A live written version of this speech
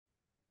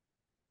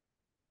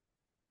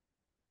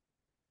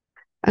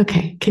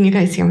Okay, can you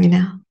guys hear me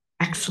now?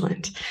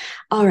 Excellent.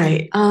 All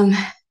right.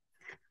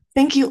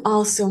 Thank you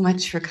all so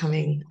much for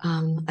coming.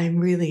 I'm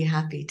really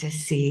happy to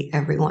see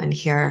everyone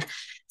here,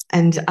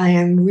 and I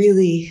am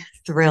really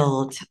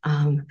thrilled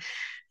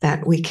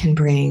that we can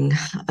bring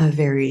a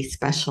very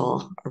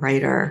special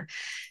writer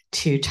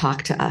to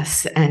talk to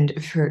us,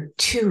 and for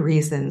two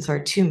reasons, or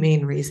two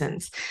main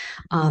reasons.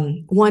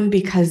 One,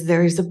 because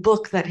there is a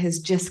book that has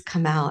just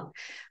come out,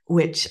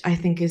 which I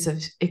think is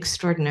of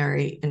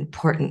extraordinary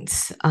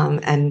importance.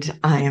 And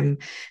I am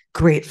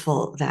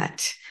grateful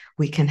that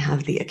we can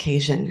have the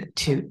occasion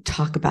to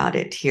talk about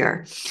it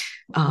here.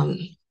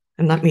 And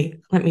let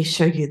me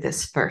show you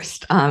this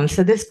first.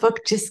 So this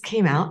book just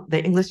came out.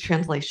 The English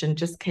translation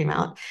just came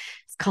out.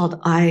 It's called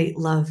 "I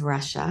Love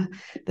Russia."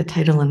 The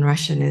title in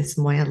Russian is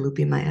 "Moya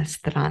Lubimaya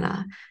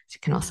Strana." You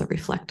can also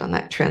reflect on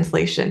that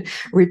translation.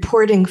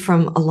 Reporting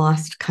from a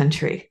Lost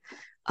Country.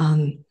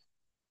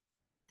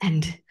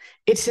 And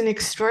it's an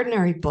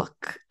extraordinary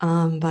book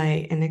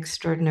by an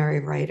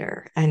extraordinary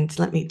writer. And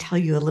let me tell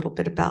you a little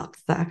bit about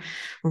the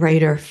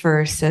writer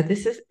first. So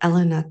this is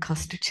Elena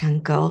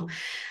Kostyuchenko.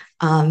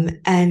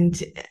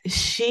 And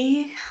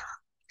she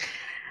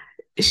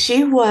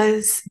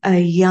was a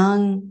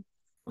young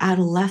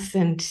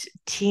adolescent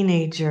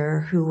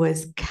teenager who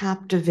was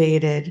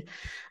captivated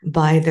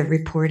by the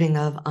reporting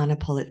of Anna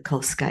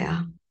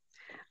Politkovskaya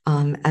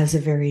as a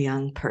very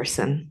young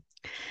person,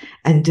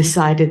 and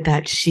decided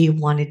that she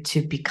wanted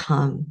to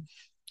become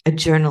a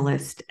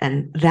journalist,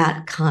 and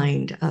that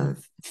kind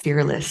of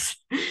fearless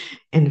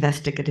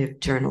investigative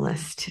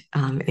journalist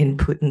in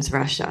Putin's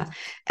Russia.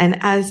 And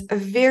as a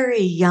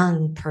very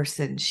young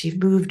person, she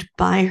moved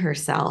by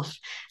herself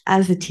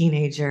as a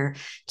teenager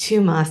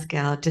to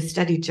Moscow to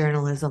study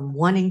journalism,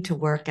 wanting to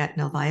work at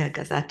Novaya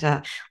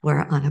Gazeta,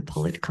 where Anna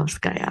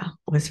Politkovskaya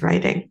was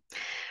writing.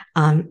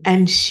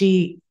 And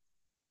she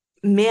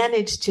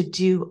managed to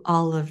do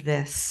all of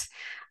this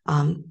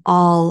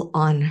all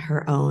on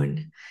her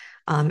own,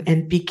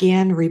 and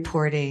began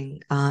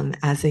reporting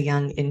as a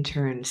young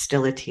intern,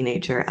 still a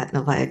teenager, at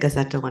Novaya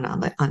Gazeta when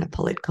Anna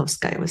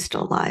Politkovskaya was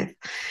still alive.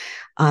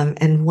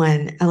 And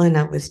when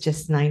Elena was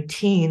just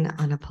 19,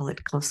 Anna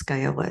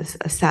Politkovskaya was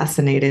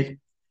assassinated.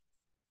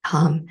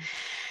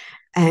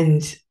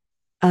 And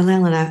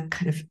Elena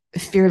kind of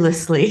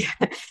fearlessly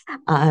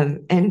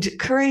and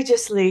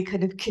courageously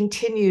kind of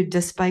continued,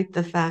 despite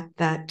the fact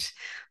that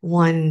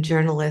one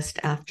journalist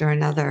after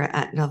another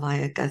at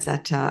Novaya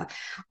Gazeta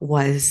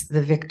was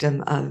the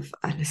victim of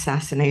an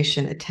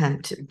assassination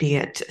attempt, be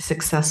it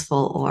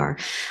successful or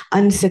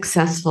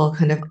unsuccessful.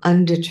 Kind of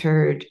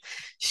undeterred,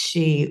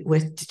 she,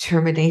 with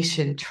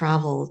determination,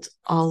 traveled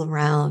all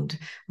around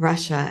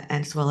Russia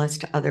as well as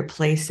to other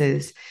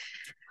places,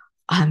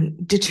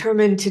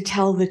 determined to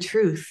tell the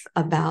truth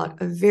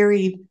about a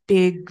very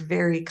big,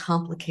 very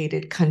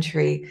complicated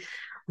country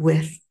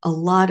with a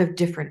lot of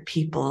different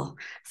people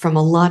from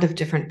a lot of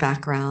different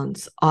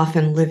backgrounds,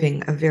 often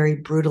living a very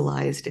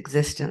brutalized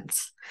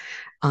existence,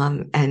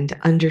 and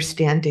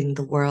understanding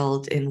the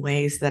world in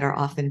ways that are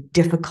often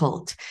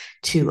difficult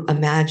to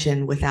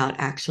imagine without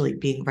actually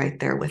being right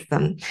there with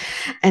them.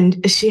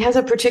 And she has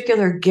a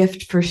particular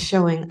gift for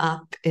showing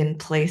up in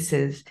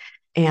places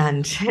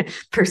and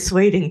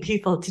persuading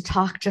people to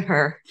talk to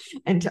her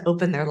and to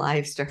open their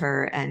lives to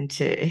her and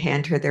to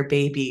hand her their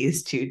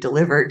babies to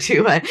deliver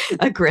to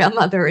a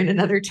grandmother in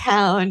another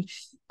town.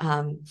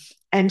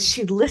 And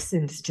she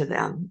listens to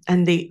them.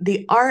 And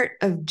the art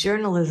of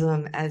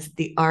journalism as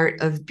the art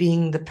of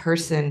being the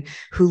person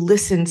who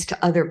listens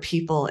to other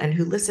people, and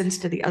who listens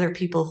to the other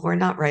people who are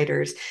not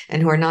writers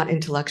and who are not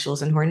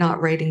intellectuals and who are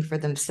not writing for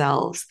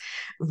themselves,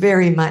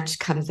 very much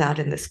comes out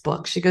in this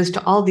book. She goes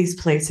to all these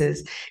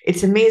places.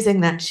 It's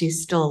amazing that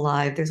she's still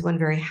alive. There's one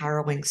very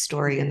harrowing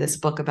story in this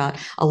book about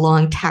a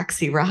long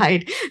taxi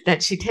ride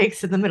that she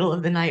takes in the middle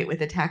of the night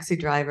with a taxi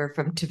driver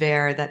from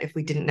Tver, that if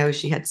we didn't know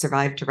she had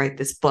survived to write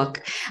this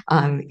book,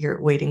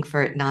 you're waiting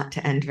for it not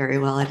to end very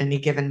well at any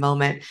given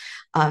moment.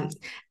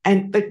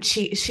 But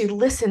she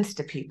listens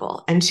to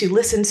people, and she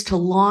listens to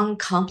long,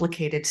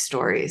 complicated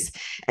stories,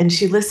 and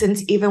she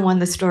listens even when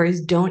the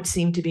stories don't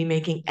seem to be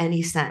making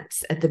any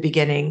sense at the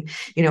beginning,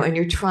 and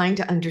you're trying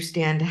to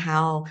understand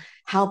how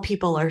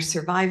people are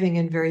surviving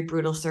in very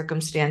brutal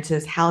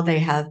circumstances, how they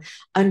have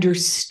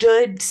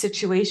understood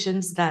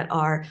situations that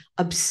are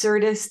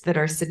absurdist, that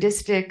are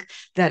sadistic,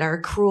 that are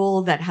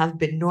cruel, that have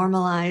been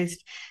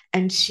normalized.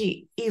 And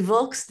she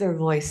evokes their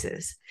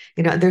voices.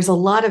 There's a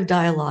lot of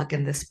dialogue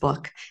in this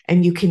book,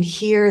 and you can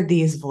hear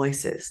these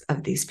voices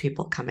of these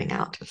people coming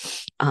out.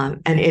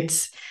 And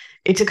it's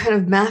a kind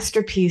of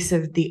masterpiece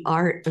of the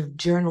art of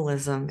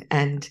journalism,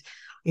 and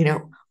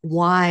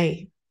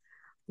why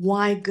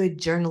good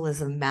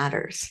journalism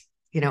matters.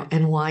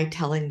 and why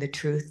telling the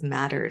truth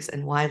matters,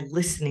 and why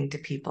listening to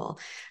people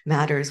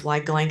matters, why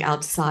going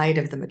outside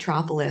of the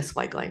metropolis,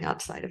 why going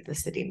outside of the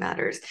city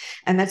matters.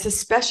 And that's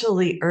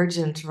especially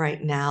urgent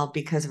right now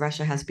because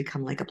Russia has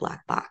become like a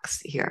black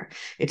box here.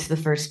 It's the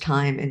first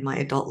time in my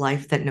adult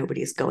life that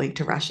nobody is going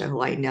to Russia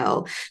who I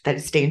know, that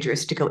it's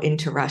dangerous to go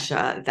into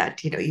Russia,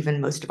 that,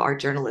 even most of our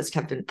journalists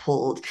have been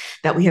pulled,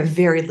 that we have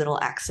very little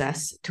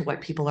access to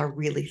what people are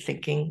really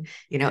thinking,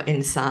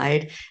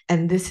 inside.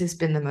 And this has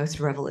been the most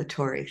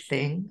revelatory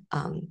thing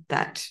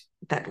that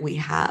we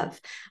have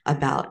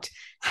about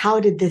how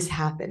did this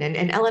happen.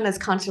 And Elena's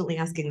constantly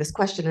asking this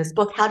question in this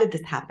book: how did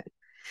this happen?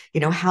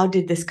 How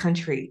did this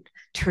country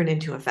turn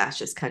into a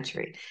fascist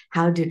country?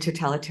 How did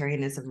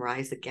totalitarianism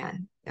rise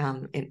again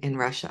in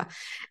Russia?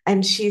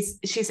 And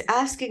she's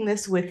asking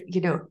this with,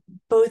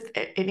 both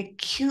an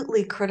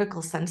acutely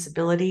critical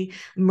sensibility,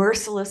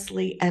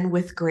 mercilessly, and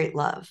with great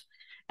love,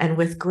 and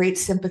with great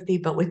sympathy,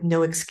 but with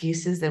no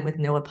excuses and with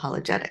no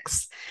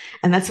apologetics.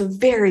 And that's a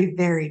very,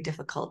 very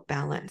difficult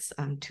balance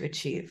to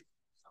achieve.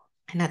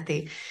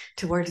 And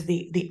towards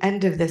the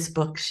end of this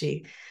book,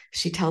 she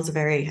tells a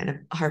very kind of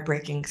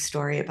heartbreaking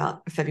story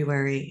about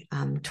February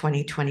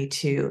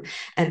 2022.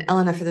 And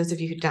Elena, for those of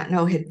you who don't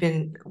know, had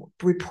been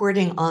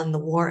reporting on the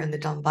war in the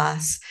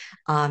Donbass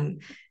 9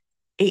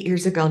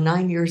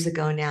 years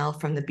ago now.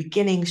 From the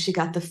beginning, she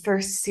got the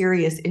first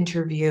serious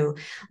interview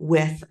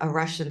with a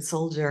Russian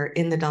soldier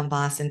in the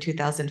Donbass in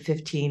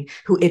 2015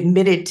 who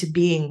admitted to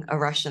being a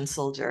Russian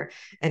soldier.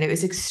 And it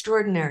was an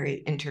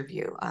extraordinary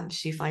interview.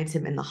 She finds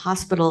him in the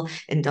hospital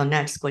in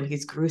Donetsk when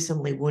he's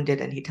gruesomely wounded,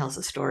 and he tells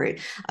a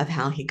story of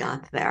how he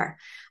got there.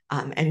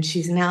 And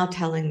she's now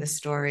telling the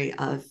story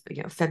of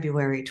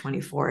February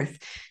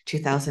 24th,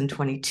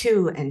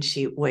 2022, and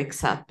she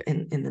wakes up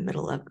in the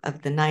middle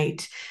of the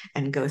night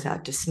and goes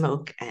out to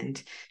smoke,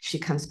 and she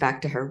comes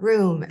back to her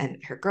room,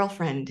 and her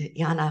girlfriend,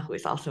 Yana, who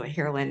is also a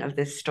heroine of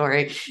this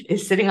story,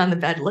 is sitting on the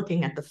bed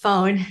looking at the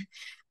phone,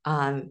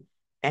 and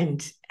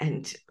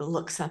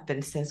looks up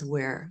and says,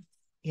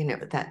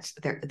 that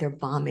they're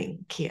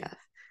bombing Kiev.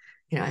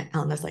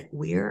 Elena's like,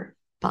 we're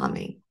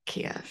bombing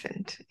Kiev,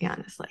 and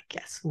Yana's like,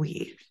 yes,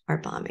 we are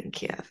bombing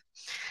Kiev.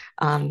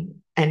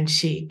 And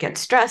she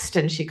gets dressed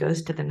and she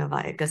goes to the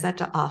Novaya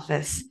Gazeta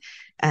office,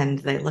 and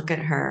they look at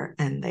her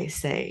and they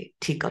say,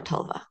 Ti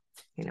gotova,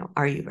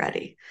 are you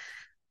ready?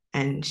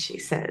 And she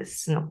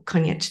says, no,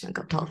 koniecznie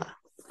gotova.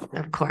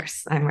 Of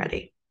course, I'm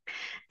ready.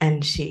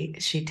 And she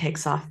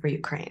takes off for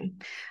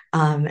Ukraine.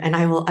 And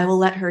I will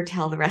let her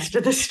tell the rest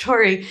of the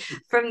story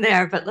from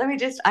there. But let me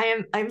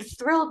I'm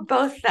thrilled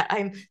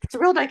I'm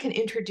thrilled I can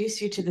introduce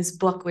you to this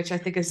book, which I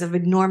think is of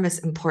enormous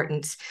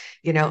importance,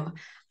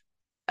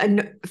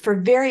 and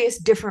for various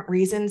different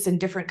reasons in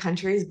different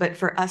countries. But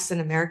for us in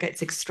America,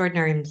 it's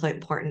extraordinarily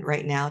important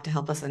right now to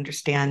help us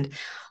understand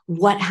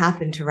what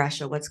happened to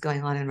Russia, what's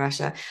going on in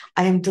Russia.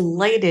 I am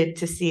delighted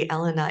to see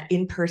Elena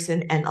in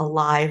person and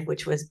alive,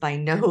 which was by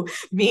no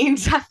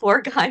means a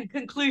foregone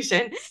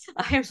conclusion.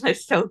 I am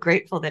so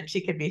grateful that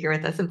she could be here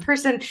with us in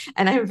person.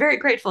 And I'm very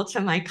grateful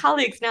to my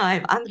colleagues now. I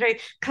have Andrei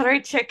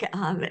Kureichyk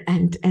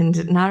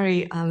and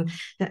Nari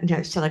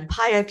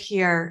Shelekpayev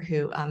here,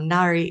 who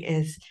Nari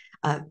is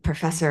a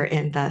professor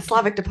in the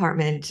Slavic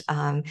department.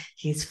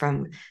 He's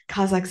from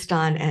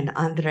Kazakhstan, and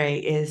Andrei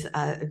is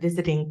a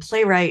visiting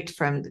playwright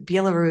from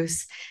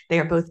Belarus. They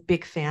are both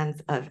big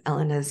fans of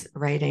Elena's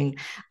writing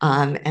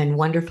and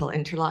wonderful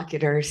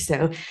interlocutors.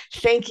 So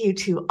thank you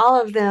to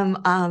all of them.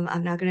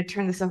 I'm now going to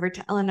turn this over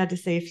to Elena to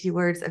say a few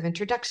words of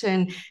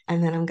introduction,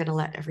 and then I'm going to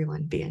let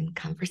everyone be in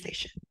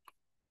conversation.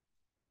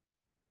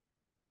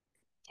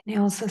 Can I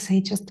also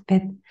say just a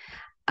bit?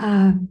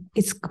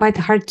 It's quite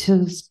hard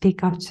to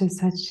speak after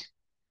such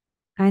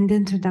kind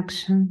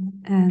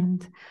introduction,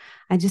 and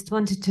I just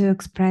wanted to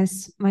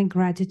express my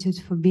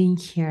gratitude for being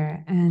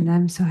here, and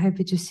I'm so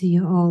happy to see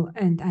you all,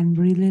 and I'm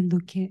really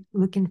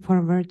looking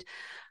forward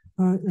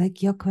for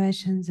your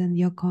questions and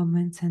your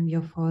comments and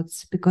your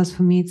thoughts, because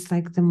for me it's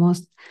the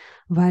most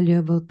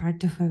valuable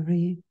part of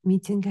every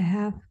meeting I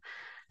have.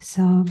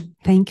 So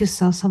thank you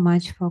so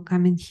much for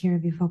coming here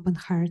with open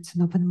hearts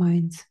and open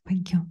minds.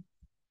 Thank you.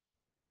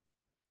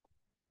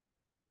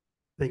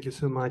 Thank you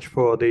so much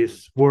for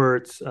these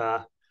words.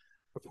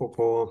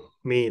 For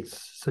me,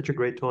 it's such a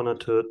great honor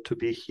to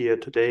be here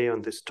today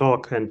on this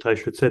talk. And I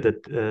should say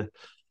that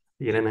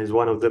Elena is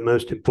one of the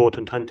most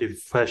important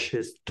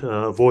anti-fascist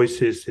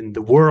voices in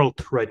the world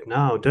right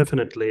now,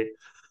 definitely.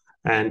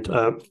 And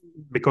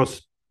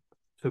because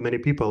so many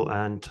people,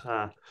 and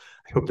I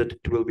hope that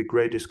it will be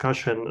great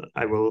discussion,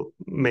 I will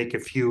make a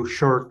few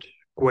short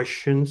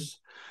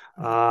questions.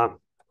 And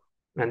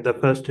the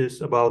first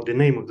is about the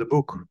name of the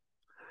book.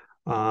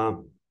 I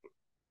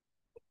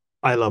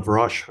love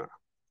Russia.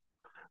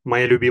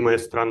 Моя любимая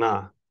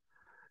страна.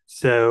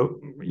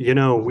 So,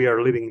 we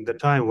are living in the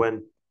time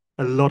when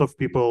a lot of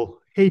people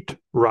hate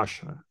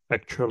Russia,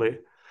 actually,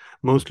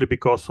 mostly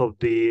because of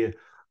the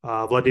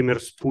Vladimir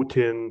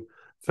Putin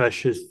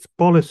fascist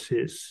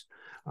policies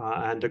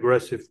and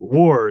aggressive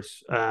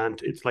wars.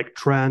 And it's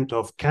trend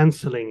of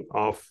canceling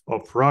of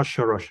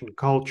Russia, Russian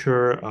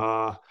culture,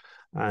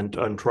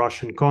 and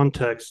Russian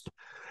context.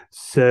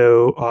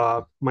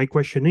 So my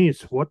question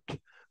is, what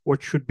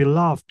should be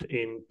loved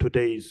in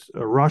today's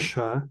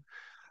Russia?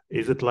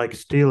 Is it like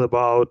still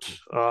about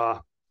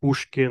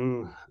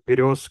Pushkin,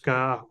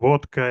 Berezka,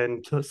 vodka,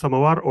 and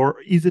samovar,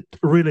 or is it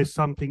really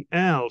something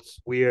else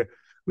where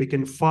we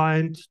can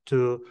find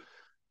to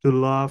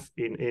love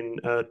in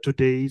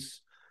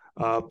today's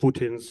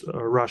Putin's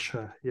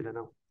Russia? You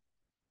know.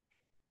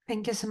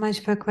 Thank you so much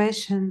for the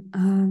question.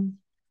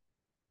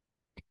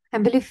 I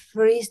believe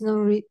there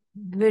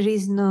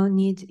is no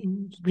need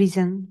in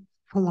reason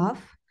for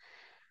love.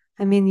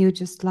 I mean, you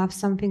just love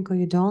something or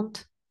you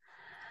don't.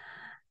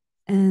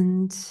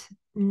 And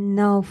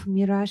no, for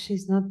me, Russia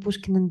is not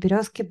Pushkin and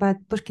Berezky, but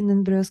Pushkin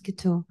and Berezky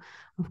too,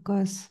 of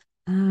course.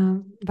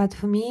 But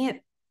for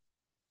me,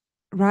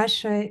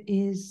 Russia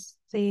is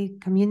the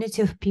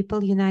community of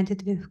people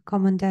united with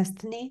common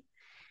destiny.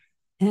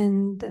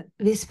 And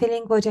this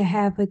feeling, what I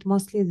have, is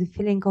mostly the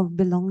feeling of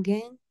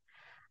belonging.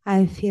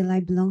 I feel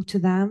I belong to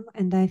them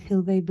and I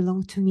feel they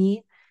belong to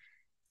me.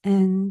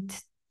 And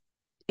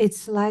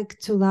it's like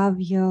to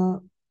love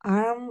your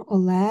arm or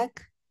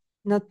leg,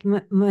 not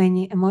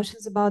many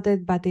emotions about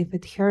it, but if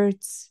it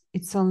hurts,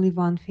 it's only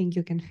one thing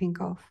you can think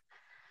of.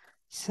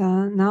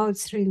 So now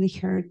it's really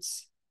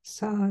hurts.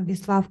 So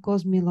this love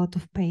caused me a lot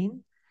of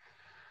pain,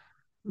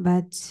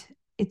 but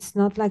it's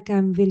not like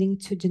I'm willing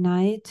to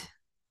deny it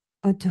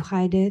or to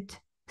hide it,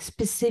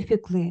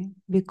 specifically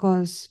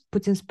because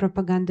Putin's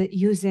propaganda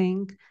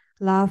using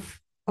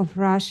love of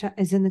Russia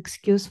as an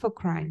excuse for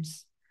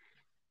crimes.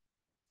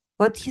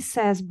 What he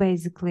says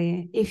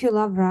basically, if you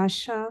love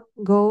Russia,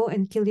 go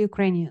and kill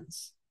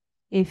Ukrainians.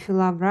 If you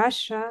love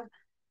Russia,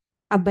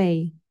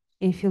 obey.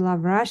 If you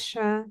love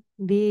Russia,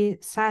 be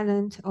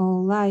silent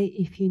or lie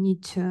if you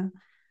need to.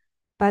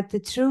 But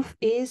the truth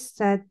is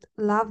that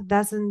love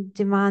doesn't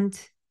demand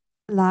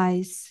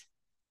lies,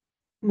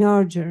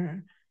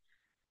 murder,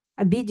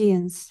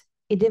 obedience.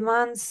 It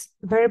demands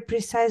very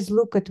precise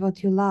look at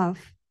what you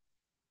love.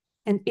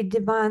 And it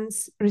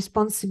demands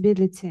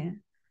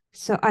responsibility.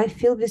 So I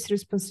feel this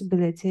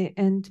responsibility,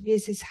 and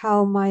this is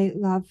how my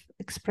love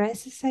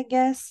expresses, I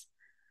guess,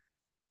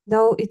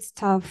 though it's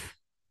tough.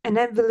 And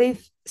I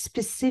believe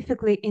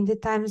specifically in the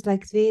times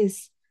like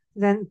this,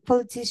 then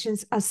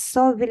politicians are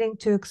so willing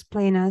to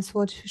explain us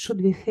what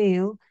should we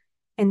feel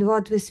and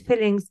what these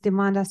feelings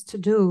demand us to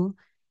do.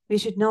 We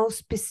should know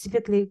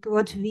specifically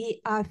what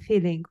we are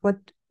feeling, what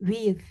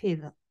we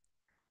feel,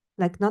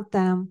 like not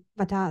them,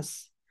 but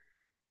us.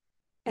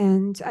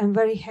 And I'm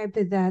very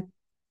happy that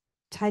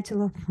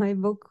title of my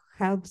book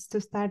helps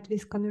to start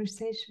this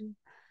conversation.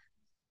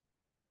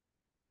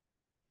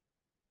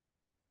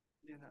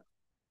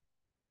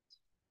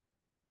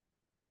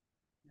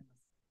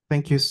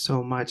 Thank you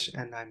so much,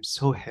 and I'm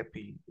so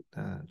happy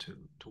to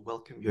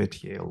welcome you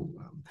at Yale.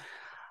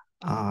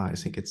 I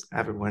think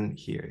everyone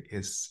here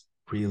is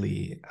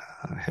really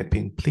happy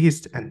and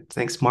pleased, and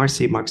thanks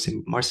Marci.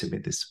 Marci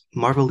made this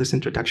marvelous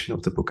introduction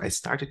of the book. I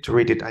started to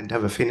read it, I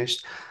never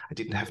finished. I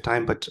didn't have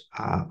time, but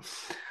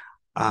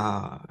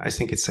I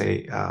think it's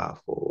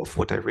of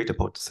what I read,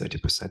 about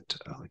 30%,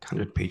 like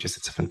 100 pages.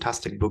 It's a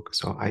fantastic book,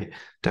 so I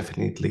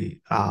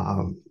definitely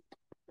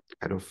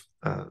kind of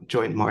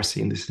join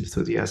Marci in this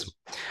enthusiasm.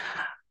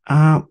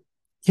 I'm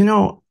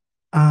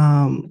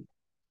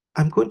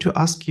going to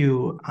ask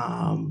you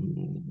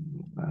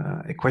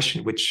a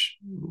question which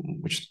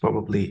is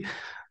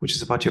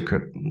about your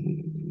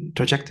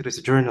trajectory as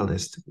a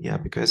journalist. Yeah,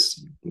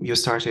 because you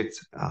started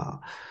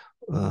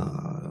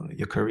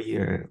your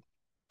career.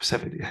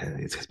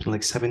 It has been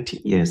like 17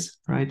 years,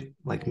 right?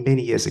 Like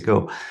many years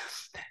ago.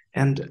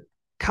 And a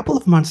couple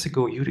of months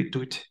ago, Yuri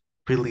Dud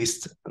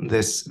released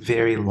this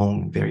very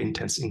long, very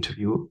intense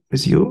interview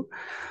with you.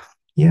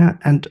 Yeah,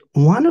 and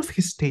one of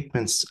his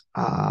statements,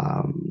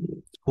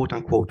 quote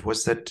unquote,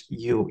 was that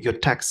your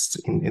texts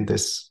in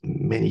this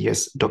many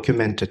years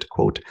documented,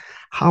 quote,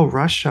 how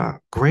Russia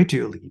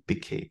gradually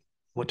became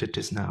what it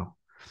is now,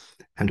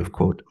 end of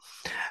quote.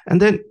 And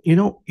then,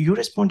 you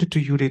responded to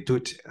Yuri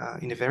Dud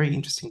in a very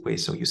interesting way.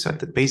 So you said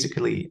that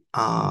basically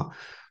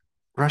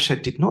Russia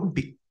didn't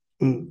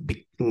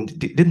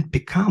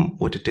become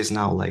what it is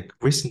now, like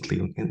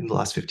recently in the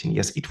last 15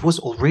 years. It was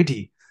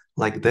already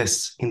like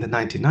this in the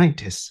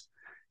 1990s.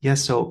 Yeah,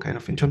 so kind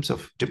of in terms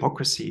of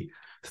democracy,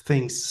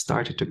 things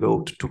started to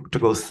go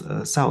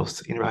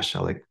south in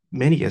Russia like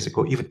many years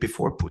ago, even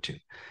before Putin.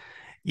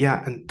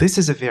 Yeah, and this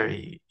is a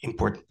very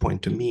important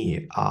point to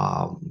me,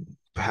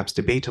 perhaps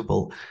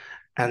debatable.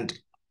 And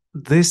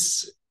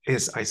this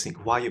is, I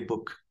think, why your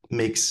book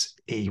makes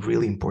a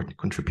really important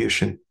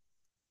contribution.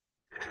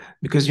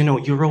 Because,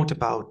 you wrote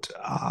about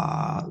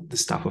the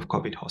staff of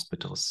COVID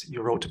hospitals.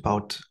 You wrote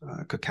about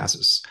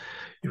Caucasus.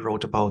 You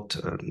wrote about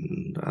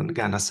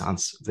Ngana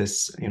Sans,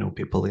 this,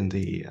 people in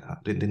the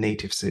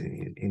natives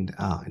in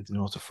the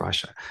north of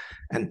Russia,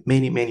 and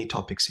many, many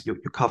topics. You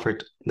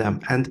covered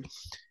them. And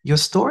your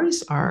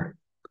stories have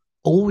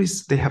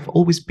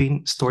always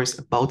been stories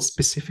about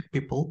specific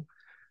people,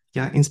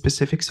 yeah, in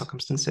specific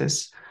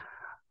circumstances.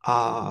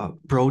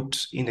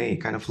 wrote in a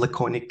kind of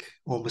laconic,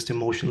 almost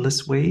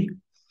emotionless way.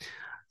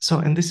 So,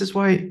 and this is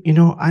why, you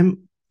know,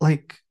 I'm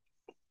like,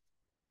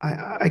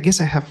 I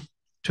guess I have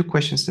two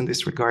questions in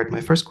this regard.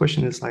 My first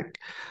question is like,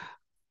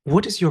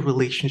 what is your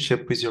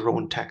relationship with your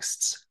own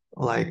texts?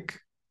 Like,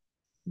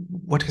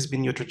 what has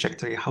been your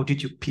trajectory? How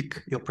did you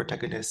pick your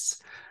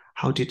protagonists?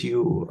 How did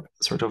you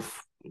sort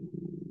of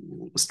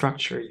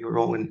structure your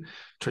own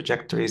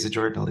trajectory as a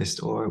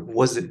journalist? Or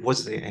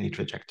was there any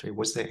trajectory?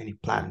 Was there any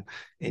plan,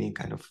 any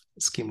kind of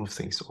scheme of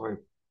things?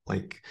 Or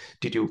like,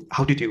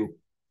 how did you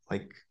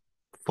like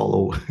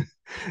follow?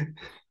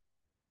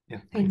 Yeah,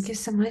 Thank you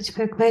so much for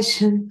your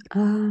question.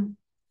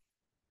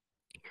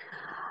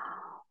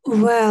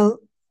 Well,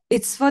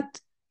 it's what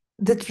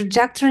the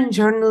trajectory in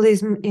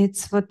journalism,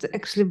 it's what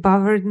actually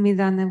bothered me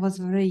when I was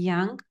very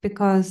young,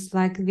 because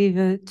like we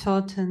were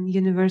taught in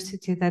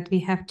university that we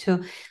have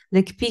to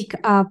like pick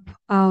up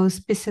our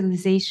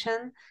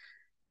specialization,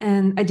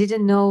 and I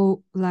didn't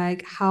know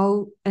like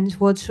how and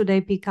what should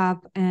I pick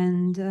up,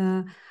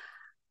 and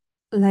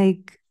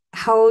like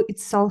how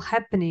it's all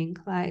happening,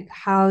 like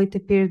how it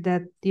appeared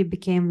that you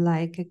became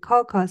like a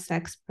Caucasus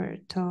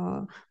expert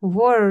or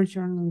war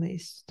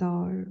journalist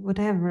or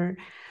whatever.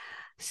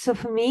 So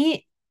for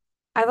me,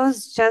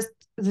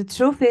 the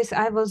truth is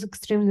I was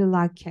extremely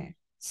lucky.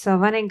 So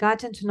when I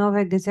got into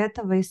Novaya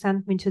Gazeta, they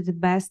sent me to the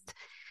best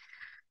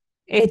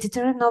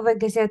editor in Novaya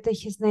Gazeta.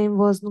 His name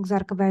was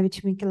Nugzar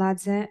Kabayevich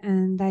Mikiladze,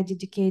 and I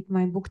dedicate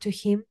my book to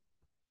him.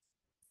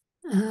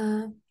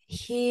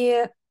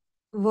 He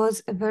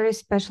was a very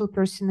special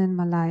person in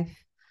my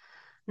life,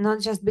 not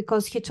just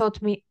because he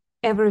taught me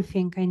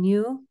everything I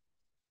knew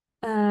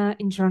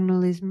in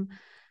journalism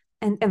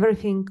and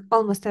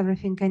almost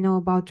everything I know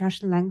about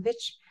Russian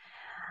language,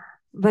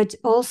 but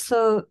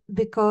also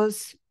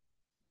because,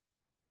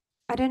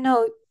 I don't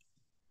know,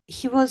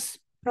 he was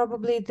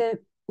probably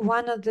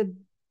one of the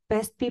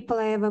best people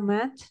I ever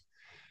met.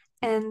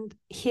 And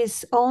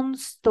his own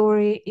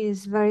story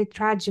is very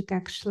tragic,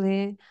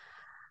 actually.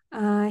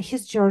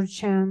 He's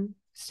Georgian.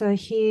 So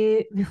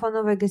before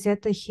Novaya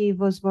Gazeta, he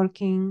was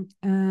working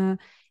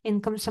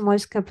in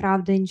Komsomolskaya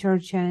Pravda in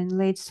Georgia in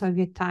late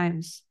Soviet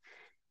times.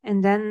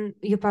 And then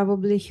you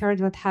probably heard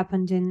what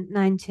happened in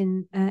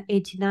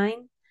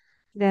 1989.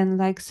 Then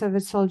like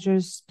Soviet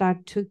soldiers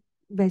start to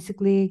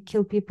basically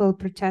kill people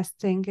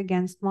protesting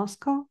against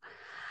Moscow,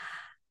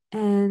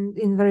 and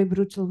in very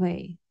brutal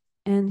way.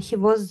 And he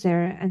was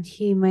there and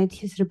he made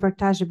his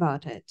reportage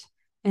about it.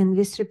 And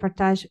this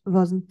reportage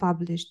wasn't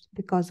published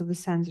because of the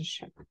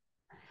censorship.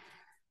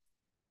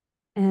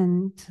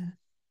 And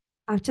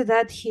after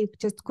that, he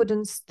just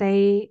couldn't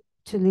stay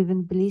to live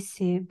in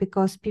Tbilisi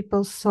because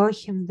people saw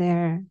him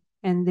there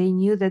and they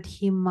knew that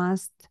he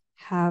must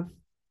have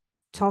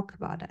talk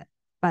about it,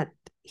 but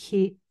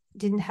he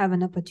didn't have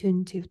an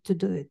opportunity to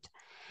do it.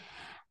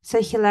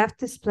 So he left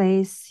this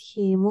place,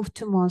 he moved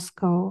to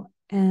Moscow,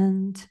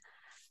 and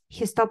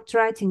he stopped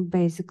writing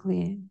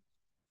basically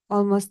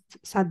almost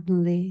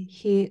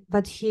suddenly.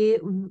 But he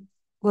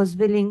was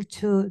willing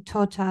to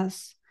taught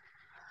us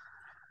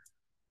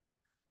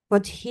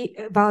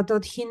about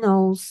what he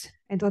knows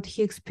and what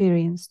he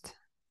experienced.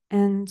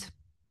 And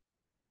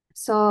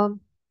so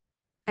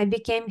I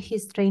became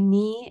his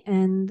trainee,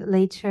 and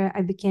later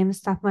I became a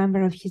staff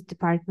member of his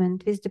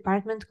department. This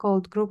department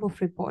called Group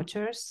of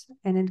Reporters,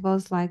 and it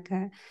was like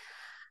a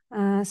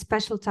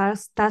special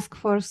task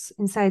force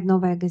inside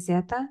Novaya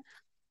Gazeta.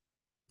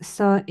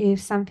 So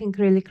if something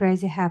really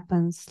crazy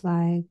happens,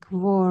 like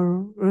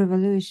war,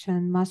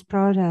 revolution, mass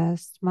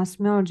protests, mass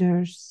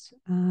murders,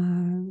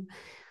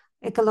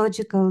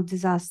 ecological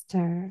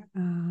disaster,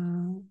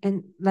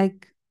 and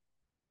like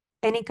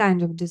any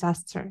kind of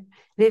disaster,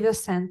 we were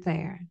sent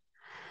there.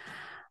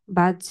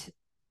 But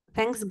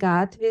thanks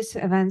God, these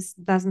events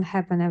doesn't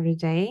happen every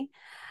day.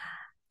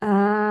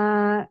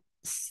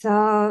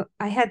 So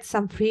I had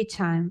some free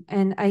time,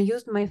 and I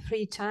used my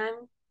free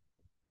time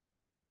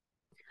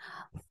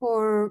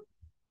for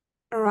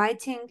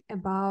writing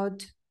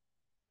about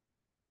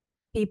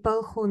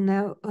people who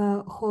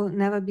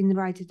never been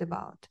written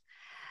about.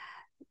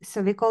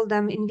 So we call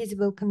them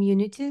invisible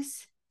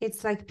communities.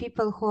 It's like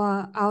people who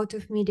are out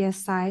of media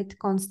sight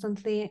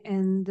constantly,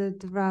 and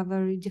there are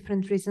very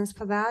different reasons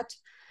for that.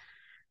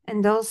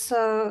 And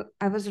also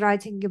I was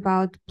writing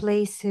about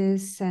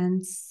places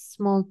and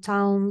small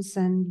towns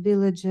and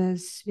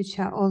villages, which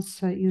are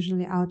also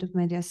usually out of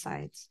media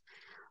sites.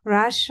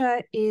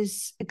 Russia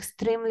is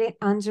extremely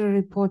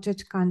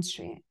underreported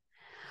country.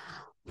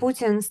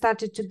 Putin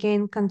started to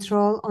gain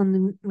control on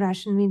the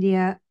Russian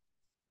media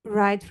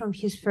right from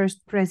his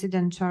first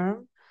president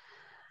term.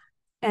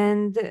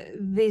 And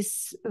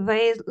these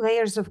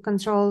layers of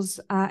controls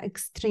are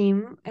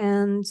extreme,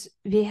 and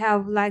we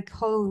have like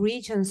whole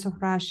regions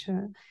of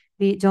Russia.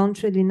 We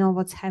don't really know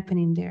what's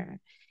happening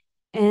there.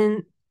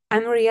 And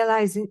I'm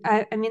realizing,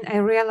 I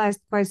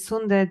realized quite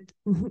soon that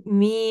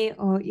me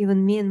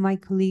and my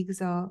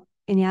colleagues or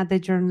any other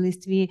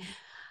journalist, we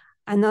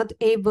are not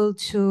able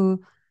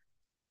to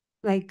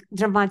like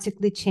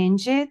dramatically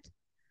change it.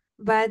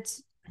 But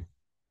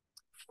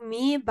for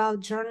me, about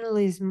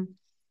journalism,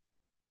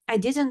 I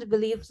didn't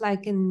believe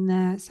like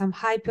in some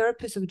high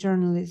purpose of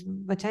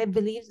journalism, but I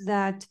believe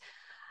that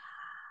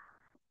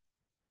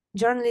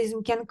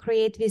journalism can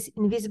create these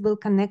invisible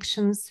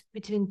connections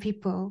between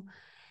people.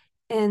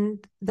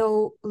 And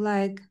though,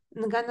 like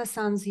Ngana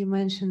Sans, you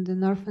mentioned,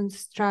 the orphan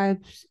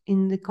tribes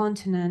in the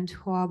continent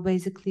who are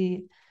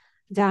basically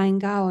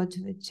dying out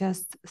with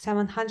just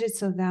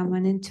 700 of them,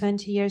 and in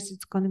 20 years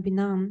it's going to be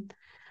none.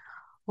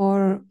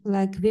 Or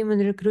like women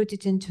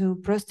recruited into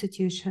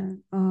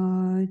prostitution,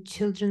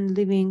 children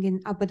living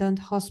in abandoned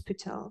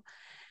hospital,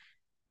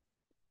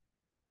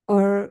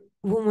 or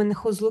woman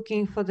who's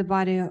looking for the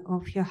body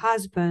of your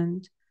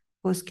husband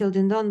was killed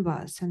in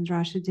Donbass, and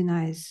Russia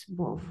denies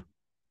both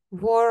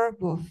war,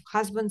 both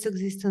husband's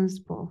existence,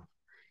 both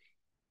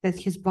that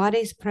his body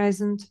is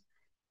present.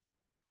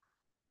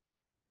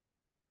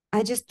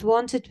 I just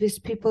wanted these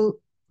people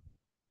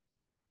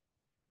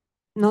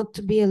not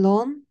to be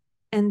alone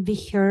and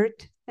be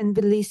heard and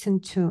be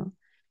listened to.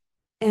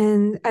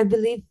 And I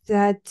believe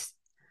that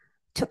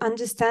to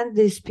understand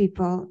these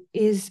people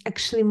is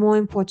actually more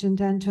important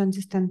than to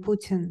understand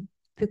Putin,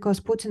 because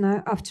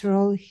Putin, after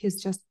all,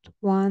 he's just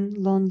one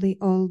lonely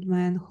old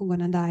man who's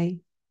gonna die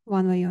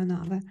one way or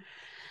another.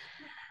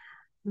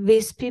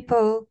 These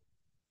people,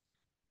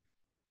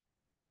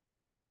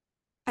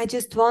 I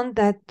just want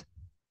that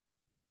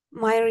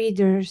my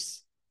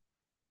readers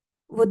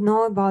would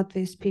know about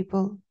these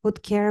people,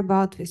 would care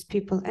about these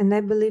people. And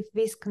I believe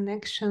these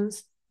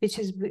connections, which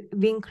is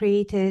being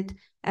created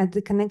as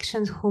the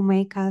connections who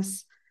make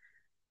us,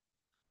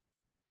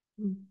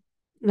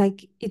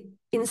 like it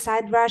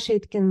inside Russia,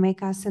 it can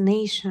make us a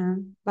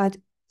nation, but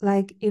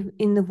like if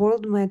in the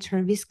world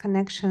matter, these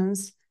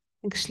connections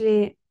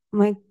actually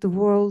make the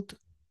world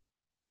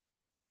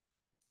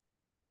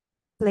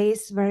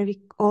place where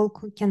we all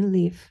can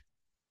live.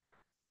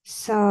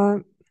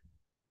 So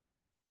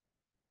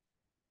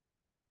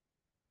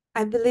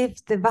I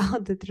believed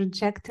about the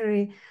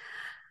trajectory.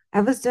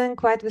 I was doing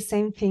quite the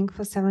same thing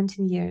for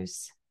 17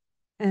 years.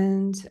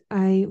 And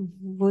I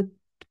would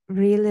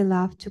really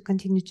love to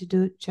continue to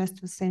do just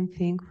the same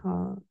thing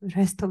for the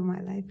rest of my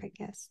life, I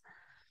guess.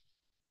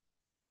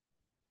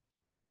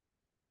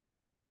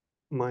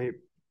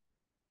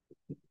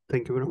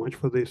 Thank you very much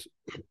for this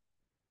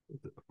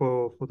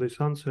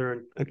answer.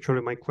 And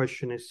actually, my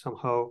question is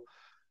somehow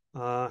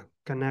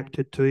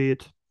connected to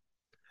it.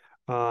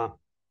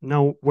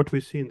 Now, what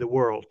we see in the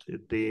world is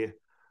the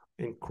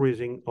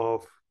increasing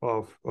of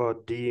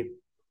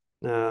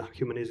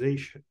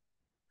dehumanization.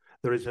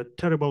 There is a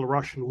terrible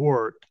Russian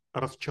word,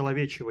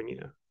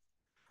 расчеловечивание.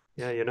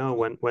 Yeah, you know,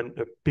 when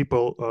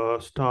people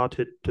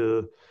started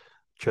to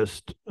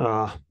just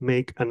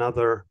make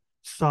another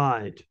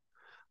side,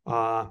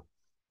 to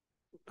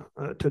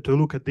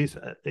look at this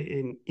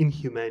in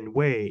inhumane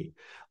way,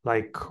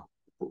 like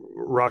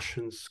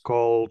Russians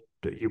called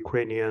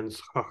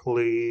Ukrainians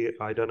chachli,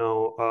 I don't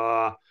know,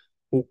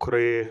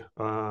 Ukry,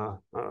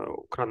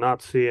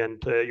 Ukranazi,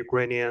 and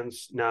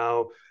Ukrainians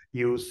now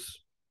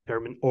use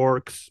term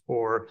orcs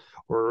or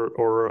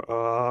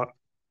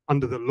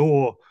under the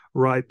law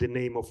write the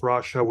name of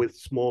Russia with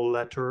small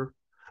letter,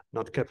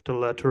 not capital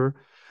letter,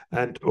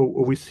 and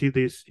we see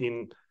this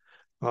in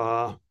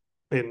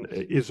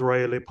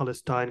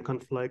Israeli-Palestine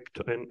conflict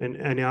and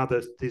any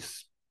others.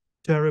 This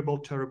terrible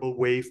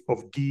wave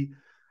of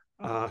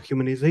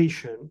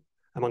dehumanization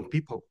among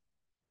people.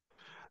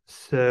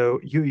 So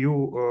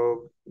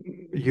you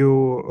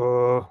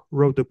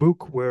wrote a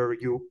book where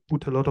you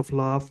put a lot of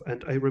love,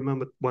 and I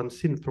remember one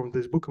scene from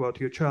this book about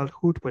your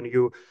childhood when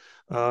you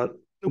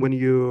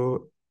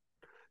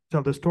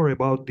tell the story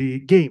about the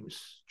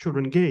games,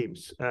 children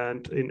games,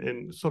 and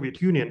in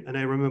Soviet Union. And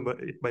I remember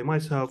it by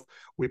myself.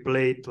 We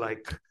played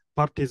like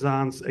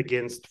partisans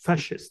against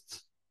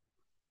fascists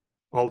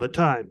all the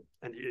time,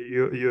 and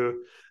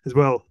you as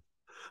well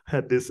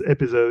had this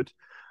episode.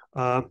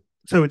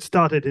 So it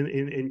started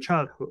in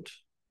childhood.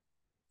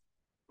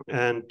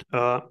 And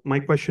my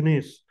question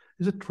is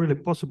it really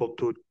possible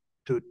to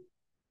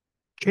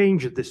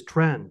change this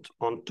trend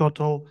on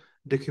total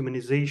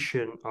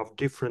dehumanization of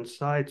different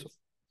sides of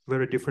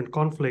very different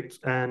conflicts?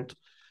 And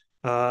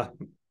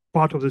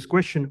part of this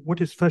question,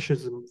 what is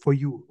fascism for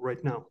you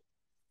right now?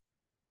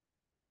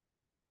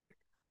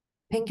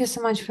 Thank you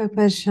so much for your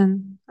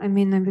question. I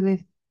mean, I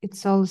believe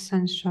it's all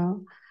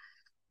essential.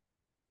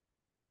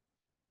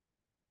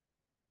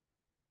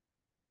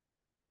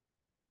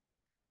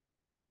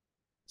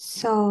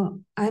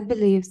 So I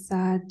believe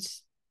that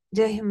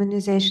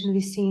dehumanization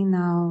we see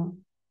now,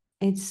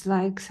 it's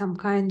like some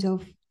kind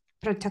of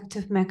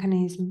protective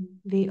mechanism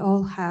we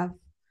all have.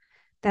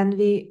 Then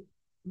when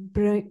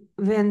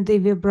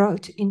we are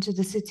brought into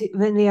the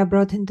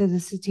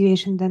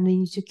situation, then we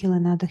need to kill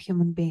another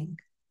human being.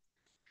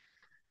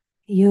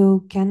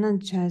 You cannot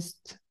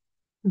just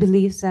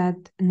believe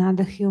that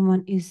another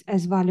human is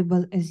as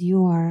valuable as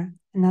you are,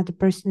 another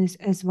person is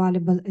as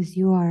valuable as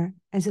you are,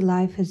 as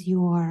alive as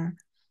you are,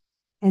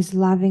 as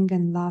loving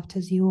and loved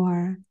as you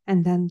are,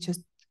 and then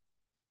just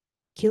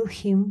kill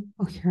him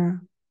or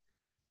her.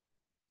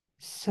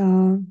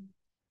 So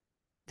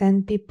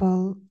then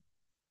people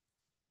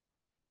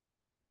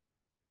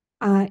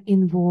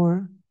in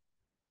war.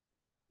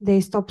 They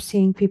stop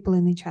seeing people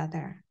in each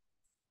other.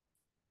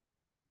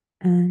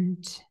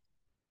 And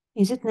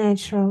is it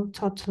natural?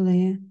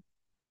 Totally.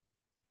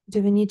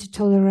 Do we need to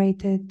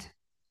tolerate it?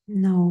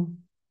 No.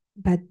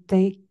 But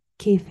the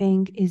key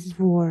thing is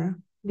war.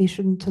 We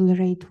shouldn't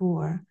tolerate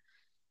war.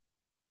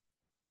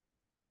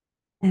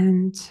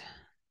 And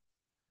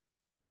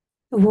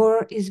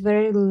war is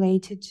very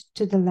related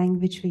to the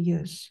language we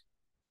use.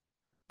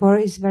 War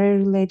is very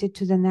related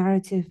to the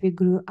narrative we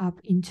grew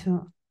up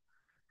into.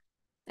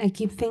 I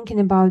keep thinking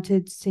about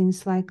it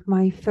since like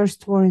my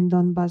first war in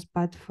Donbass,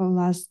 but for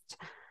last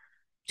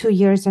 2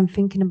 years, I'm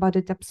thinking about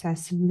it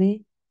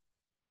obsessively.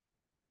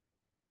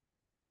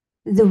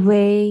 The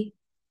way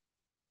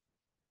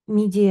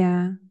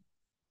media,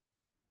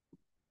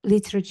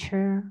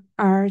 literature,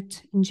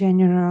 art in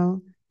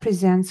general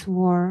present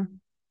war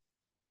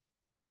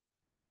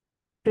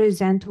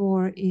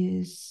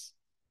is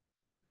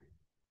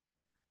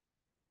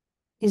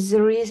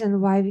the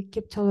reason why we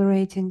keep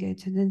tolerating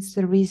it, and it's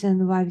the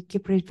reason why we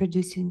keep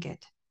reproducing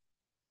it.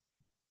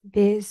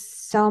 There's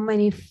so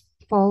many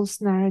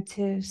false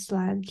narratives,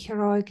 like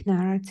heroic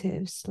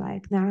narratives,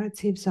 like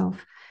narratives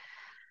of,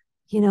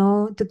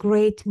 the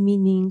great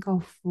meaning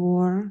of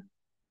war.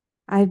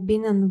 I've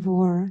been in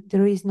war.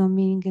 There is no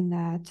meaning in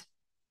that.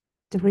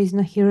 There is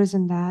no heroes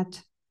in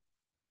that.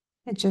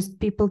 It's just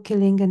people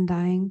killing and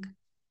dying,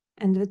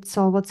 and that's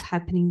all what's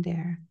happening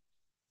there.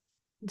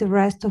 The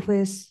rest of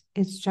it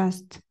is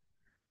just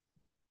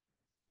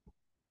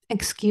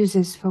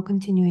excuses for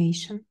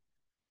continuation.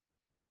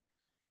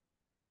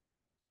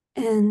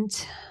 And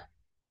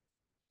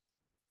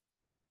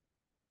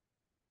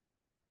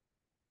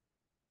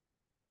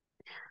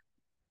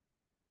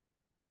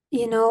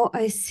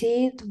I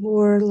see it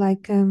war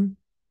like a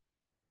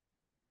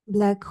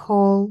black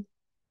hole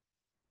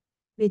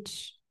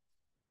which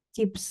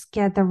keeps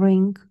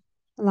gathering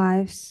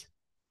lives,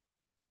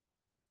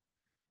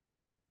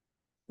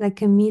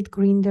 like a meat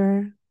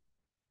grinder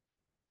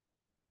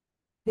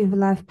with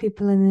live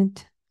people in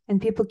it,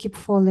 and people keep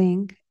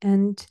falling.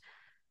 And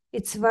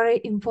it's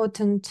very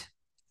important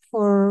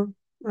for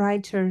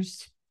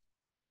writers,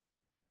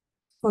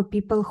 for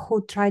people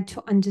who try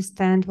to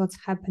understand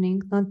what's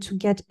happening, not to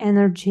get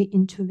energy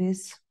into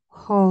this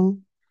hole,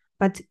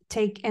 but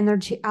take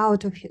energy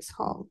out of his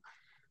hole.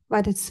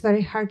 But it's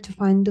very hard to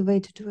find the way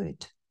to do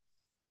it.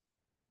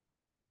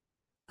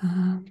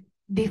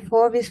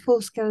 Before this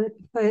full-scale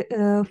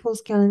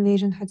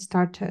invasion had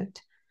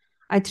started,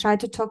 I tried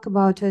to talk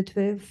about it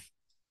with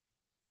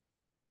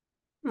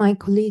my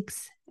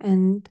colleagues,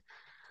 and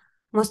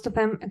most of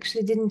them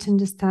actually didn't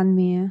understand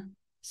me.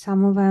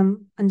 Some of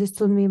them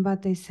understood me,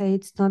 but they say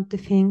it's not the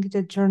thing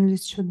that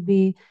journalists should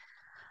be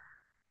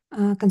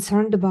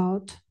concerned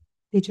about.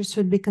 They just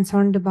should be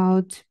concerned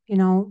about,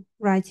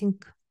 writing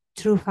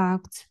true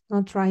facts,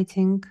 not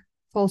writing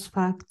false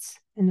facts,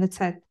 and that's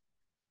it.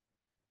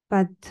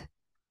 But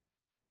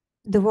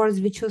the words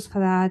we choose for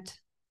that,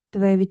 the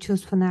way we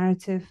choose for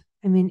narrative,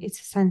 it's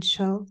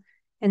essential.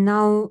 And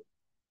now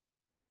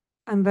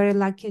I'm very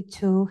lucky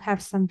to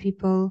have some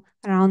people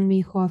around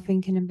me who are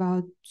thinking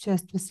about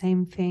just the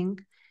same thing.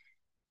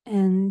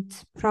 And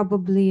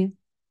probably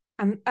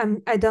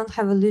I don't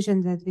have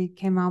illusion that we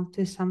came up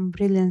with some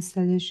brilliant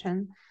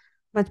solution,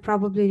 but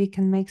probably we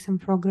can make some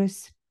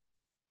progress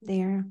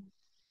there.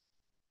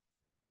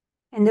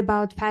 And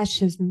about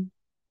fascism.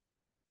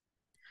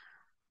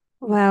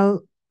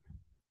 Well,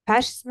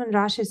 fascism in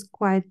Russia is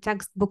quite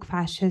textbook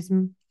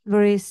fascism.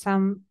 There is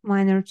some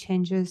minor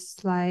changes,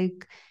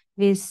 like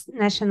this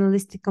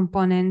nationalistic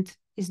component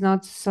is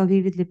not so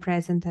vividly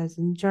present as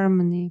in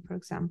Germany, for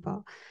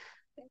example,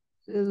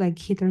 like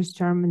Hitler's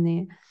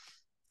Germany.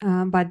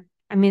 But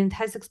it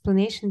has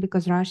explanation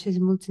because Russia is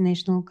a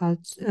multinational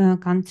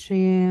country,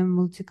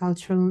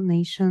 multicultural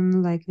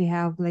nation. Like we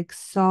have like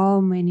so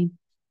many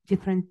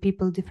different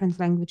people, different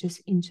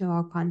languages into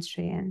our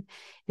country, and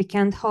we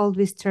can't hold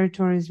these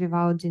territories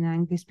without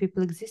denying these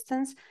people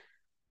existence.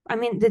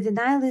 The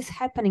denial is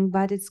happening,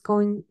 but it's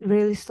going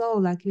really slow,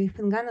 like with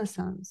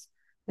Afghanistans.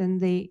 Then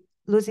they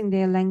losing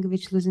their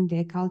language, losing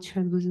their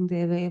culture, losing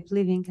their way of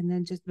living, and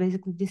then just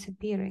basically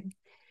disappearing.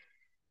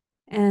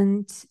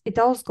 And it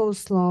all goes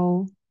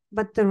slow,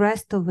 but the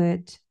rest of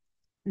it,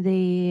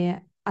 the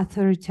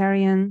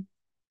authoritarian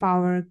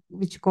power,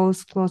 which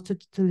goes close to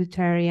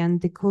totalitarian,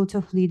 the cult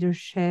of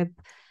leadership,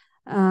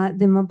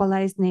 the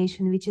mobilized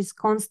nation, which is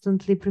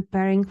constantly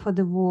preparing for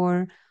the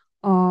war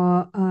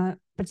or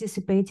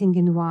participating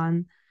in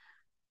one,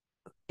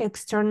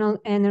 external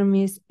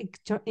enemies,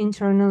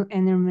 internal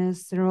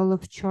enemies, the role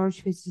of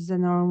church, which is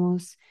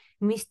enormous,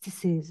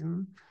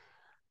 mysticism,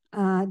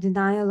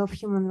 denial of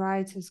human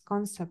rights as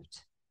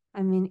concept.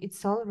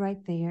 It's all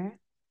right there.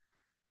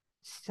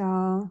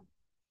 So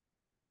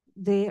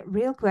the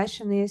real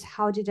question is,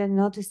 how did I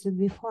notice it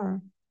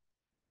before?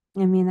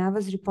 I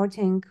was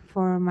reporting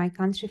for my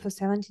country for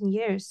 17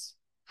 years.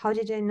 How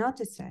did I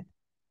notice it?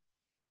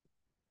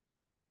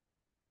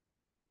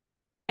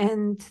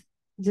 And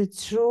the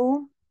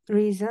true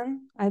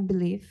reason, I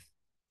believe,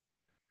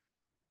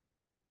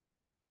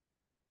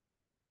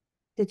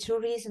 the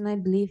true reason I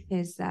believe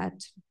is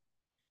that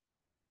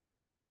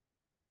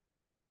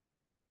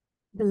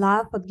the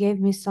love what gave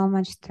me so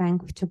much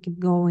strength to keep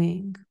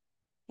going,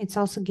 it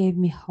also gave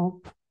me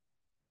hope.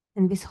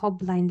 And this hope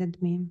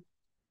blinded me.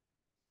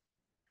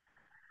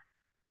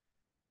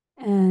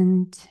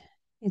 And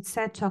it's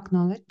sad to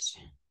acknowledge,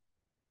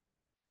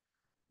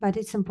 but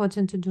it's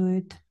important to do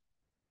it.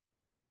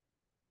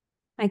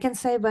 I can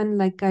say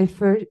when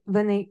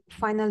I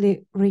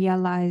finally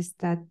realized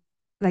that,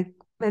 like,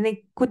 when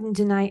I couldn't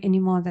deny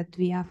anymore that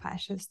we are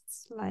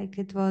fascists, like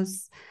it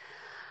was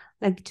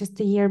like just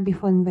a year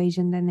before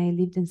invasion, then I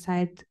lived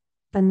inside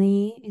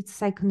PANI. It's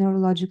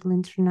psychoneurological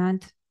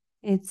internet.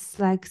 It's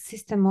like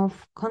system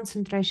of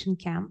concentration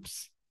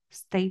camps,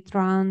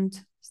 state-run,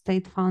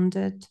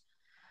 state-funded.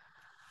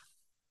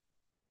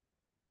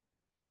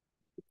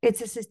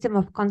 It's a system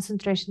of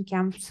concentration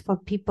camps for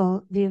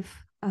people with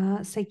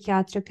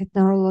psychiatric and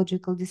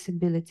neurological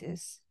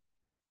disabilities.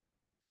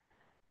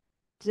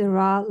 There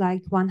are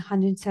like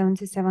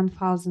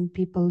 177,000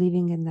 people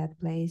living in that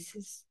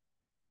places,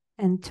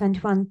 and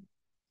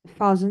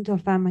 21,000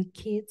 of them are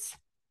kids.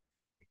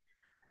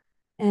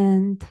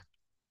 And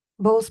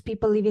those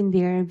people living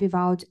there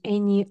without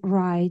any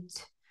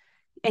right,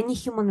 any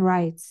human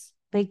rights.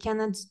 They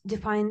cannot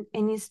define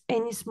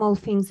any small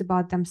things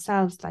about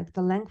themselves, like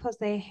the length of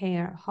their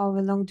hair, how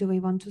long do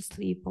we want to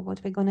sleep, or what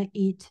we're gonna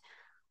eat,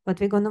 what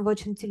we're gonna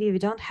watch on TV. We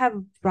don't have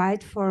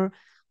right for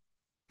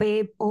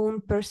their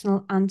own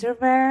personal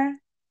underwear.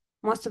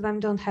 Most of them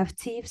don't have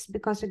teeth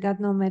because they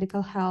got no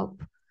medical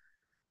help.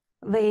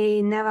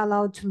 They never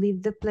allowed to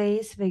leave the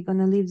place. They're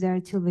gonna live there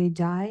till they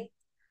die.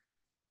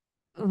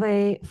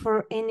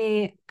 For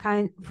any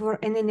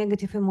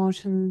negative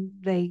emotion,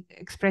 they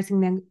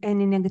expressing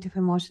any negative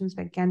emotions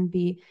that can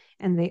be,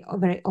 and they are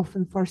very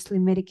often forcibly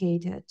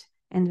medicated,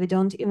 and we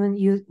don't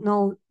even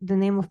know the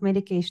name of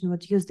medication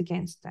what used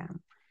against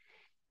them.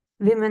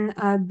 Women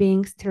are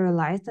being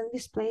sterilized in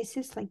these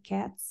places like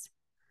cats,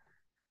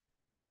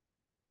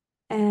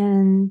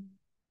 and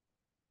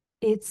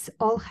it's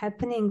all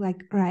happening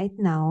like right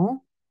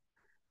now,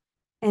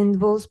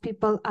 and those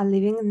people are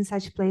living in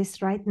such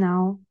place right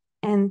now.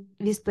 And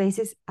these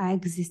places are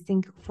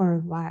existing for a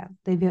while.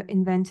 They were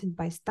invented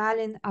by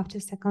Stalin after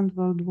Second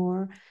World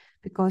War,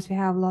 because we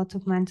have a lot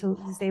of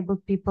mentally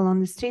disabled people on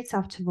the streets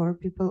after war.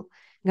 People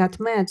got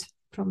mad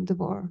from the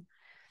war.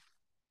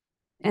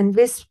 And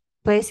these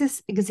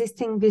places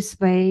existing this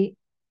way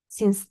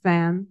since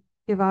then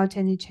without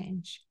any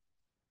change.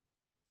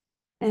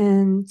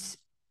 And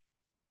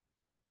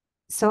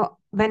so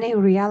when I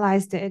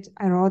realized it,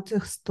 I wrote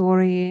a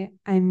story.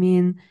 I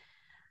mean,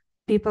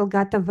 people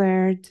got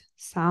aware,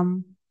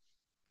 some,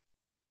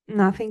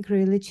 nothing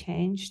really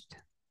changed.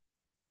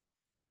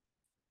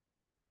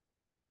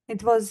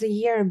 It was a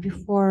year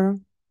before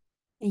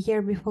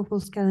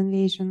full-scale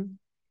invasion.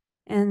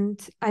 And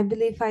I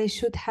believe I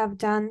should have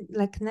done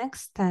like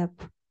next step.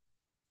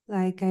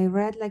 Like I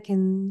read like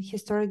in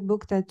historic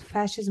book that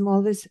fascism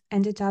always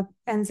ends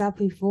up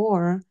with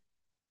war,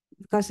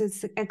 because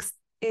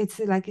it's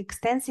like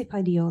extensive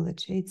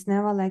ideology. It's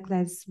never like,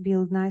 let's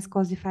build nice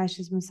cozy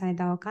fascism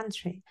inside our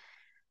country.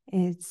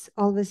 It's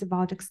always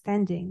about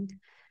extending.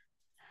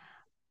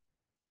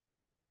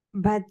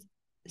 But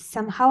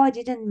somehow I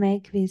didn't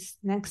make this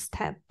next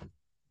step.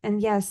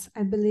 And yes,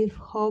 I believe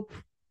hope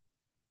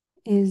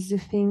is the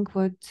thing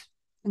what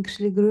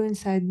actually grew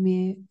inside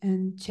me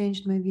and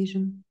changed my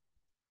vision.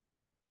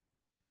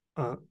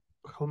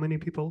 How many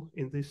people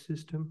in this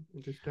system,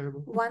 in this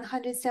terrible?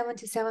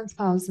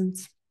 177,000.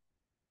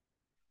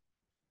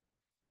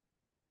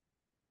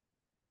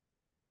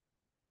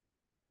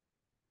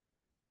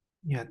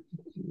 Yeah.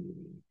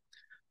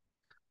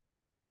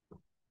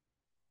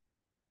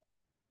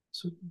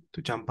 So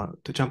to jump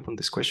on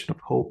this question of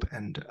hope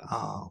and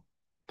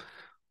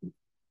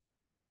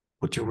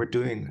what you were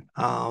doing,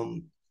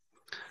 I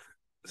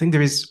think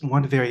there is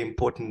one very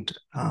important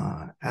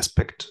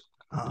aspect.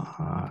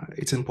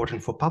 It's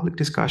important for public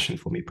discussion,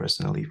 for me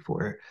personally,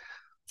 for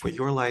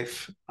your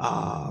life.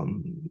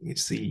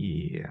 It's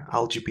the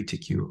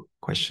LGBTQ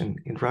question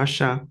in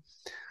Russia.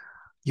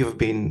 You've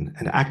been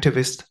an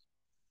activist.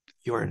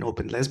 You're an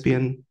open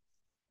lesbian.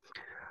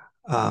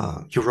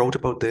 You wrote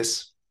about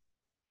this,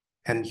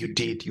 and you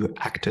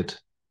acted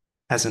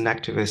as an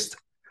activist.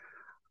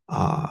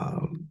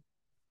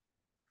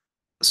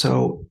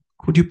 So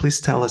could you please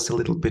tell us a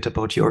little bit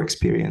about your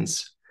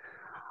experience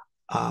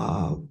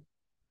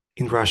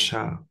in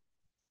Russia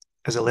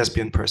as a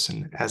lesbian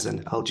person, as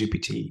an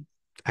LGBT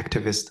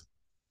activist?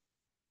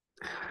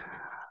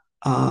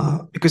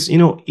 Because, you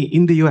know,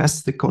 in the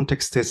US, the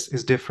context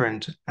is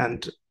different.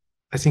 And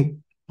I think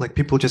like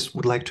people just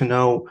would like to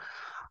know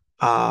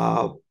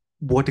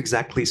what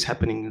exactly is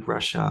happening in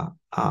Russia,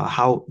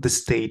 how the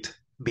state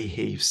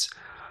behaves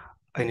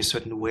in a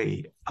certain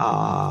way,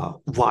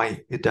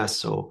 why it does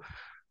so,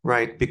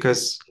 right?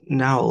 Because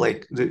now,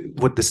 like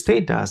what the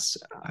state does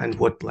and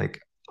what like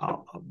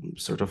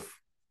sort of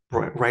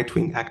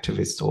right-wing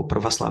activists or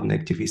pravoslavny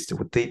activists,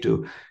 what they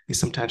do is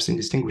sometimes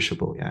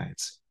indistinguishable. Yeah,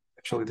 it's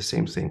actually the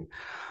same thing,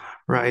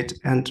 right?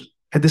 And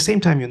at the same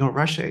time,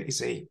 Russia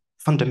is a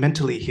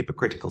fundamentally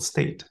hypocritical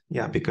state.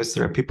 Yeah, because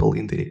there are people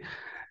in the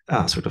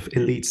sort of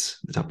elites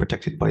that are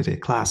protected by their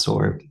class,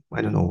 or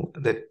I don't know,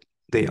 that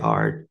they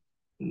are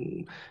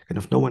kind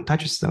of no one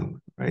touches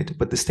them, right?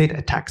 But the state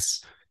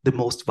attacks the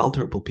most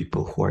vulnerable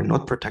people who are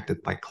not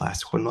protected by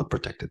class, who are not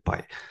protected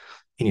by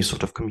any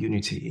sort of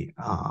community,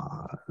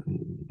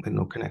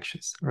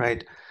 connections,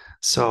 right?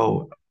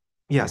 So,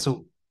 yeah,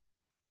 so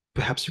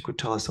perhaps you could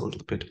tell us a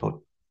little bit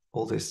about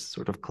all this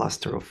sort of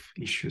cluster of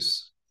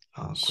issues,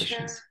 questions.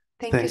 Sure.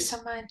 Thank you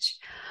so much.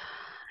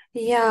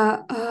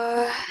 Yeah,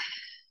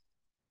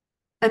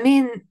 I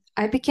mean,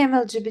 I became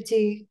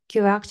LGBTQ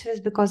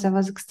activist because I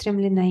was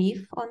extremely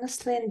naive,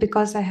 honestly, and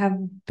because I have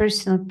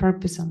personal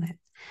purpose on it.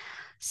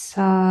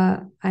 So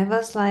I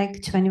was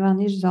like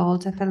 21 years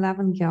old, I fell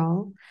in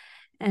girl,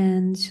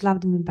 and she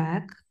loved me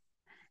back.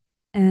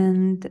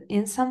 And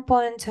in some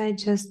point, I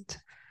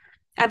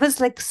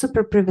was like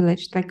super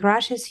privileged. Like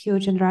Russia is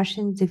huge and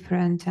Russia is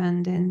different.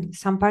 And in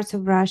some parts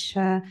of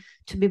Russia,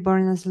 to be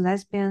born as a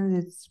lesbian,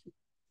 it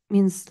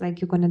means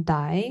like you're gonna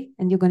die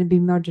and you're gonna be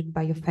murdered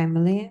by your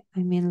family. I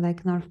mean,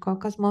 like North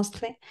Caucasus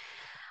mostly.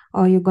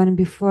 Or you're gonna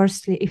be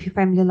forcibly, if your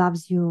family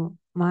loves you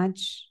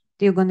much,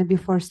 you're gonna be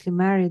forcibly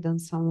married on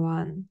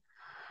someone.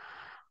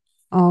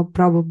 Or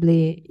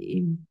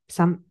probably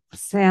some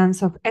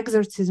seance of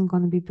exorcism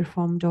gonna be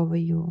performed over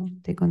you.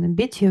 They're gonna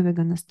beat you, they're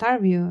gonna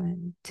starve you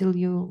until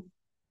you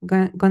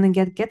gonna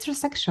get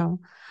heterosexual.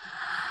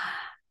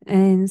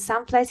 In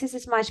some places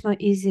it's much more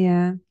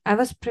easier. I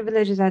was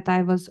privileged that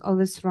I was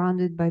always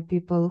surrounded by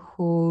people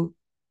who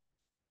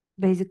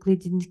basically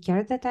didn't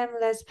care that I'm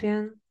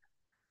lesbian,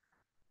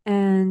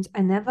 and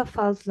I never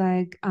felt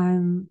like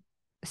I'm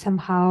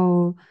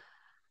somehow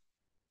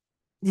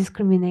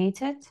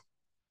discriminated.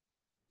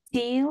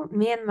 Till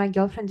me and my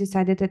girlfriend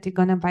decided that we're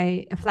gonna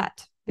buy a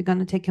flat. We're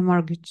gonna take a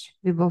mortgage.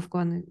 We're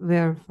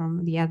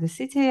from the other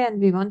city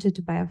and we wanted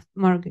to buy a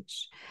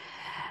mortgage.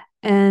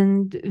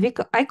 And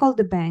I called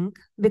the bank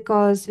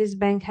because this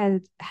bank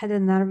had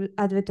an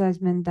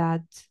advertisement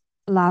that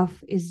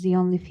love is the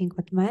only thing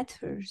that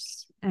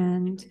matters.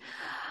 And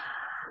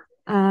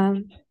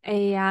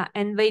yeah,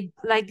 and they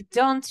like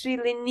don't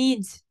really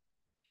need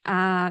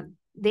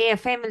their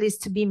families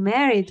to be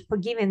married for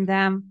giving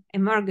them a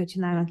mortgage.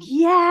 And I'm like,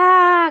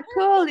 yeah,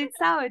 cool, it's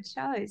our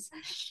choice.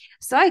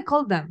 So I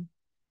called them.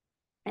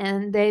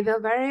 And they were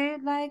very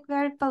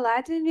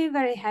polite with me,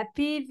 very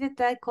happy that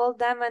I called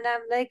them. And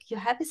I'm like, you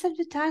have this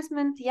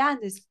advertisement? Yeah.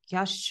 And this,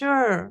 yeah,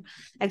 sure.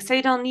 Like, so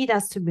you don't need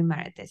us to be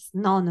married. This,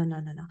 no.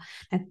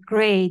 Like,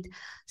 great.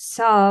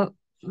 So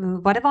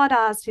what about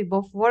us? We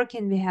both work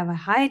and we have a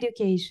high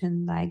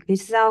education. Like,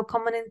 this is our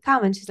common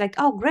income. And she's like,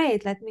 oh,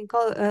 great. Let me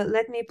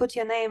put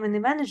your name in the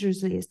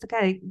manager's list.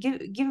 Okay,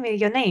 give me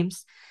your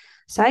names.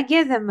 So I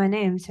gave them my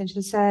names, and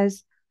she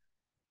says,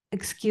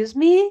 excuse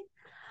me?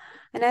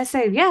 And I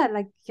say, yeah,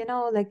 like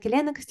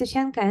Elena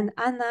Kostyuchenko and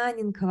Anna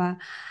Anenkova.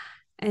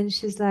 And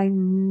she's like,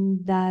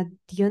 that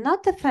you're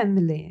not a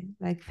family.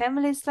 Like,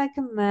 family is like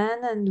a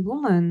man and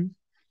woman.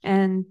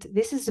 And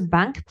this is a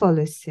bank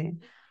policy.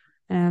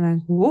 And I'm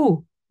like,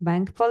 whoa,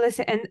 bank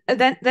policy. And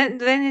then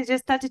I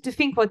just started to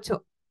think what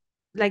to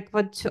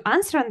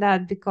answer on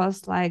that,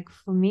 because like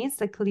for me it's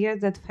like clear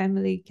that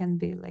family can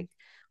be like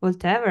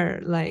whatever.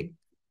 Like,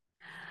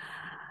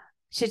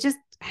 she just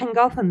hang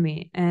off on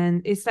me,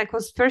 and it's like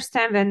was first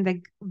time when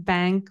the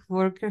bank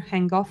worker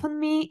hang off on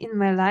me in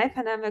my life,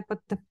 and I'm like, what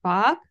the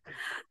fuck?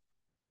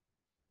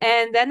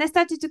 And then I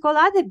started to call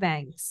other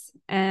banks,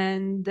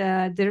 and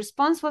the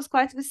response was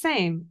quite the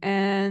same.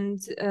 And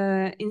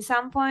in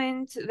some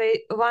point,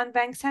 one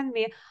bank sent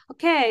me,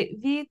 okay,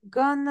 we're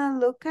gonna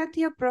look at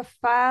your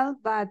profile,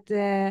 but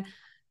the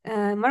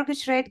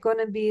mortgage rate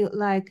gonna be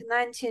like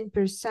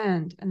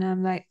 19%. And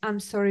I'm like, I'm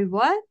sorry,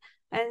 what?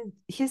 And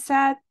he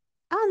said,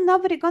 oh,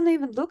 nobody gonna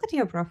even look at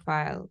your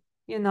profile.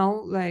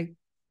 Like,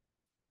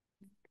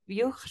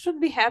 you should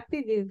be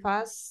happy with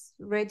us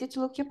ready to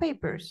look your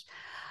papers.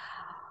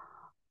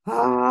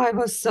 Oh, I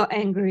was so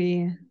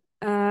angry.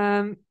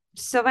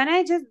 So when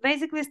I just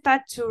basically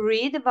start to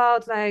read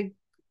about like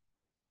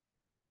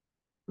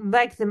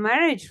the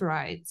marriage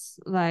rights,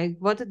 like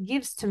what it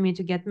gives to me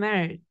to get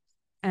married,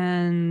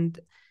 and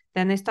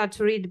then I start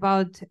to read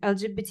about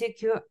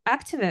LGBTQ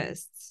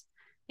activists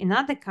in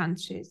other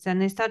countries,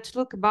 and I start to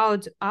look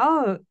about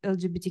our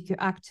LGBTQ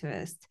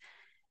activists,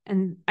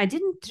 and I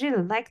didn't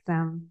really like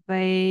them.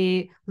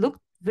 They looked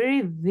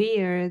very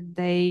weird.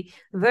 They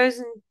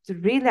wasn't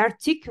really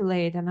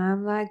articulate, and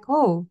I'm like,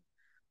 oh,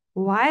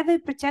 why are they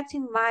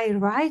protecting my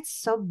rights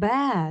so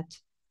bad?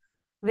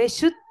 They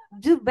should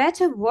do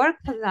better work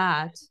for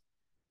that.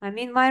 I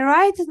mean, my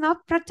right is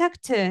not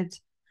protected.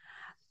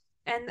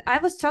 And I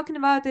was talking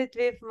about it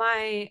with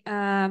my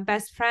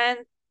best friend,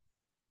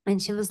 and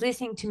she was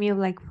listening to me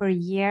like for a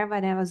year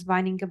when I was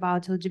whining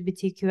about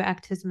LGBTQ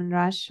activism in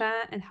Russia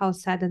and how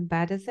sad and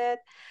bad is it.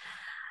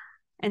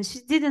 And she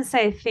didn't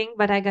say a thing,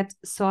 but I got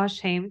so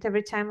ashamed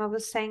every time I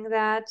was saying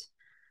that.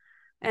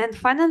 And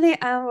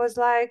finally, I was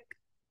like,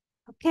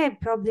 okay,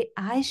 probably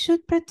I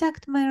should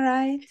protect my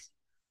rights.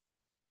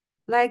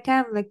 like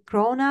I'm like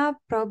grown up,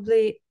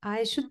 probably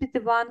I should be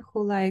the one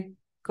who like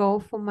go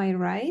for my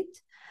right.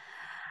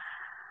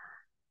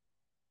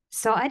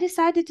 So I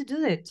decided to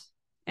do it.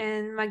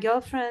 And my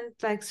girlfriend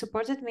like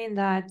supported me in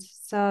that.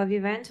 So we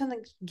went on a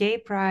gay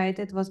pride.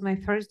 It was my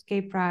first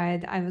gay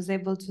pride. I was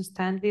able to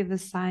stand with a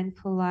sign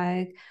for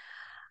like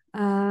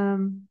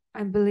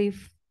I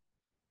believe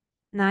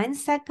 9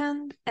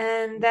 seconds,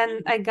 and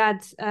then I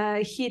got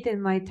hit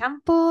in my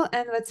temple,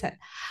 and that's it.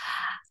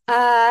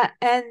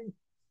 And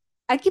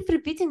I keep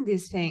repeating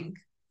this thing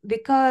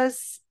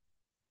because,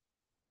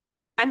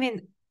 I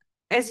mean,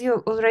 as you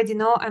already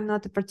know, I'm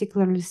not a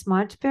particularly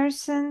smart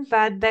person,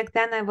 but back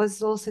then I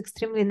was also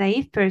extremely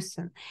naive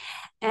person.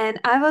 And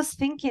I was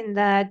thinking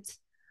that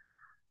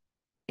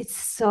it's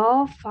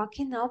so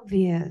fucking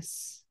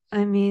obvious.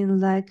 I mean,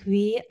 like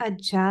we are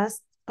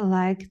just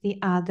like the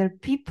other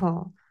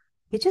people.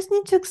 We just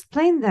need to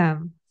explain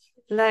them.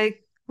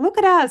 Like, look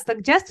at us,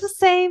 like just the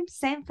same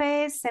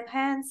face, same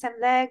hands, same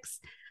legs,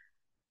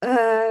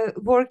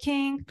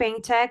 working,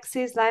 paying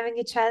taxes, loving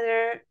each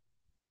other.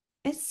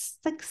 It's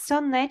like so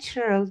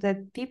natural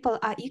that people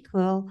are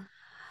equal.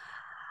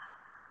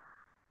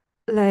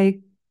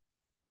 Like,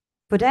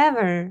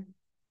 whatever.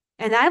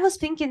 And I was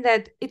thinking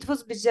that it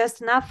would be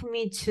just enough for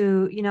me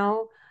to, you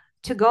know,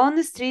 to go on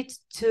the street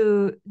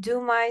to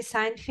do my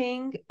sign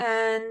thing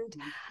and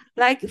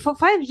like for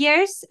 5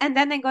 years, and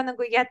then I'm gonna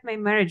go get my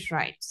marriage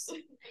rights.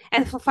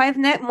 And for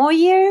more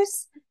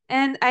years,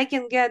 and I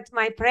can get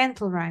my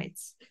parental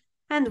rights.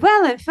 And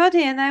well, I'm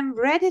 30 and I'm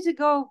ready to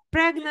go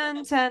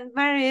pregnant and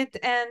married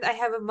and I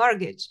have a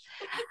mortgage.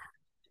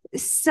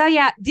 So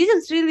yeah,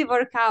 didn't really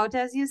work out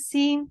as you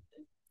see.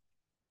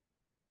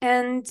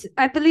 And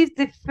I believe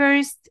the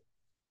first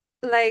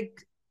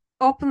like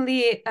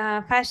openly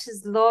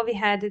fascist law we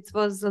had, it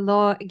was the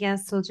law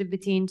against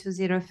LGBT in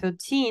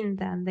 2013.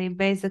 Then they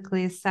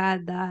basically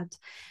said that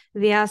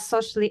we are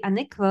socially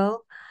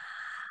unequal,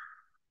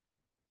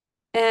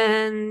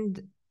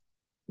 and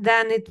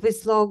then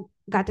this law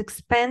got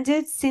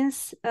expanded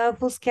since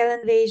full-scale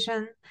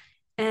invasion.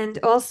 And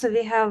also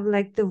we have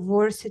like the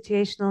war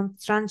situation on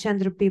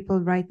transgender people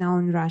right now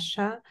in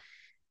Russia.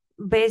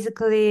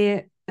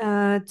 Basically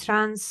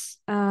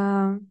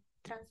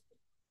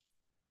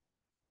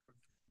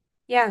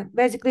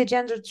basically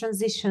gender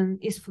transition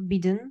is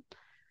forbidden,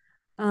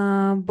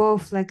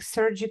 both like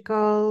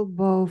surgical,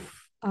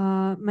 both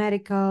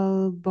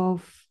medical,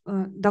 both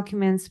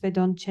documents. They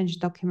don't change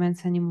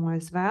documents anymore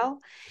as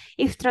well.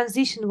 If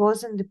transition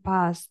was in the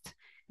past,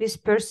 this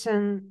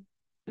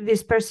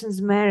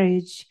person's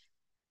marriage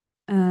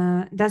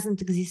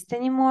doesn't exist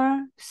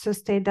anymore, so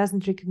state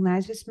doesn't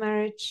recognize this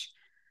marriage.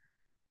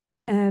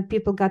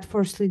 People got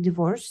forcibly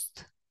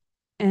divorced,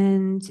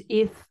 and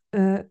if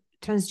a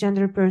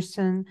transgender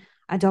person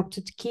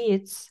adopted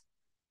kids,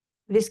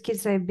 these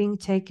kids are being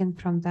taken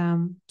from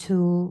them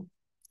to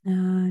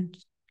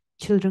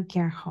children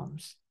care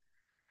homes.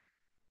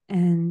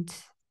 And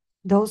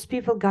those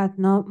people got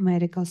no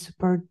medical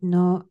support,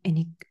 no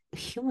any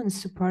human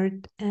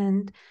support,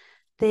 and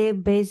they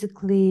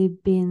basically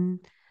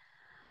been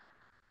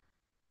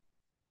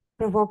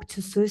provoked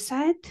to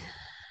suicide.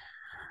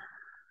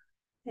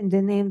 And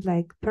they named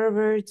like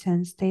perverts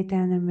and state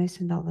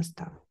enemies and all the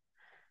stuff.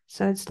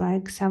 So it's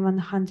like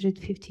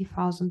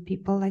 750,000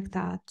 people like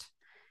that.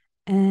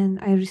 And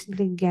I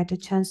recently get a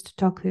chance to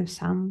talk with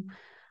some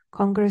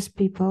Congress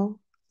people,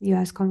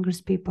 US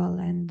Congress people,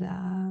 and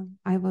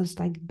I was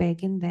like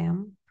begging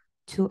them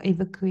to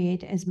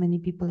evacuate as many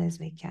people as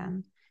they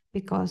can,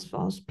 because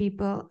those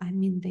people, I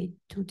mean, they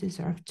do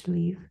deserve to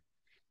live.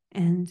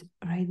 And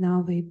right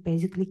now they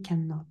basically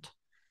cannot.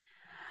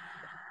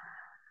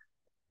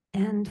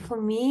 And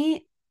for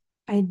me,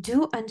 I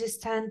do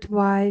understand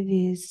why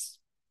this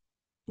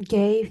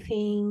gay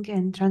thing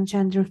and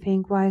transgender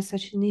thing, why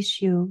such an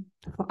issue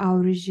for our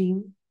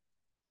regime.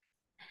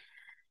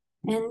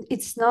 And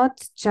it's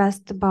not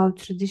just about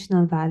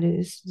traditional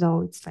values,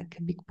 though it's like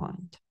a big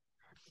point.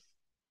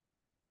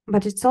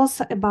 But it's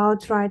also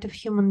about right of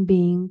human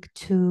being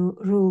to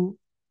rule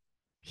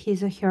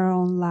his or her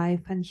own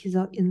life and his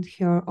or in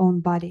her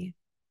own body.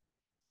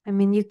 I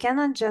mean, you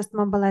cannot just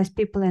mobilize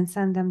people and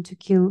send them to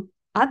kill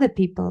other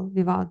people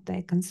without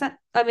their consent.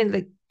 I mean,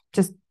 like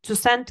just to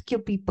send to kill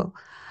people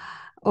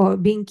or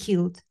being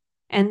killed.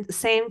 And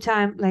same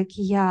time, like,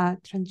 yeah,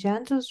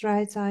 transgenders'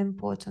 rights are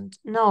important.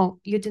 No,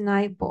 you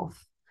deny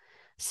both.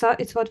 So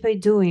it's what we're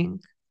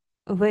doing.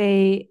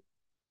 They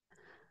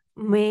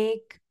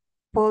make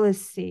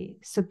policy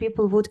so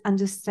people would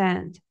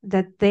understand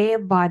that their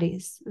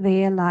bodies,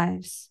 their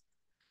lives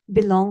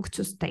belong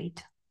to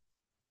state.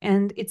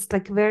 And it's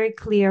like a very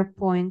clear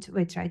point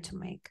we try to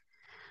make.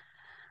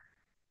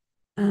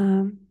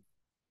 And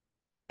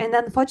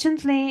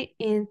unfortunately,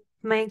 it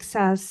makes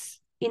us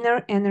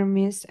inner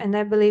enemies. And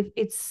I believe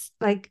it's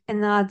like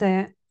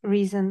another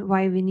reason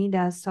why we need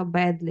us so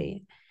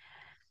badly.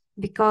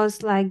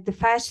 Because like the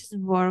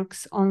fascism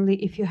works only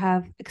if you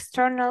have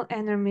external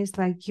enemies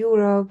like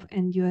Europe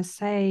and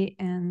USA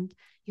and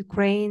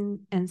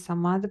Ukraine and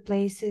some other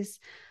places.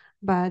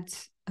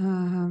 But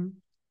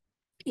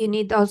you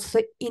need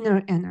also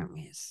inner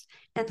enemies.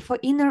 And for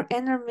inner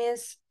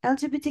enemies,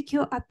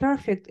 LGBTQ are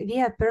perfect.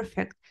 We are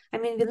perfect. I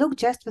mean, we look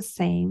just the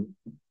same,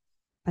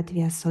 but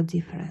we are so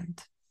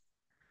different.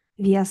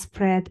 We are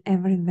spread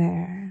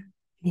everywhere.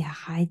 We are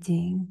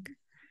hiding.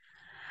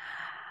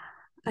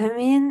 I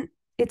mean,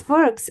 it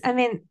works. I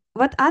mean,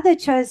 what other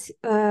choice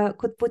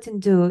could Putin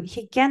do?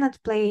 He cannot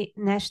play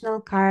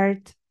national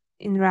card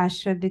in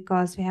Russia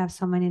because we have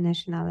so many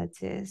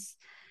nationalities.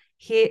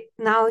 He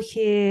tried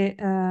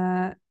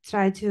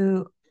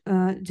to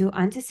do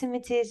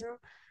anti-Semitism,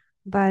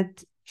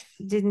 but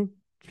didn't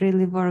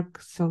really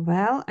work so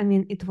well. I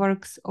mean, it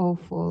works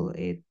awful.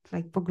 It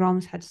like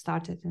pogroms had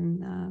started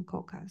in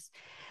Caucasus.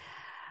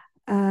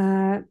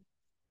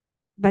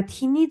 But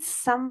he needs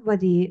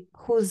somebody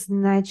who's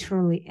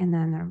naturally an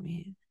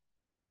enemy.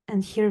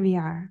 And here we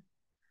are.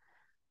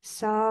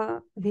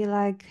 So we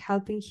like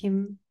helping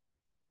him,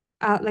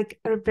 like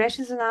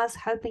repressions on us,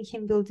 helping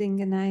him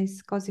building a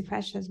nice cozy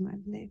fascism, I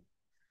believe.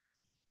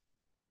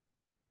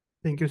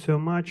 Thank you so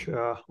much.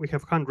 We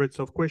have hundreds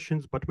of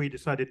questions, but we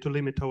decided to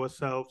limit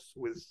ourselves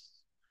with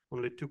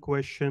only 2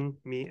 questions,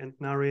 me and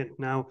Nari. And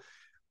now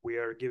we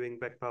are giving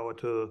back power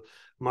to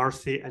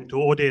Marci and to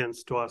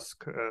audience to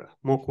ask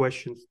more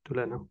questions to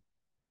Lena.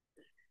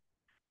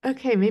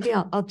 Okay, maybe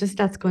I'll just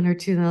ask 1 or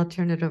 2, then I'll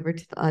turn it over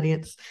to the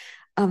audience.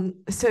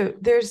 So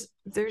there's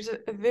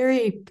a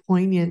very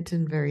poignant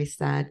and very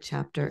sad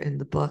chapter in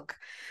the book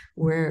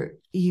where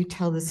you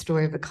tell the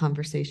story of a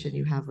conversation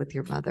you have with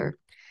your mother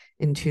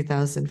in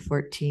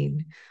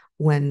 2014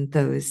 when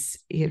those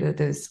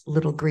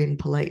little green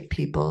polite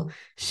people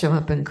show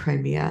up in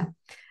Crimea.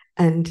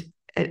 And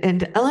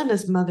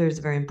Elena's mother is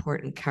a very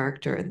important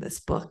character in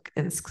this book,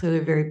 and it's clearly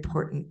a very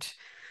important,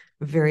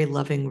 very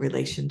loving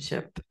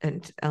relationship.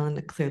 And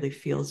Elena clearly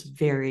feels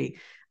very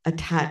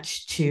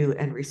attached to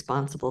and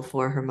responsible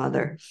for her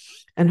mother.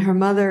 And her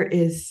mother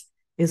is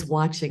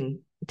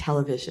watching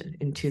television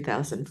in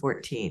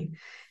 2014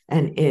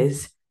 and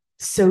is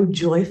so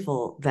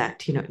joyful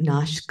that,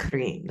 Nash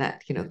Krim,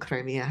 that,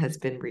 Crimea has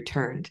been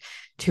returned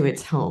to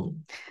its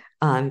home.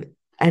 And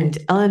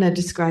Elena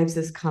describes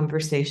this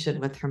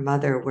conversation with her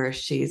mother where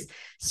she's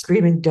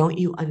screaming, "Don't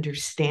you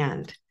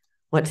understand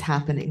what's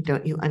happening?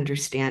 Don't you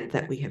understand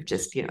that we have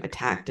just,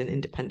 attacked an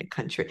independent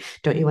country?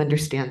 Don't you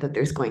understand that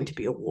there's going to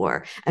be a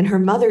war?" And her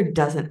mother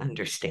doesn't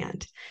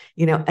understand,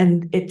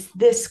 and it's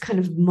this kind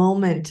of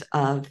moment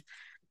of,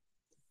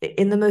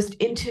 in the most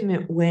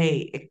intimate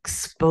way,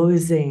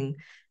 exposing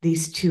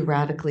these 2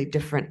 radically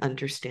different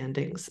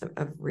understandings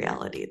of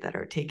reality that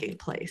are taking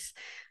place.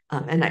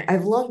 And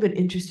I've long been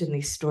interested in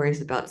these stories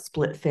about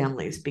split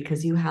families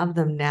because you have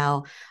them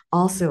now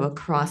also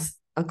across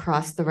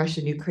the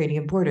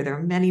Russian-Ukrainian border. There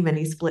are many,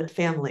 many split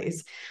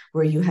families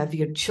where you have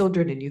your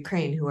children in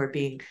Ukraine who are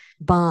being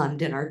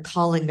bombed and are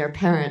calling their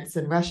parents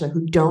in Russia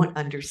who don't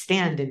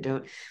understand and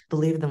don't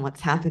believe them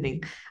what's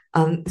happening.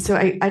 So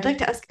I'd like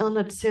to ask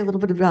Elena to say a little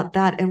bit about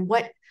that and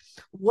what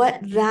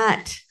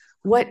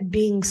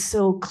being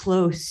so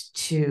close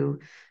to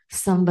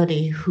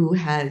somebody who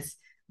has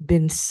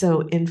been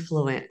so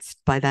influenced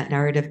by that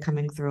narrative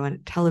coming through on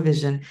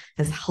television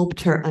has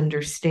helped her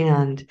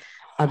understand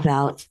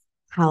about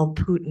how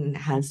Putin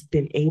has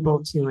been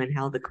able to, and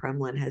how the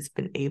Kremlin has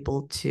been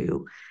able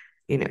to,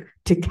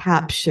 to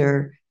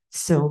capture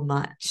so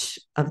much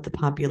of the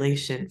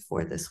population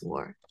for this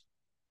war.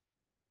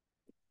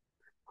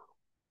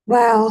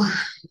 Well,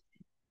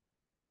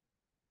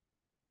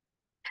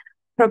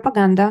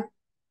 propaganda.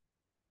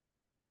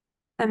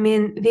 I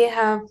mean, we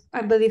have,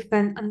 I believe,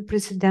 an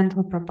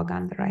unprecedented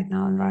propaganda right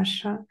now in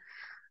Russia.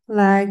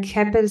 Like,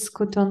 Goebbels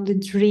could only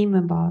dream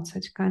about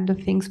such kind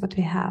of things, what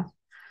we have.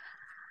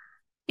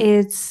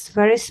 It's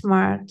very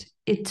smart.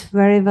 It's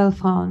very well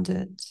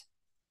founded.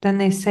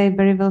 When I say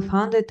very well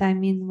founded, I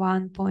mean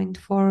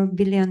 $1.4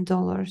 billion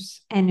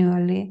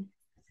annually.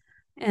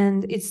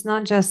 And it's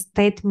not just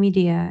state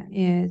media,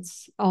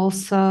 it's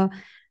also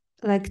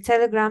like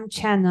Telegram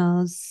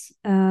channels.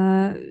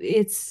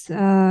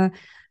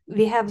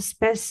 We have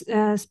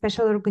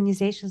special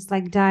organizations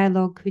like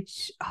Dialogue,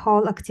 which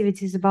whole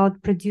activities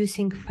about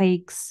producing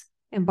fakes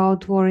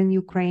about war in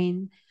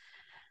Ukraine.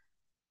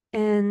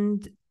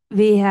 And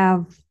we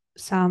have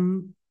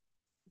some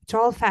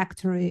troll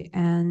factory,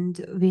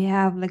 and we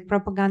have like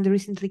propaganda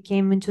recently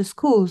came into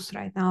schools.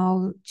 Right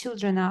now,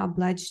 children are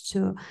obliged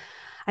to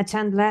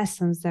attend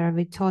lessons there.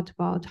 We taught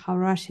about how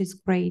Russia is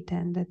great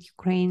and that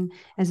Ukraine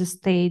as a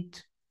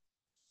state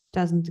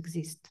doesn't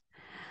exist.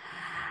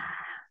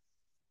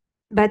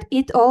 But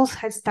it also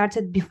had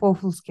started before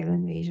full-scale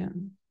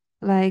invasion.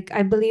 Like,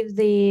 I believe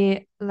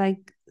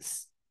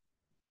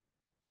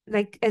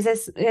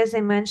as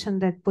I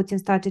mentioned, that Putin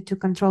started to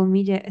control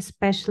media,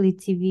 especially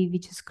TV,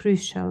 which is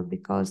crucial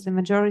because the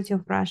majority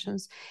of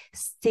Russians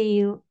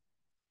still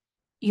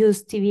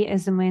use TV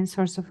as the main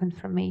source of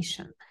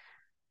information.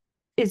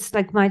 It's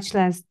like much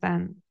less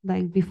than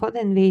like before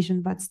the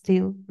invasion, but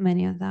still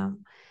many of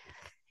them.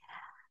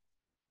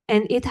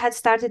 And it had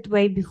started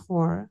way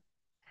before.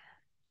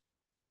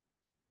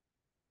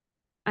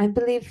 I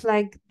believe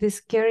like the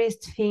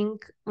scariest thing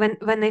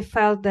when I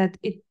felt that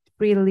it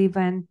really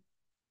went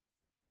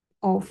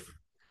off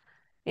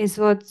is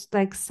what's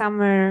like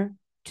summer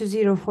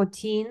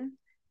 2014.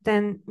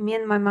 Then me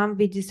and my mom,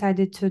 we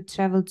decided to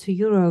travel to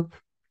Europe,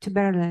 to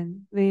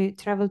Berlin. We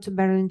traveled to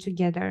Berlin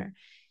together,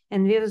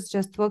 and we was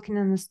just walking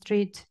on the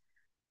street,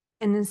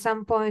 and at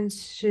some point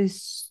she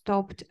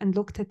stopped and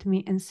looked at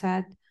me and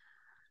said,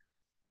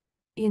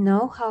 "You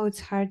know how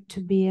it's hard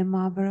to be a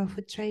mother of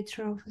a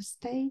traitor of a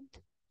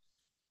state?"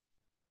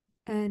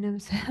 And I'm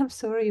saying, "I'm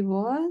sorry,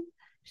 what?"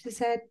 She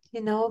said,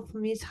 "You know, for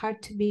me it's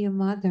hard to be a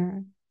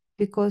mother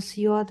because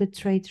you are the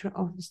traitor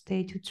of the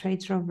state, you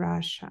traitor of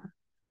Russia."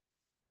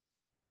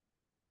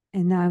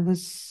 And I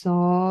was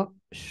so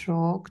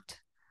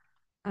shocked.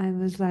 I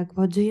was like,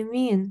 "What do you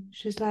mean?"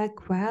 She's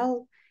like,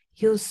 "Well,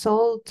 you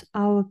sold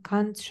our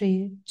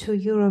country to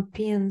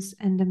Europeans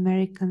and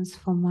Americans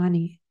for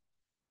money."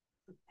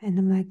 And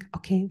I'm like,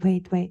 "Okay,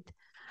 wait.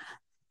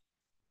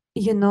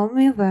 You know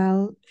me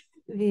well.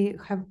 We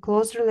have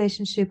close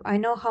relationship. I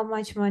know how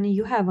much money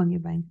you have on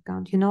your bank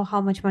account. You know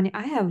how much money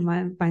I have on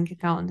my bank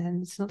account.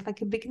 And it's not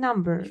like a big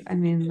number. I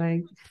mean,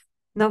 like,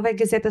 Nova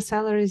Gazeta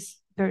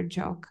salaries per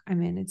joke. I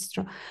mean, it's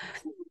true.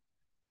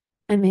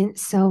 I mean,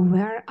 so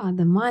where are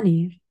the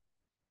money?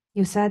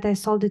 You said I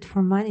sold it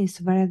for money,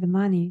 so where are the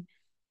money?"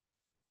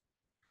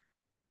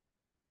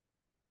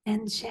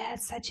 And she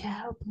had such a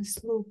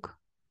helpless look.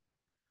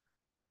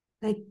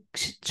 Like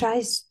she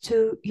tries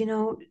to,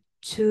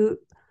 to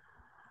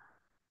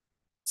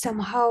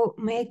somehow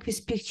make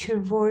this picture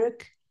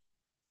work,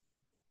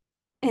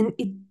 and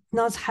it's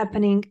not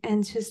happening.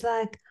 And she's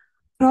like,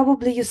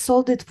 "Probably you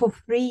sold it for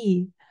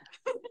free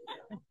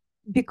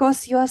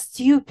because you are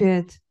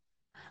stupid,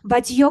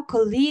 but your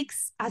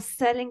colleagues are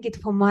selling it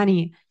for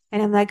money."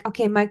 And I'm like,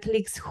 "Okay, my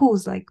colleagues,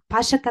 who's like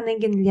Pasha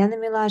Kanegin, Lena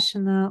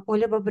Milashina,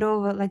 Oля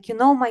Bobrova, like,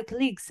 my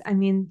colleagues. I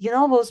mean,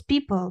 those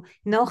people,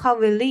 how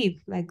we live,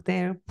 like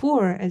they're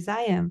poor as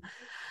I am.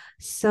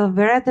 So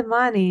where are the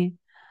money?"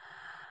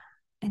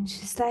 And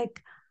she's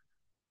like,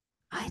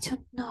 "I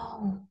don't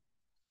know."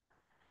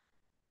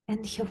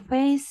 And her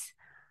face,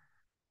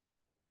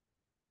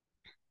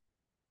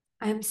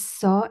 I'm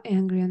so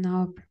angry on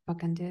our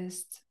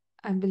propagandists.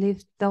 I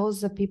believe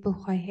those are people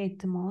who I hate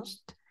the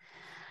most.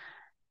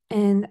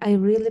 And I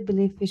really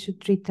believe we should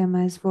treat them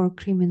as war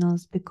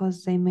criminals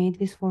because they made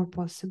this war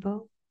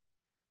possible.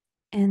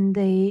 And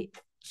they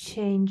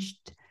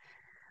changed,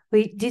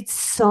 we did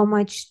so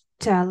much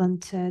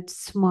talented,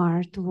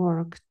 smart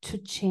work to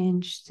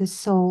change the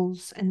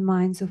souls and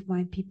minds of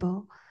my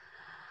people.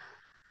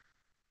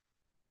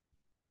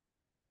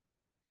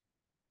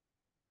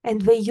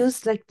 And they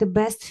use like the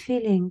best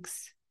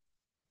feelings.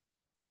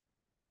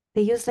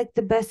 They use like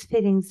the best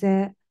feelings,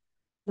 the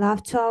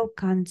love to our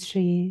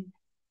country,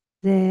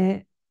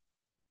 the,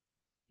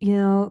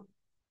 the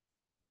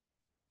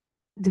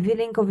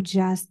feeling of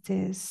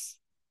justice,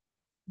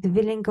 the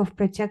feeling of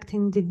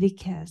protecting the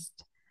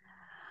weakest.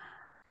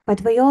 But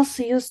they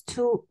also use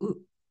two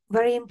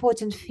very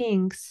important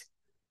things,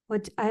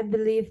 what I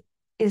believe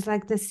is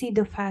like the seed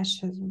of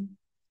fascism.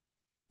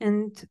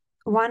 And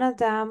one of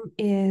them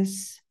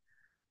is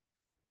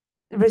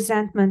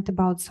resentment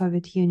about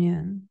Soviet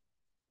Union,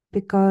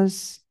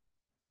 because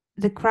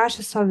the crash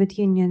of Soviet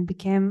Union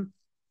became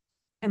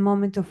a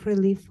moment of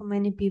relief for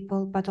many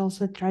people, but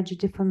also a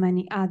tragedy for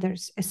many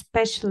others,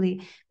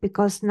 especially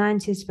because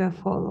 90s were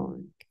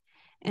following.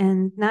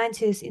 And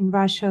 90s in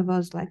Russia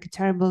was like a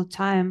terrible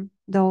time,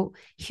 though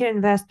here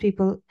in West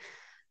people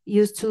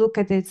used to look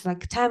at it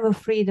like time of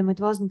freedom. It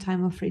wasn't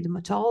time of freedom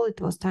at all.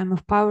 It was time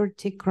of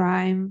poverty,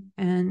 crime,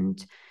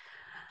 and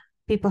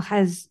people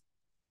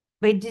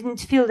they didn't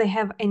feel they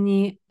have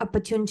any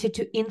opportunity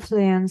to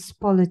influence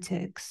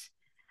politics.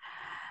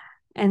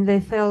 And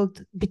they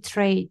felt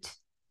betrayed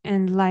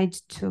and lied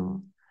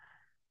to.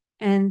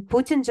 And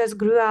Putin just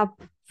grew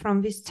up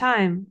from this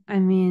time. I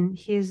mean,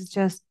 he's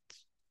just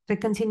the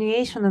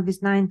continuation of his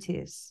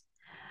 90s.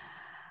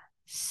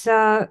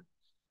 So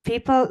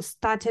people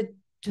started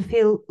to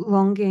feel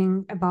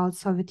longing about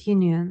Soviet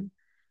Union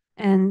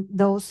and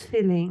those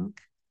feeling,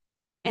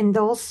 and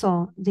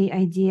also the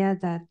idea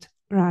that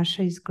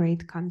Russia is a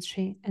great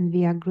country and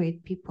we are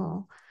great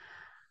people.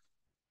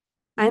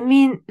 I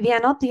mean, we are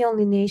not the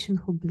only nation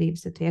who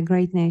believes that we are a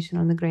great nation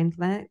on a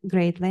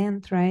great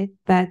land, right?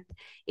 But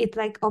it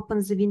like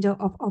opens the window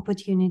of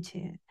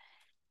opportunity.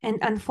 And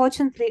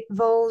unfortunately,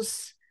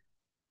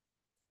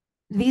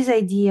 this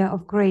idea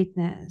of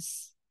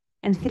greatness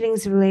and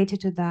feelings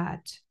related to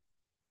that,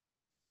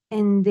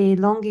 and the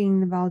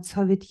longing about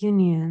Soviet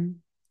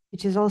Union,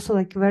 which is also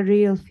like a very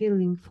real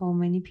feeling for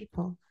many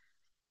people,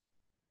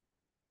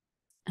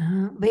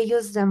 they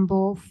use them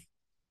both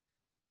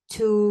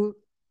to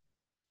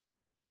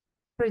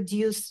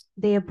produce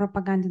their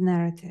propaganda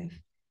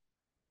narrative.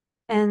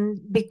 And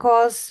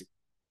because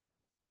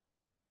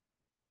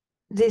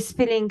this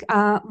feeling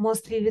are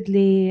most vivid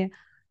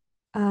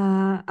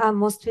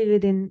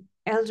in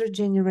elder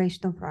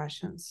generation of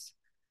Russians,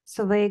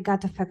 so they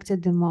got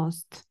affected the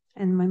most,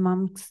 and my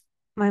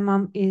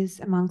mom is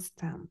amongst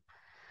them.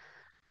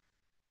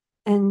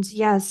 And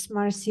yes,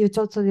 Marci, you're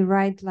totally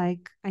right.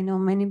 Like, I know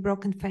many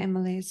broken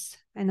families.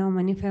 I know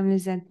many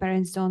families that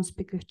parents don't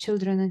speak with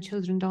children and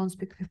children don't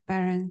speak with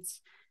parents.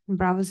 And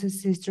brothers and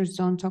sisters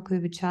don't talk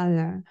with each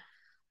other.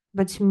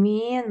 But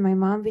me and my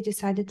mom, we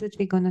decided that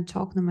we're going to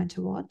talk no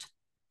matter what,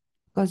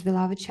 because we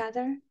love each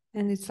other.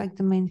 And it's like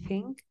the main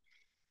thing.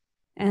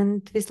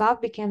 And this love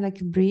became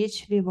like a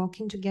bridge. We're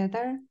walking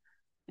together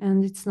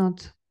and it's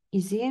not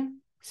easy.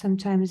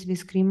 Sometimes we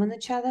scream on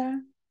each other,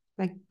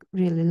 like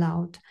really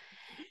loud.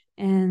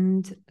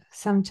 And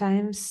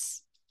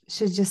sometimes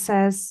she just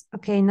says,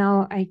 okay,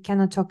 now I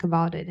cannot talk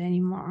about it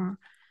anymore.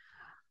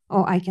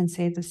 Or I can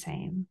say the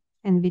same.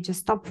 And we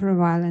just stop for a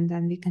while and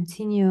then we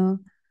continue.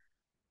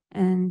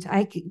 And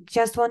I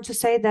just want to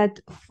say that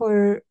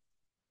for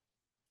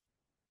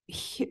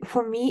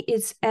me,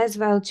 it's as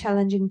well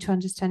challenging to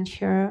understand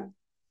her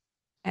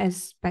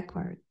as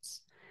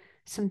backwards.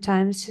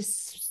 Sometimes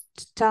just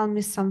tell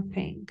me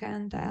something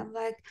and I'm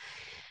like,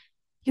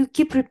 you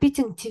keep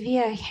repeating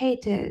TV, I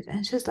hate it.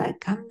 And she's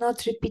like, I'm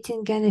not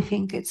repeating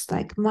anything. It's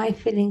like my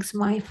feelings,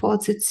 my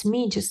thoughts, it's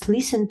me. Just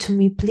listen to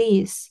me,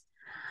 please.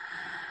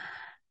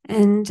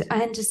 And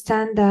I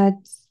understand that,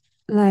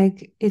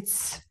 like,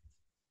 it's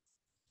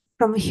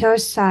from her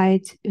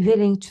side,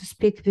 willing to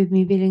speak with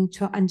me, willing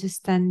to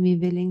understand me,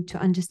 willing to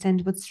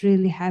understand what's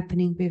really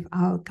happening with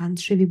our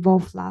country. We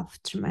both love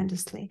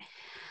tremendously.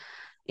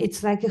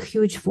 It's like a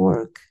huge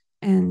work,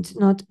 and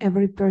not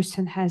every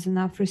person has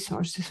enough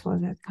resources for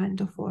that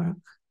kind of work.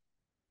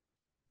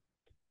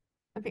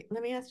 Okay,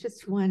 let me ask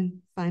just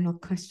one final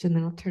question,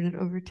 then I'll turn it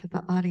over to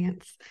the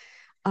audience.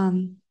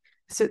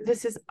 So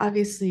this is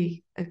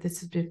obviously,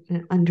 this has been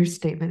an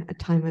understatement, a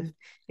time of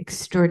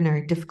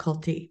extraordinary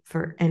difficulty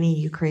for any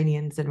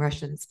Ukrainians and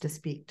Russians to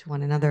speak to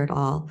one another at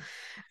all.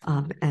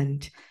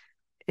 And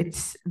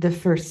it's the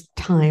first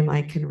time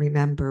I can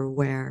remember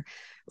where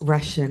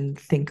Russian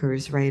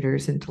thinkers,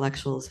 writers,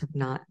 intellectuals have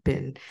not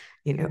been,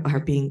 are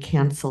being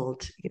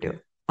canceled,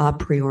 a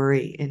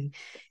priori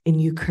in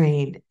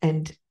Ukraine.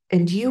 And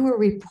you were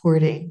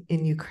reporting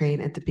in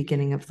Ukraine at the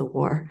beginning of the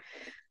war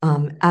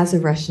as a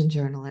Russian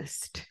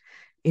journalist,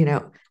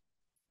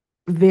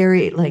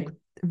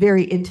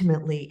 very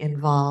intimately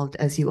involved,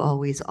 as you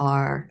always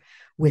are,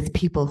 with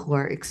people who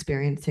are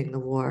experiencing the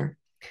war,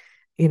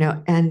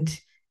 and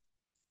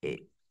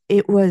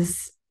it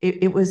was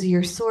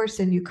your source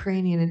in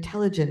Ukrainian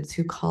intelligence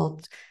who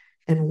called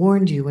and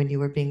warned you when you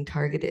were being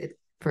targeted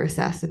for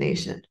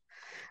assassination.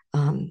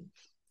 And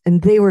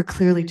they were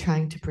clearly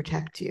trying to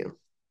protect you.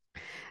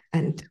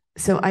 And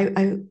so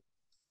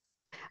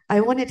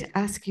I wanted to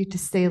ask you to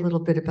say a little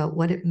bit about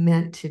what it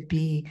meant to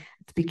be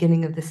at the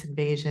beginning of this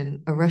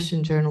invasion, a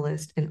Russian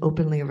journalist, and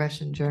openly a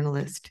Russian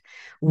journalist,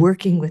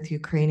 working with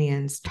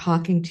Ukrainians,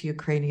 talking to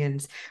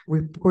Ukrainians,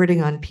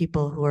 reporting on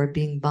people who are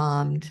being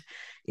bombed,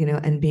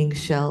 and being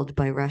shelled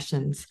by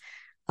Russians,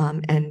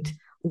 and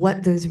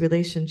what those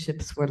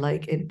relationships were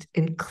like.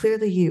 And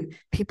clearly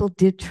people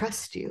did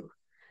trust you.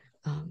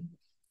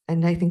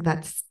 And I think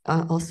that's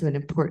also an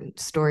important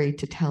story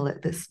to tell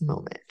at this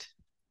moment.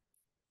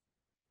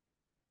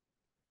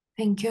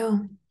 Thank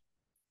you.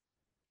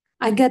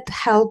 I get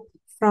help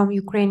from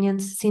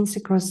Ukrainians since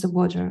across the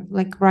border,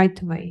 like right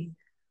away.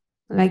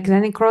 Like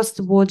then across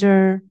the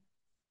border,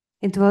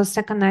 it was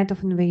second night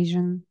of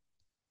invasion.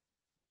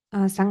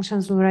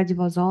 Sanctions already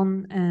was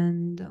on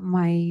and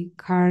my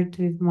card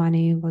with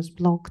money was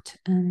blocked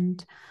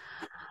and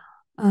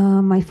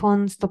my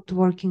phone stopped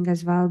working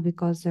as well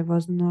because there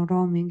was no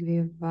roaming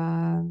with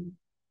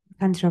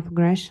country of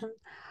aggression.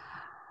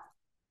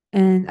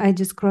 And I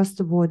just crossed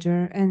the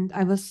border and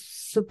I was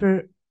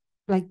super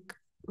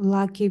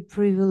lucky,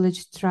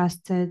 privileged,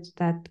 trusted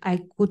that I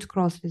could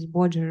cross this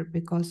border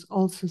because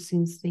also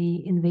since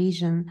the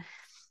invasion,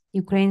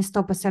 Ukraine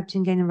stopped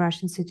accepting any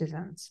Russian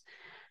citizens.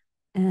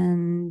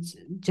 And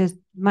just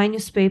my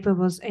newspaper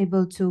was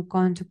able to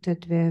contact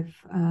it with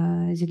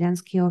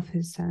Zelensky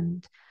office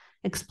and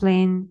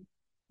explain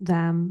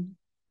them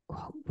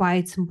why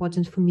it's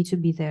important for me to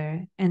be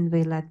there, and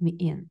they let me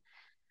in.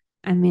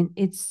 I mean,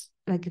 it's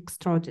like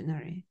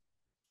extraordinary.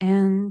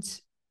 And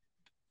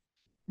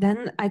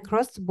then I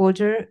crossed the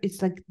border.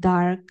 It's like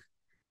dark,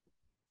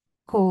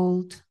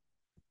 cold,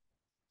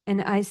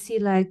 and I see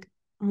like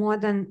more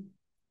than,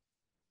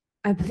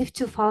 I believe,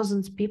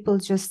 2,000 people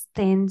just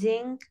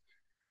standing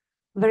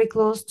very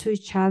close to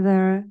each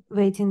other,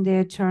 waiting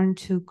their turn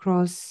to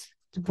cross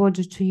the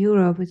border to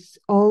Europe. It's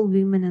all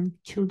women and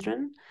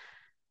children.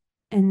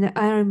 And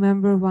I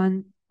remember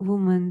one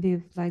woman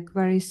with like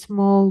very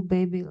small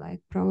baby,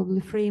 like probably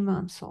 3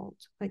 months old,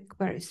 like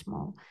very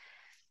small.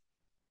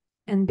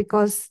 And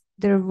because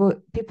there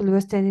were people who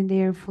were standing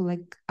there for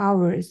like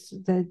hours,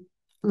 the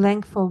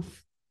length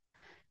of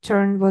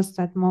turn was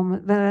that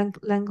moment, the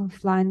length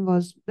of line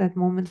was that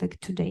moment like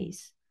 2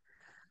 days.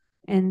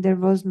 And there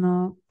was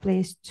no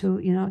place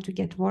to, to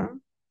get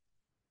warm.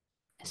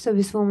 So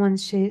this woman,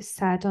 she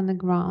sat on the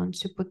ground,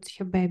 she put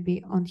her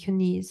baby on her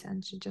knees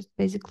and she just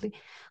basically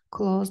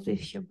closed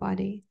with her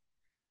body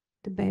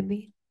the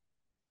baby.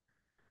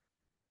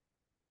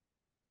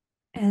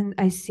 And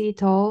I see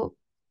it all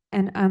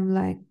And I'm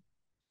like,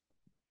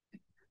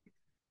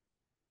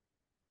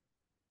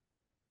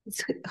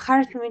 it's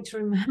hard for me to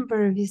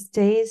remember these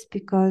days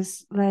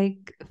because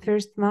like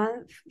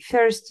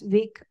first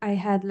week, I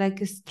had like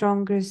the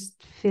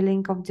strongest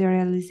feeling of the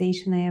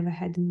realization I ever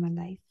had in my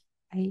life.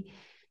 I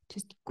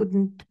just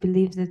couldn't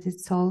believe that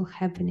it's all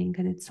happening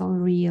and it's all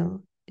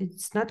real.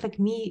 It's not like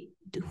me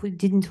who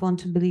didn't want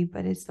to believe,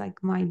 but it's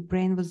like my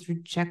brain was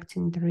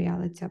rejecting the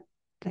reality of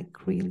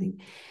like really,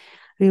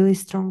 really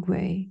strong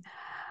way.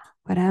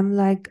 But I'm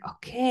like,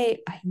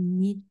 okay, I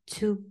need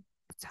to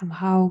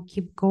somehow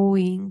keep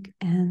going.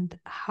 And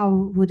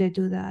how would I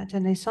do that?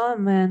 And I saw a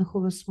man who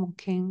was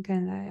smoking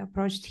and I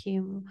approached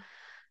him.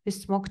 We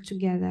smoked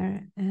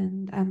together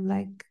and I'm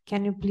like,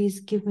 can you please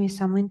give me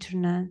some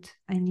internet?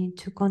 I need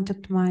to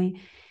contact my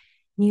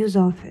news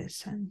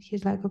office. And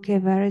he's like, okay,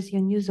 where is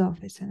your news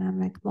office? And I'm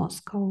like,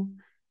 Moscow.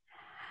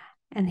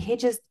 And he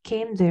just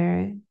came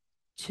there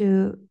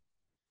to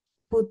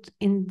put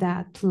in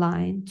that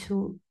line,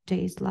 2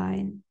 days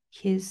line,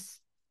 his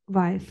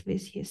wife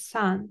with his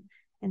son,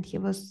 and he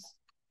was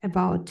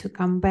about to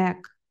come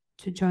back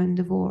to join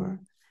the war.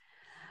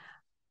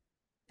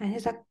 And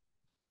he's like,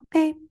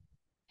 okay,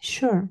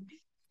 sure.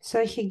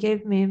 So he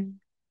gave me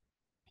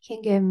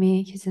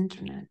his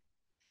internet.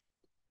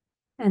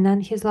 And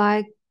then he's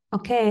like,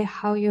 okay,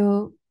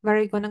 where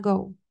are you gonna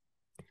go?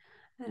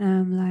 And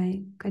I'm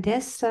like,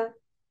 Odessa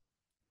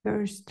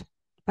first.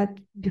 But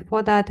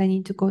before that, I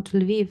need to go to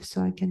Lviv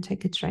so I can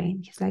take a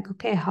train. He's like,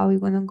 okay, how are you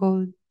gonna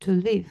go to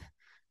Lviv?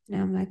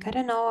 And I'm like, I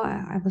don't know.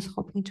 I was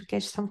hoping to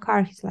catch some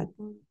car. He's like,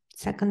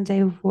 second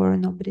day of war,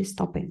 nobody's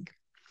stopping.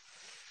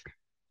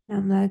 And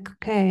I'm like,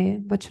 okay,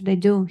 what should I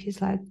do?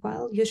 He's like,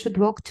 well, you should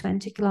walk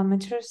 20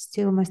 kilometers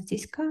till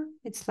Mastiska.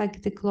 It's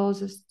like the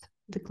closest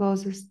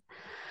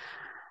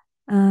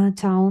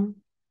town.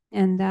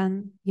 And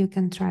then you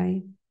can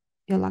try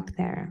your luck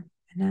there.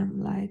 And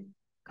I'm like,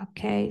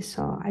 okay,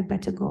 so I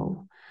better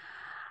go.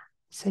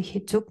 So he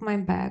took my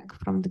bag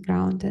from the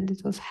ground, and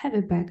it was a heavy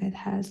bag. It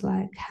has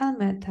like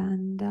helmet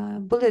and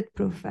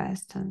bulletproof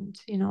vest and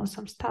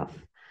some stuff.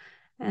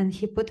 And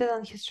he put it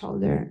on his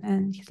shoulder,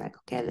 and he's like,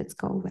 "Okay, let's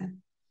go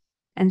then."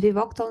 And we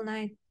walked all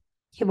night.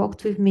 He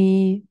walked with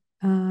me.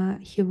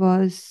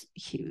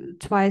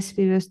 Twice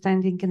we were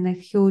standing in a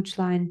huge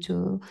line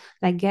to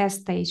like gas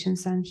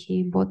stations, and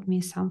he bought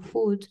me some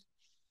food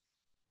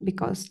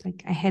because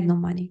like I had no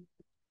money.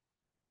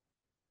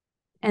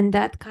 And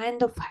that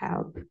kind of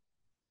help,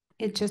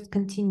 it just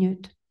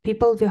continued.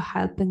 People were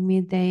helping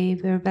me. They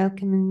were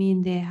welcoming me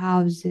in their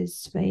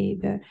houses. They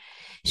were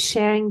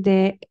sharing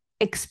their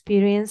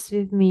experience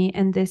with me.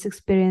 And this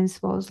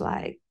experience was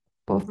like,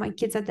 both my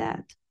kids are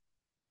dead.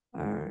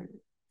 Or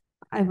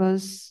I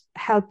was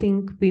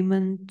helping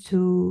women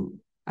to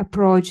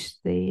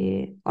approach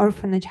the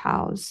orphanage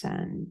house,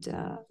 and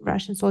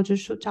Russian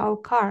soldiers shoot our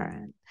car.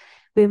 And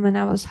women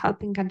I was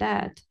helping are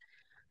dead.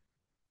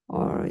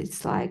 Or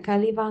it's like I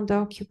live under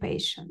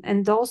occupation.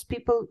 And those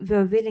people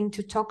were willing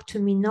to talk to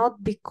me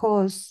not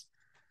because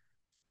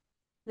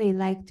they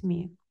liked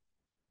me,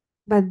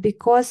 but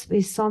because they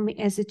saw me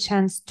as a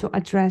chance to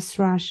address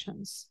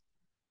Russians.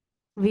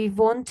 We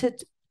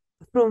wanted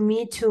through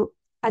me to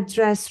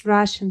address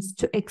Russians,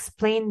 to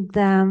explain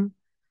them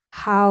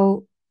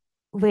how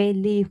they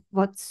live,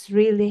 what's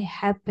really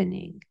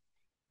happening.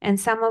 And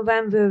some of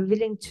them were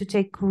willing to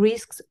take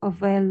risks of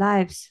their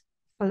lives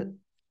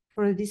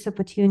for this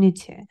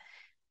opportunity.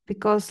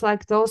 Because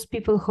like those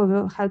people who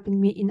were helping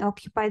me in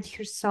occupied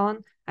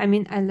Kherson, I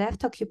mean, I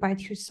left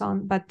occupied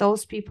Kherson, but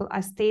those people,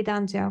 I stayed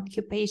under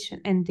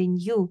occupation, and they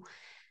knew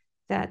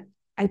that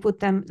I put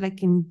them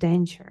like in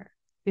danger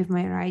with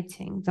my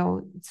writing,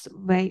 though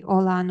they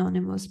all are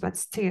anonymous, but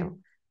still.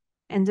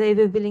 And they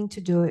were willing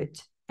to do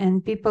it.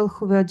 And people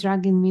who were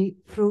dragging me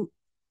through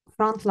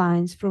front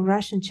lines, through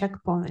Russian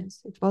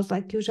checkpoints, it was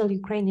like usually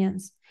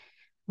Ukrainians,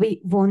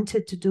 we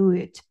wanted to do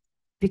it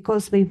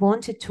because we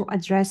wanted to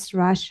address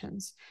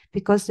Russians,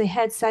 because they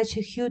had such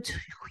a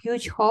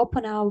huge hope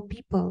on our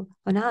people,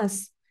 on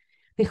us.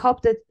 We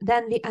hope that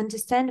then we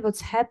understand what's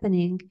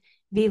happening,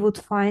 we would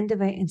find a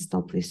way and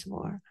stop this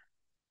war.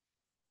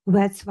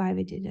 That's why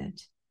we did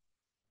it.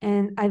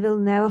 And I will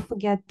never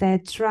forget their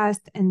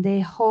trust and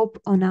their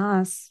hope on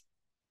us,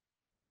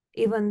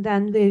 even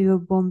then we were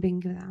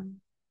bombing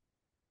them.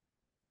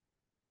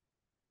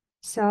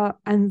 So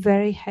I'm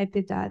very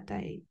happy that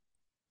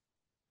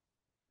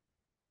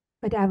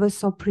but I was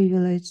so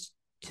privileged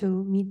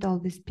to meet all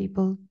these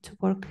people, to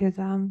work with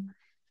them.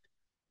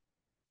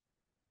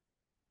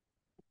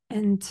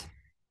 And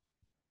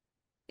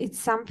it's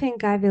something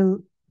I will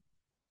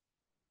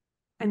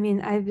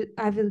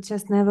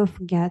just never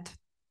forget,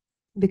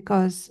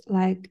 because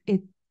like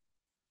it,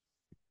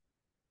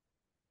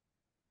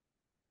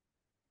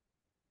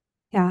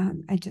 yeah,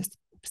 I just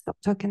stop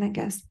talking, I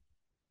guess.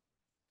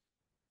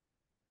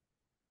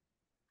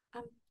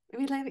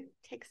 We'd like to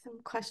take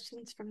some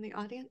questions from the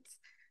audience.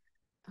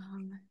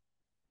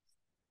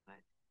 But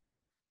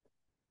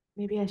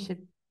maybe I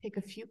should take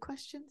a few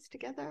questions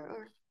together,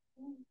 or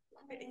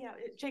yeah,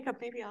 Jacob,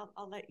 maybe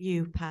I'll let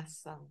you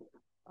pass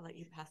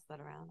that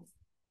around.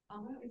 Why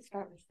don't we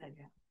start with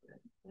Sega?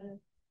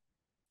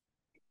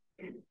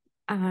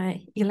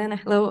 Elena,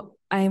 hello.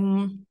 I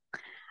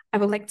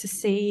would like to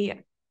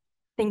say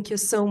thank you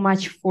so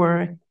much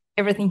for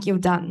everything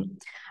you've done.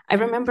 I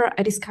remember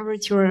I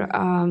discovered your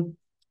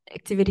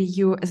activity,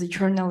 you as a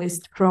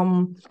journalist,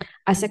 from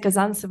Ася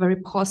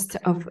Kazantseva post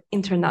of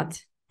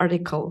internet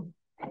article.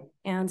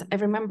 And I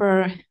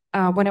remember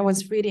when I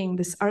was reading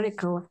this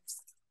article,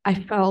 I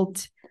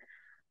felt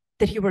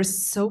that you were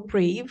so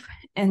brave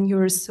and you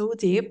were so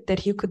deep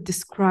that you could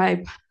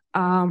describe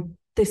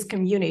this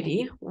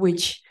community,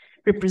 which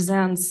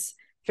represents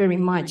very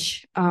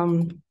much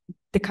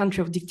the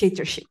country of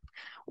dictatorship,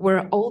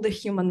 where all the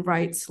human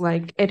rights,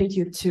 like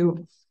attitude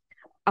to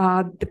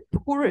the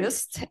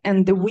poorest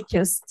and the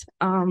weakest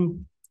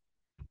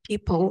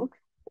people,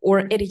 or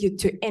attitude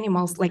to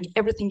animals, like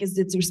everything is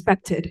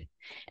disrespected.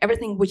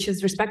 Everything which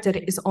is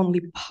respected is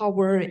only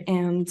power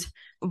and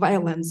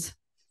violence.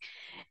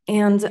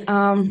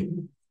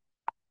 And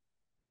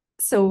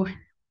so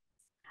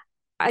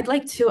I'd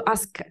like to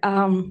ask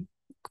a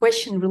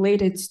question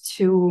related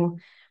to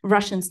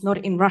Russians not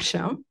in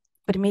Russia,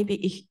 but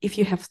maybe if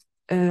you have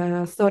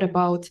thought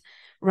about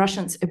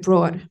Russians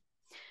abroad,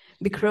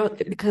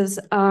 because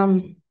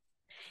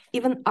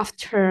even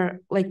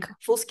after like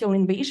full-scale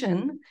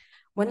invasion,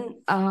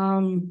 when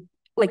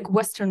like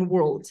Western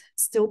world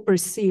still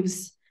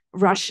perceives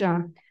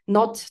Russia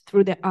not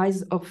through the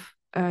eyes of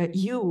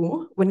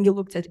you when you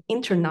looked at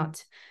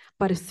internet,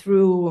 but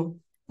through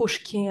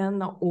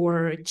Pushkin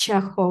or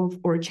Chekhov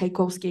or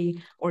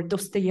Tchaikovsky or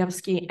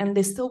Dostoevsky, and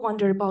they still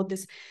wonder about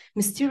this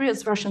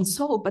mysterious Russian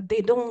soul, but they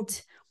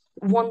don't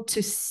want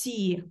to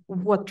see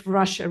what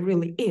Russia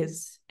really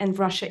is. And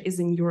Russia is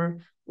in your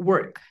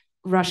work.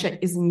 Russia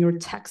is in your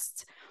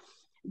text.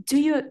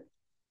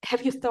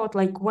 Have you thought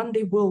like when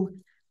they will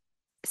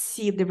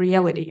see the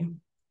reality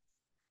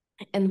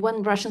and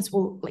when Russians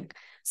will like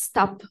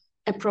stop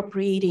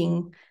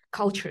appropriating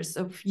cultures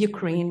of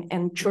Ukraine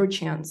and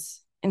Georgians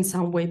in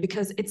some way,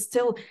 because it's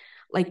still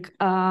like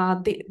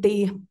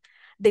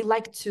they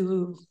like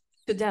to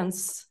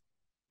dance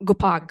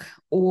Gupak,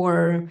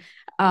 or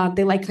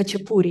they like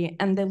Khachapuri,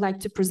 and they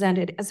like to present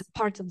it as a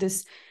part of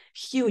this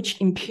huge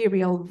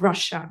imperial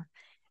Russia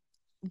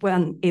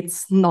when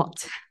it's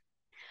not.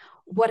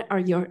 What are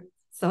your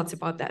thoughts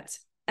about that?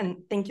 And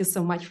thank you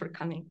so much for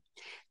coming.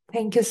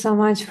 Thank you so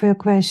much for your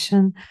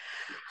question.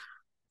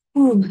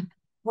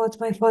 What's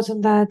my thought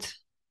on that?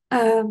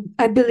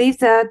 I believe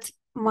that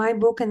my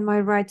book and my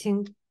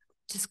writing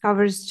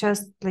discovers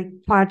just like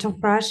part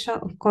of Russia.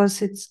 Of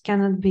course, it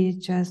cannot be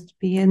just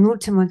be an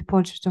ultimate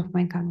portrait of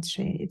my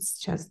country. It's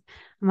just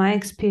my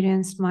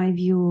experience, my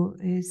view.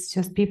 It's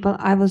just people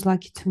I was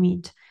lucky to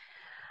meet.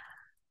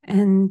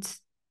 And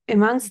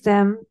amongst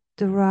them,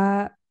 there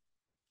are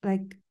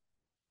like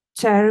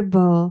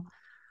terrible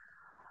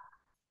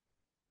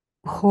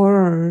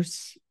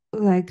horrors,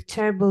 like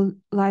terrible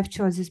life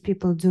choices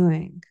people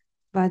doing,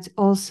 but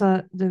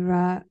also there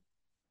are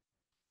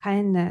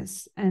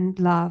kindness and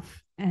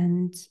love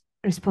and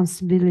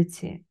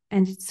responsibility,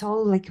 and it's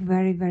all like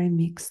very, very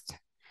mixed.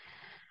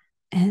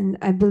 And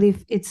I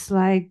believe it's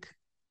like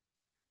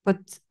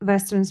what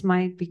Westerns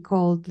might be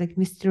called like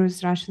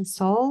mysterious Russian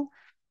soul,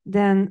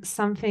 then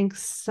something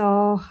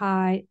so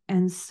high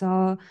and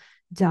so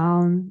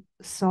down,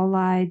 so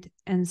light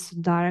and so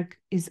dark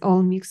is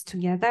all mixed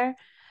together.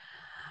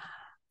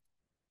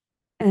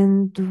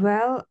 And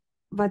well,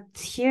 but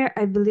here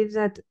I believe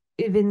that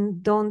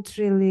even don't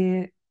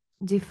really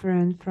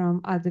different from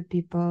other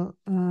people.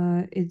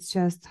 It's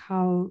just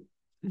how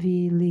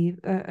we live.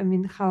 I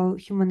mean, how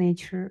human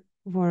nature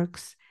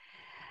works.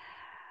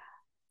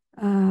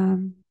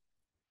 But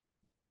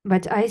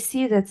I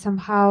see that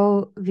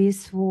somehow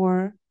this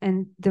war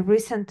and the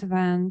recent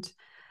events,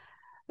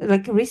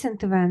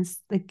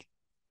 like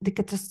the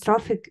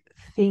catastrophic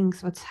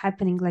things, what's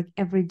happening like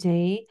every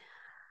day,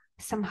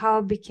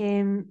 somehow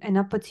became an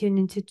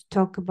opportunity to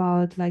talk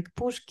about like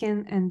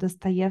Pushkin and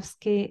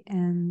Dostoevsky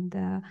and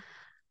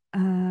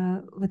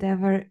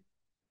whatever.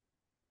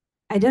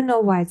 I don't know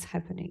why it's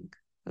happening,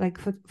 like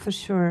for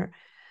sure.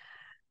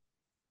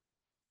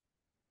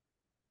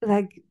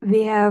 Like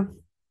we have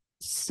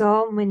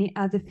so many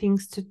other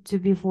things to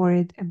be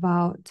worried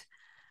about.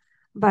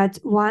 But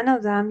one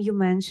of them you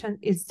mentioned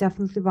is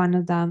definitely one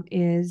of them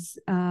is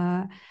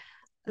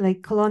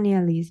like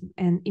colonialism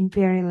and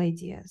imperial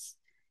ideas.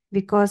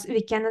 Because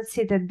we cannot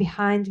see that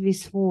behind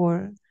this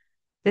war,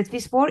 that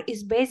this war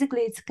is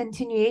basically its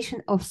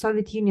continuation of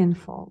Soviet Union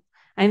fall.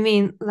 I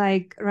mean,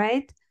 like,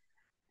 right?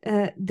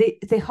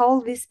 The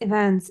whole these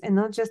events, and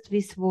not just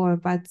this war,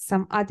 but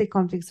some other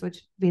conflicts which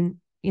have been,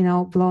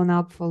 blown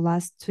up for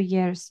last 2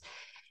 years.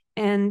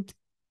 And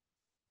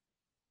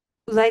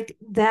like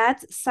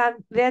that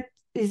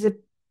is a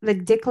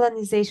like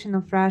decolonization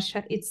of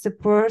Russia. It's the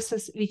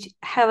process which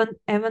haven't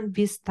even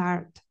been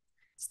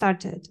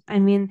started. I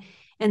mean,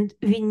 and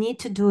we need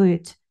to do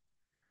it.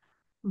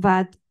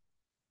 But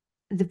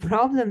the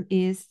problem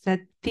is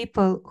that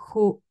people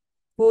who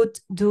would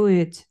do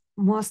it,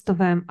 most of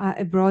them are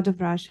abroad of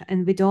Russia,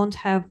 and we don't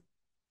have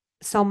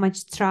so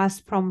much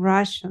trust from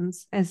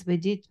Russians as we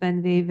did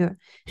when we were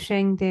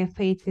sharing their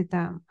faith with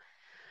them.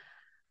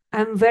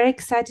 I'm very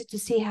excited to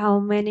see how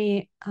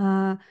many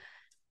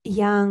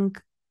young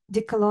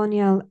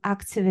decolonial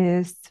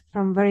activists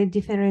from very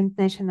different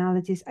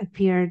nationalities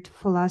appeared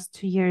for last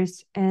 2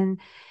 years. And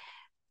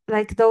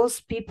like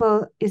those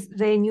people is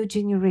the new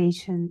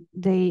generation.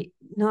 They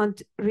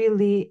not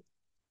really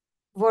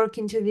work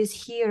into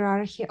this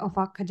hierarchy of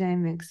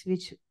academics,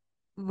 which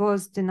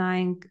was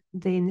denying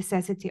the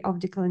necessity of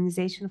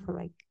decolonization for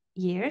like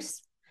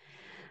years.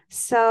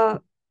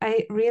 So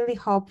I really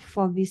hope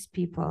for these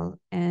people,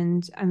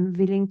 and I'm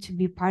willing to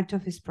be part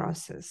of this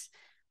process.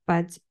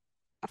 But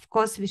of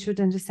course, we should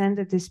understand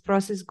that this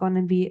process is going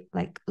to be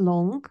like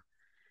long.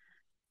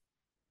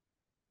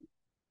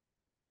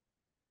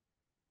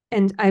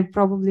 And I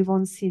probably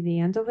won't see the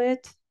end of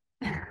it.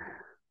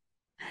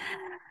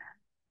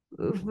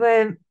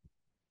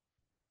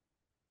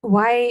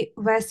 Why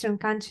Western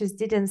countries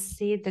didn't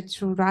see that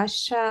through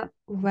Russia?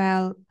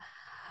 Well,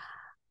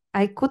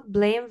 I could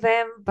blame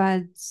them,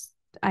 but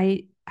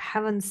I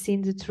haven't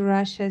seen it through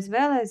Russia as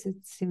well, as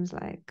it seems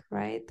like,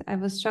 right? I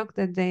was shocked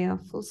that they are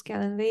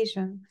full-scale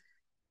invasion.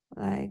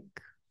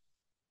 Like,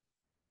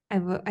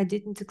 I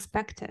didn't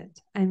expect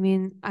it. I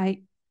mean,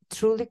 I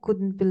truly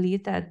couldn't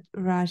believe that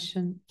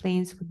Russian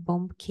planes would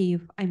bomb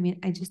Kyiv. I mean,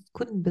 I just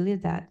couldn't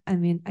believe that. I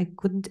mean, I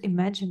couldn't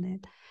imagine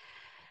it.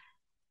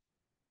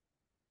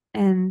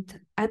 And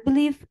I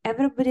believe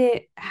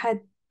everybody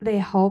had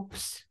their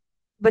hopes,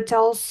 but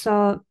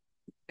also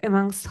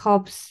amongst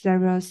hopes, there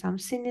was some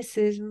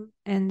cynicism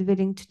and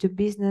willing to do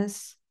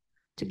business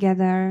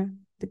together,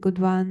 the good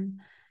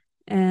one.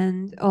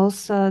 And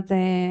also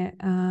the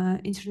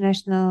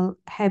international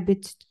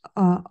habit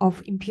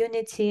of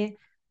impunity.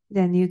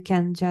 Then you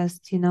can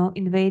just,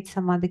 invade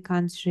some other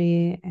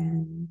country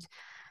and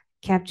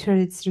capture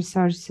its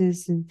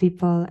resources and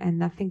people, and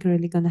nothing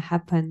really going to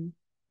happen,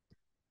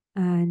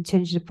 and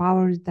change the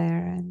powers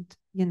there. And,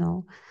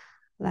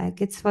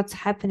 like it's what's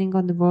happening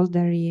on the world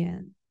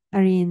arena.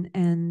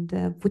 And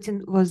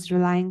Putin was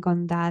relying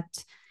on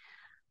that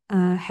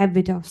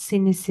habit of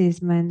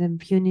cynicism and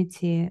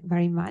impunity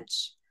very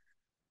much.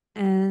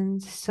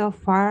 And so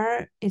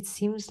far, it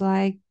seems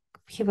like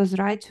he was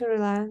right to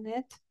rely on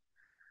it.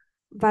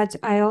 But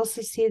I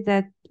also see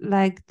that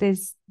like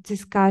this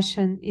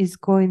discussion is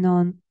going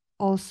on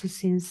also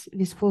since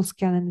this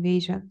full-scale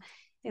invasion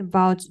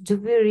about, do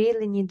we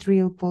really need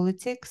real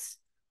politics,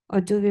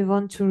 or do we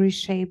want to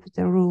reshape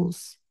the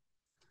rules?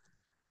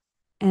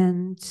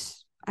 And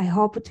I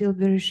hope it will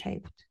be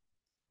reshaped.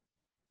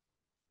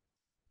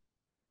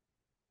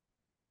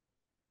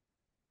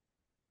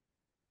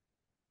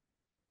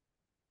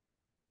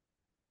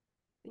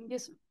 Thank you.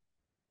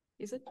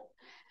 Is it?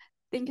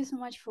 Thank you so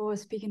much for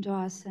speaking to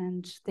us,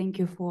 and thank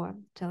you for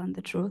telling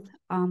the truth.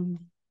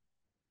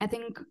 I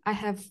think I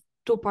have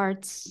two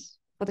parts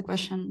for the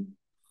question,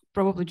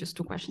 probably just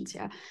two questions,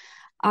 yeah.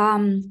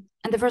 And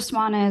the first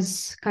one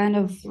is kind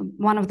of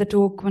one of the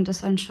two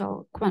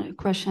quintessential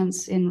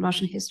questions in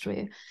Russian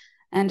history.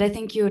 And I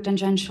think you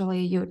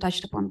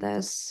touched upon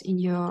this in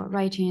your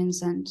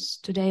writings and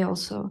today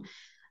also.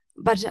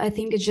 But I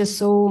think it's just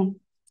so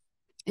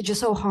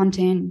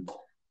haunting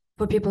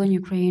for people in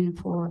Ukraine,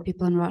 for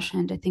people in Russia,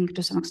 and I think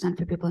to some extent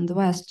for people in the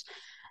West.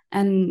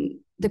 And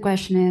the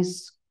question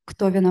is,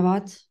 кто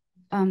виноват?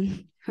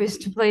 Who is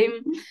to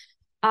blame?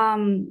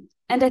 And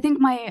I think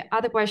my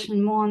other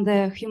question, more on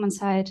the human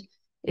side,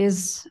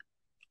 is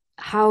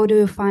how do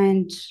you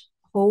find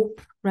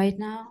hope right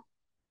now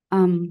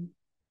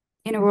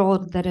in a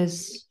world that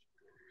is,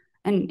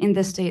 and in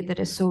the state that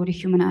is so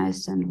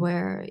dehumanized, and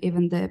where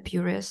even the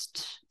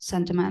purest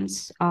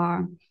sentiments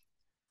are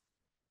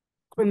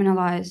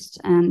criminalized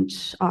and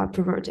are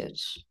perverted?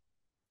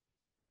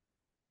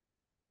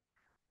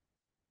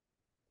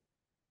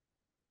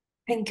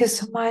 Thank you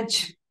so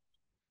much.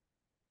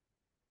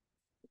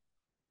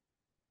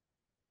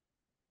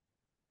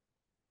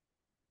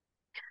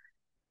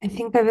 I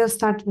think I will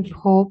start with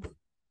hope.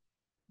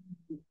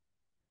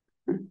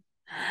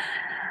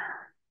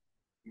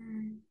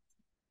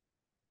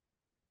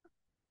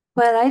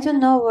 Well, I don't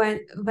know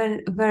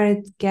where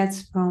it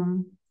gets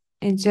from.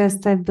 It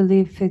just, I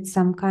believe it's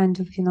some kind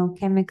of,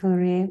 chemical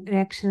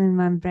reaction in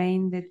my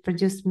brain that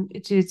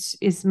it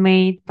is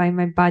made by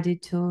my body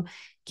to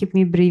keep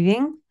me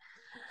breathing.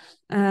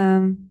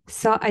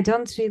 So I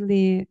don't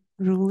really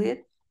rule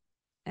it.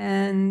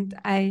 And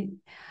I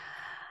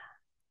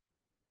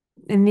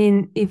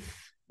mean,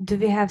 do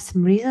we have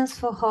some reasons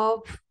for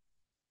hope?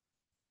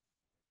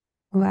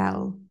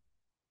 Well,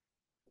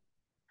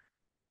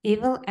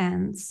 evil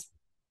ends.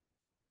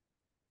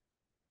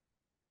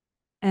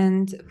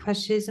 And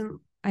fascism,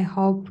 I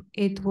hope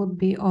it would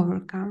be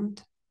overcome.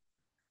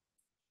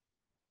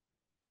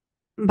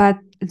 But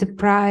the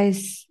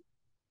price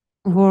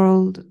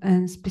world,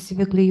 and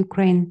specifically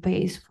Ukraine,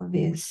 pays for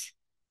this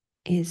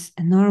is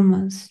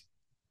enormous.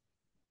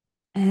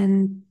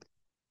 And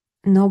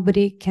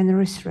nobody can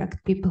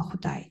resurrect people who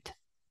died.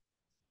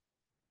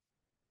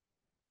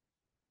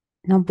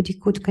 Nobody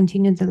could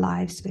continue the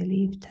lives we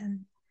lived.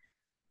 And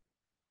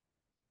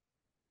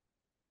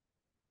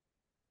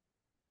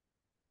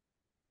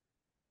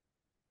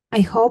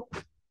I hope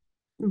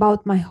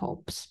about my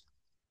hopes.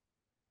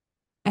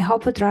 I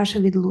hope that Russia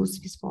will lose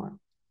this war.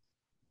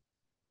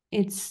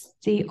 It's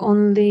the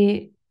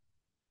only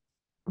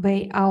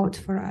way out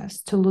for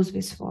us to lose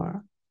this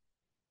war.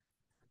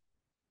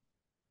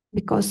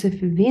 Because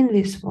if we win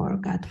this war,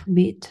 God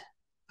forbid,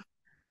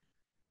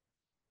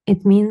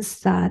 it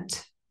means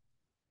that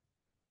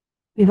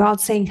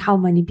without saying how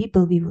many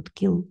people we would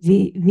kill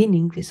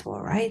winning this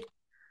war, right?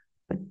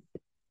 But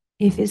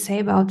if we say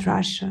about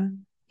Russia,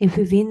 if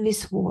we win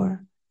this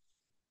war,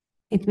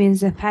 it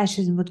means that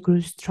fascism would grow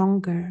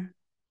stronger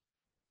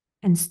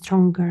and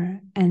stronger,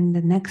 and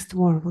the next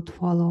war would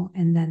follow,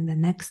 and then the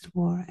next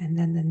war, and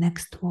then the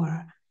next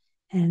war.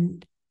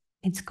 And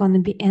it's going to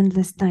be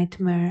endless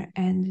nightmare,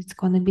 and it's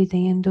going to be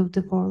the end of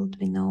the world,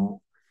 we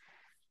know.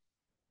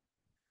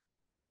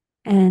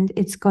 And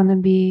it's going to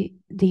be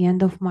the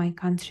end of my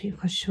country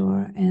for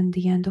sure, and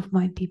the end of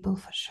my people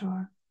for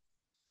sure.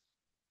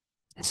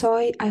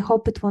 So I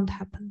hope it won't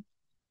happen.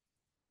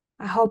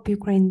 I hope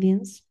Ukraine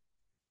wins.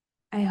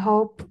 I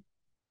hope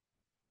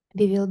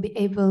we will be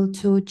able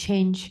to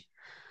change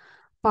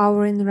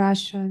power in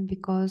Russia,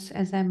 because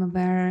as I'm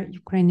aware,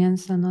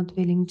 Ukrainians are not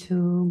willing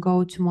to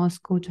go to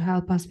Moscow to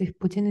help us with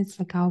Putin. It's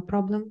like our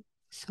problem.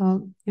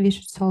 So we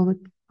should solve it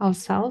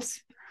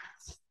ourselves.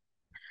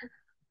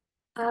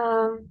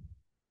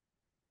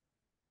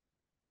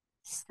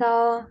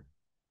 So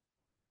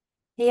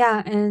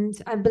yeah, and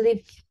I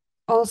believe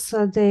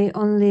also the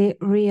only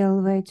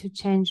real way to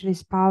change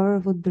this power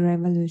would be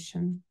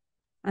revolution,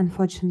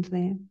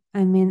 unfortunately.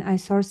 I mean, I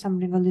saw some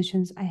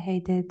revolutions I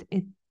hated.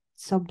 It's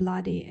so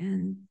bloody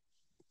and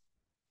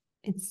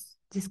it's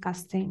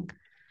disgusting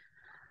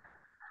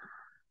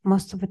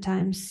most of the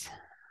times.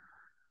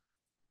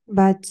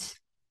 But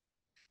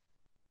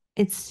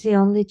it's the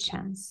only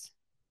chance.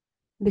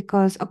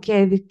 Because,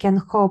 okay, we can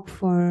hope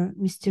for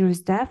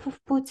mysterious death of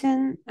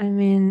Putin, I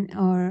mean,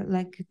 or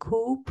like a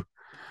coup.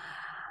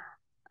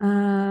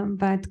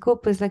 But coup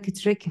is like a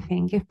tricky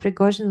thing. If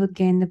Prigozhin would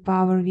gain the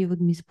power, we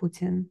would miss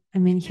Putin. I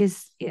mean,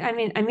 he's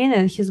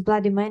a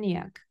bloody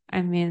maniac.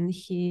 I mean,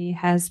 he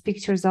has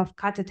pictures of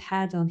cutted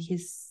head on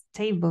his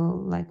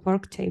table, like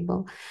work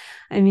table.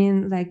 I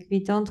mean, like,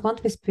 we don't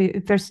want this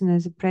person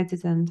as a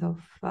president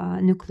of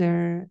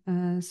nuclear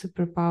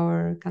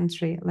superpower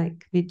country.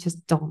 Like, we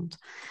just don't.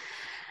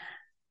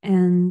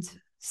 And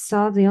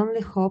so the only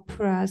hope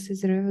for us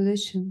is a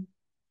revolution.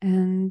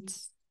 And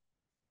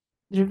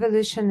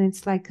revolution,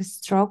 it's like a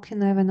stroke, you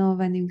never know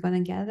when you're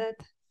gonna get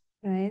it,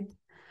 right?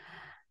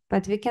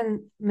 But we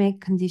can make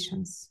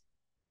conditions,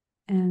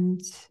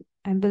 and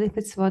I believe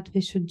it's what we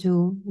should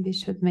do. We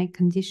should make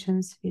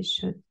conditions. We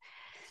should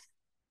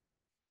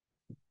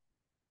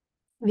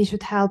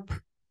help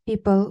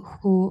people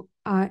who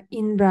are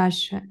in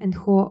Russia and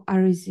who are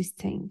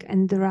resisting,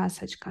 and there are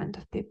such kind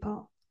of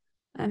people.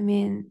 I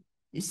mean,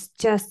 it's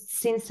just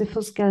since the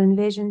full-scale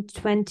invasion,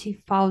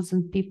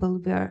 20,000 people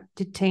were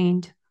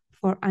detained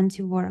for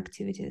anti-war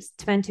activities.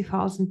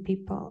 20,000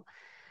 people.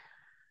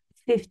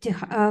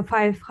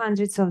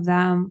 500 of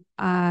them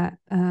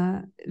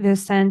were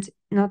sent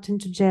not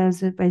into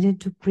jails but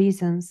into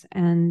prisons,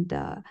 and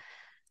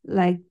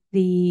like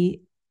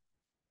the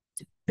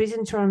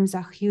prison terms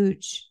are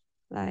huge,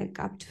 like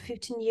up to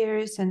 15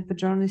 years, and for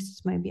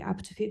journalists maybe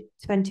up to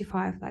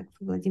 25, like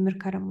for Vladimir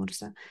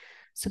Kara-Murza.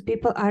 So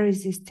people are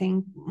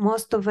resisting.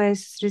 Most of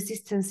us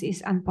resistance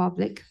is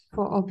unpublic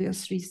for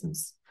obvious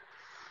reasons.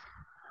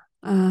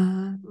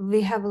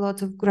 We have a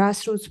lot of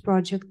grassroots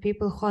project,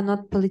 people who are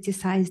not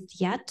politicized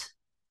yet,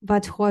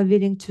 but who are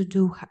willing to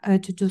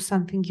do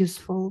something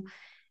useful.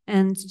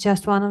 And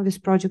just one of these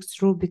projects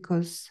grew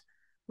because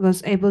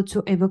was able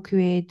to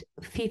evacuate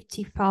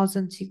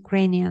 50,000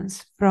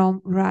 Ukrainians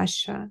from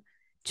Russia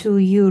to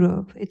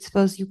Europe. It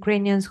was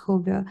Ukrainians who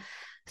were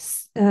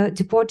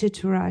deported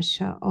to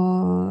Russia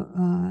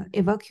or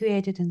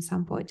evacuated at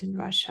some point in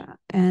Russia.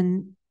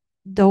 And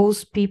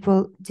those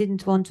people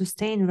didn't want to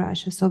stay in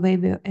Russia, so they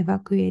were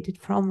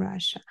evacuated from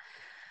Russia.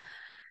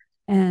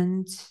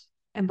 And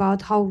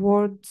about how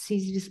world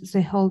sees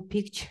the whole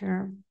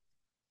picture.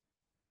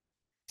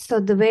 So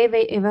the way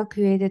they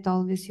evacuated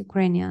all these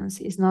Ukrainians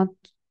is not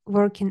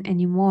working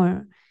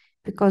anymore,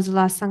 because the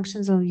last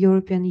sanctions of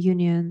European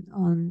Union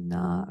on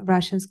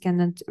Russians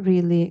cannot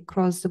really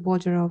cross the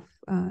border of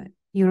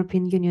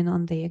European Union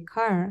on their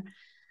car.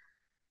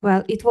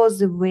 Well, it was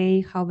the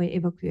way how they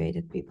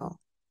evacuated people.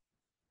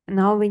 And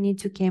now we need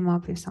to come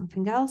up with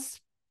something else.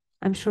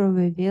 I'm sure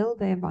we will.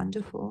 They're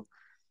wonderful.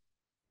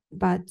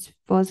 But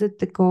was it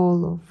the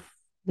goal of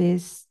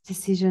this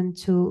decision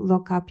to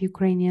lock up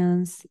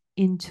Ukrainians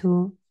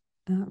into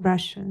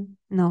Russia?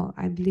 No,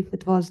 I believe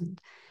it wasn't.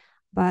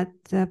 But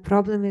the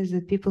problem is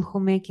that people who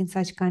making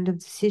such kind of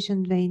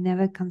decision, they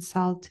never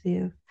consult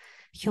with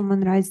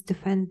human rights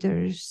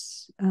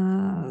defenders,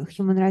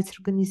 human rights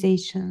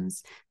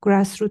organizations,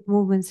 grassroots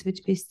movements,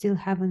 which we still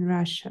have in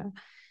Russia,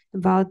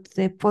 about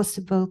the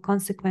possible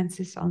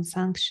consequences on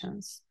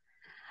sanctions.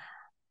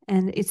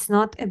 And it's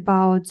not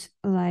about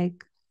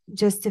like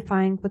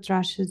justifying what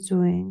Russia is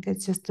doing.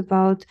 It's just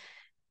about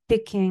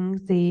picking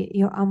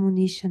your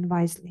ammunition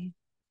wisely,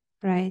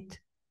 right?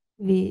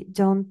 We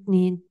don't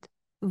need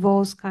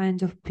those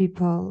kind of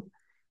people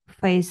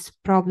face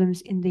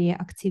problems in their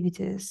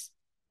activities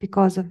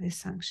because of these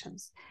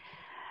sanctions.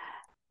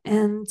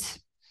 And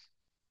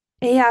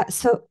yeah,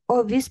 so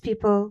all these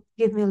people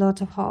give me a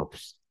lot of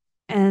hopes.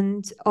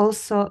 And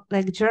also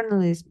like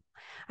journalism.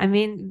 I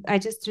mean, I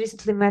just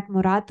recently met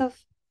Muratov,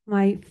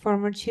 my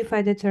former chief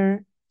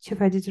editor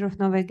of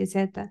Novaya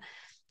Gazeta,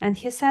 and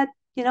he said,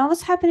 you know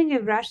what's happening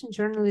with Russian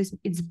journalism?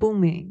 It's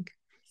booming.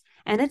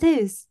 And it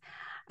is.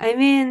 I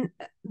mean,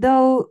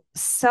 though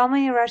so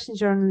many Russian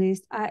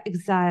journalists are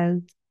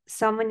exiled,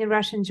 so many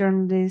Russian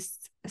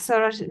journalists,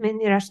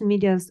 many Russian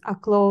medias are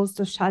closed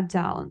or shut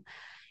down.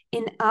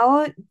 In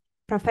our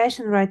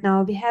profession right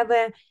now, we have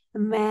a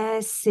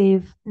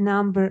massive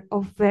number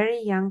of very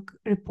young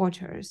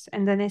reporters.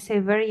 And then I say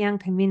very young,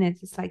 I mean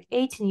it's like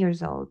 18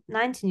 years old,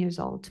 19 years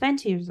old,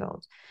 20 years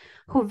old,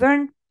 who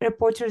weren't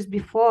reporters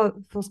before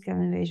full-scale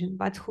invasion,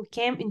 but who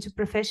came into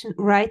profession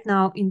right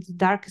now in the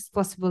darkest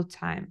possible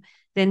time.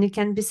 Then you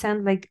can be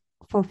sent like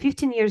for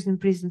 15 years in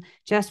prison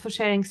just for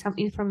sharing some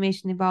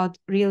information about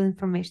real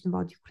information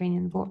about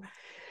Ukrainian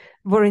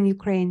war in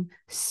Ukraine.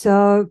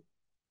 So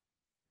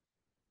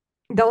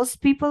those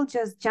people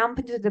just jump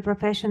into the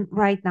profession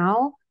right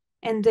now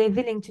and they're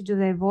willing to do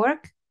their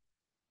work,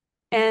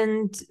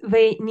 and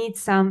they need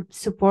some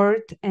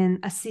support and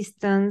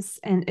assistance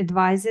and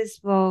advices.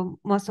 Well,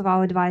 most of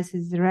our advice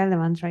is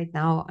irrelevant right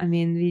now. I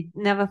mean, we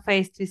never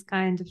faced this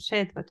kind of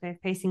shit what we're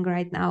facing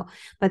right now,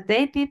 but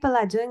they people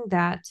are doing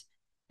that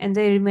and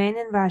they remain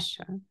in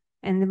Russia.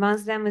 And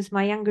amongst them is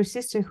my younger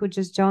sister who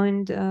just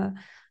joined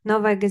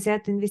Novaya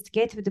Gazeta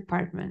investigative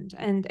department,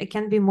 and I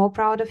can be more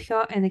proud of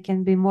her and I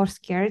can be more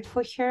scared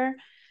for her,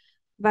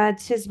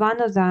 but she's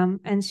one of them,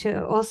 and she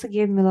also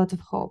gave me a lot of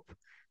hope.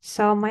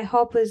 So my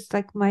hope is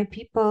like my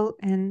people,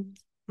 and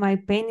my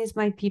pain is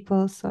my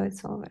people, so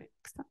it's all very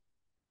exciting.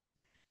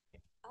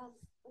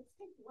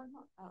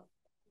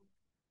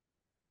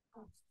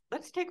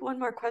 Let's take one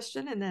more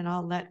question, and then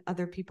I'll let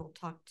other people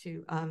talk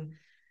to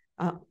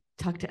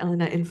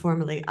Elena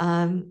informally.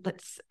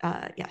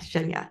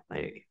 Shenya,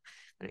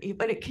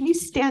 can you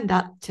stand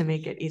up to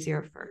make it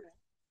easier for her?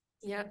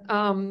 Yeah,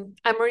 I'm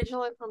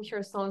originally from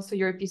Kherson, so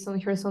your piece on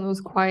Kherson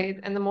was quite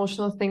an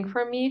emotional thing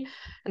for me,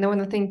 and I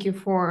want to thank you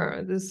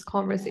for this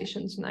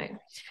conversation tonight.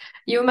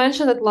 You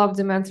mentioned that love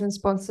demands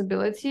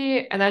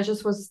responsibility, and I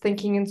just was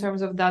thinking in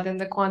terms of that in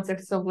the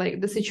context of like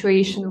the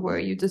situation where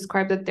you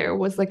described that there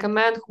was like a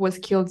man who was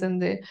killed in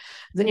the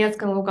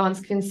Donetsk and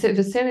Lugansk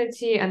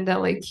vicinity, and then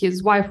like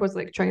his wife was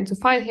like trying to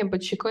find him,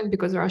 but she couldn't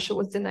because Russia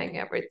was denying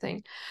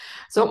everything.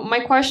 So my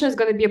question is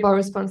going to be about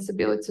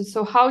responsibility.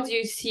 So how do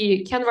you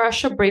see, can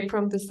Russia break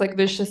from this like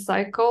vicious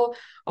cycle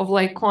of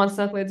like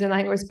constantly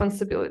denying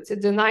responsibility,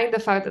 denying the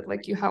fact that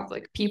like you have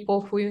like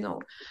people who, you know,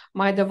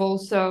 might have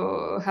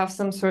also have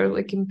some sort of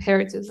like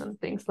imperatives and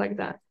things like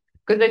that?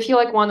 Because I feel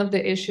like one of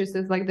the issues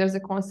is like there's a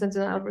constant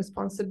denial of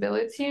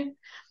responsibility.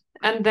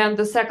 And then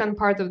the second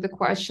part of the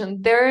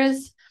question,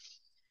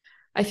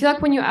 I feel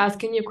like when you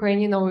ask in Ukraine,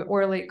 you know,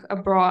 or like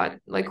abroad,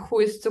 like who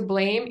is to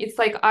blame, it's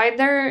like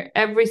either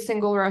every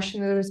single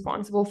Russian is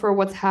responsible for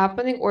what's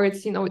happening, or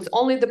it's, you know, it's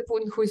only the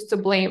Putin who is to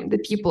blame. The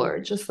people are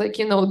just like,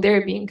 you know,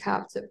 they're being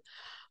captive.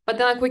 But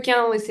then like we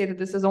can't only say that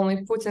this is only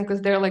Putin,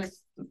 because there are like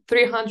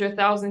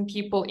 300,000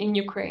 people in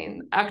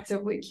Ukraine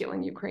actively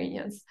killing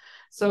Ukrainians.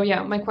 So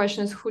yeah, my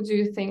question is, who do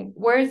you think,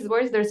 where's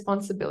the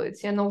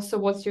responsibility? And also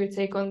what's your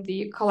take on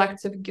the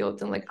collective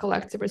guilt and like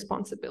collective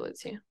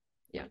responsibility?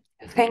 Yeah.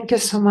 Thank you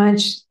so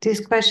much.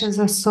 These questions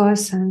are so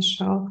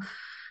essential.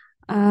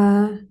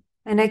 And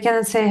I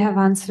cannot say I have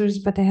answers,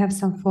 but I have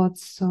some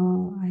thoughts,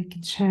 so I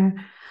can share.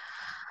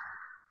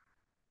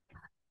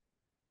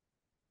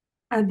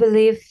 I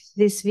believe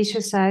this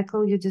vicious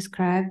cycle you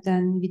described,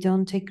 and we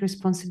don't take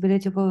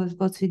responsibility for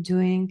what we're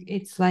doing.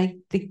 It's like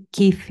the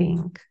key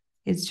thing.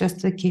 It's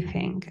just the key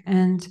thing.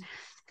 And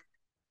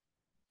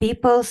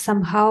people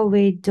somehow,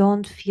 they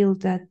don't feel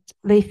that,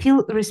 they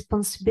feel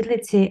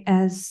responsibility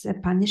as a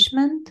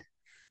punishment.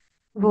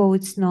 Well,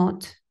 it's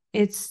not.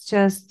 It's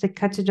just the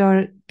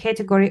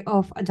category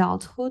of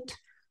adulthood.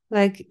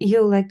 Like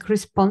you're like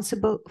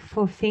responsible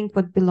for things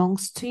what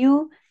belongs to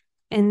you.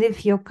 And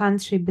if your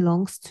country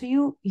belongs to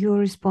you, you're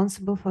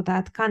responsible for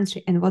that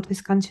country and what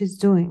this country is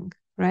doing,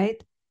 right?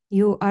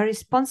 You are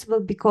responsible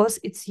because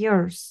it's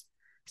yours.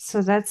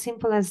 So that's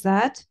simple as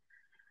that.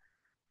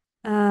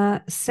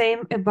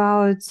 Same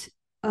about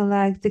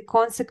like the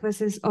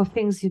consequences of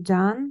things you've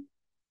done.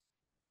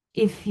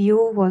 If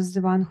you was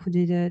the one who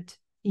did it,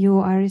 you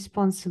are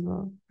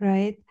responsible,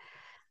 right?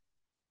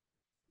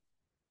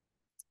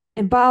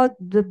 About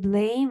the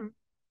blame,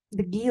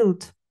 the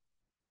guilt.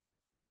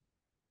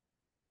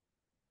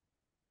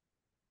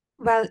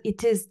 Well,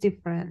 it is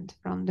different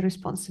from the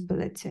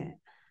responsibility.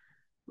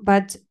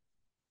 But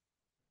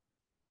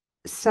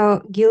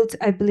so guilt,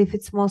 I believe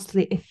it's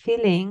mostly a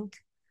feeling.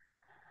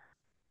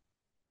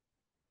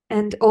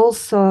 And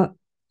also,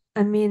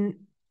 I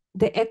mean,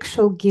 the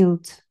actual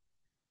guilt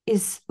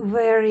is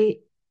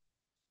very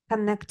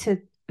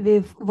connected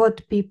with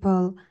what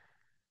people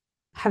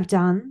have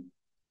done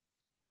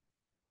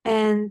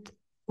and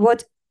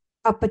what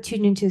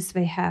opportunities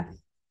they have.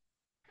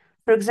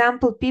 For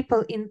example,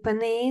 people in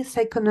Panay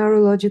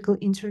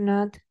psychoneurological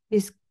internat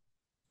with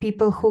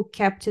people who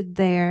kept it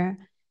there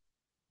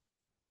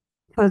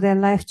for their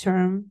life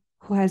term,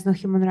 who has no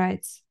human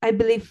rights. I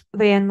believe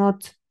they are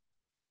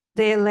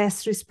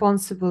less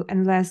responsible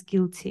and less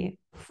guilty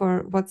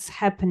for what's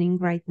happening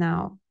right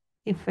now,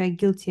 if they're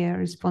guilty or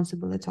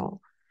responsible at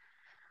all.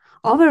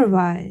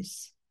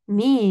 Otherwise,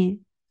 me,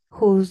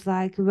 who's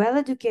like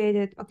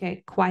well-educated,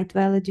 okay, quite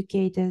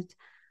well-educated,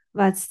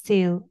 but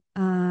still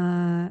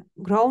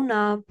grown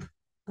up,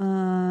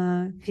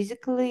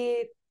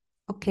 physically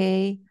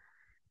okay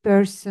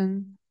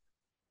person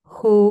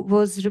who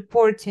was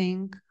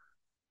reporting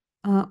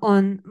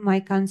on my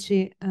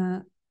country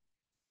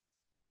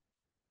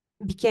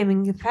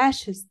becoming a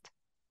fascist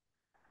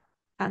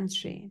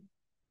country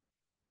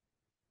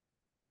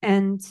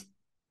and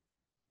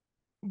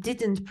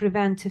didn't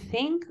prevent a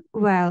thing,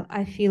 well,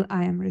 I feel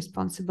I am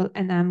responsible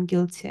and I'm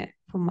guilty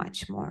for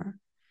much more.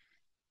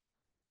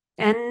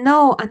 And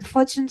no,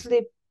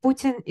 unfortunately,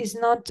 Putin is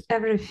not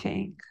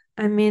everything.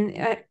 I mean,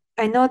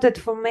 I know that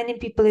for many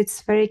people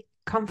it's very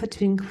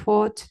comforting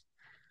thought.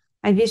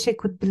 I wish I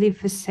could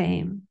believe the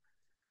same.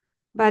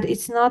 But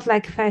it's not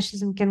like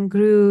fascism can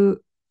grow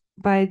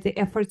by the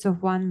efforts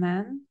of one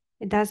man.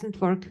 It doesn't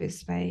work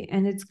this way.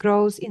 And it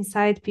grows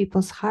inside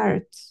people's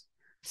hearts.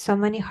 So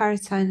many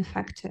hearts are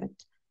infected.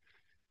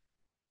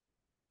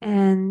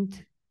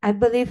 And I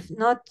believe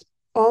not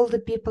all the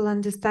people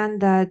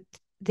understand that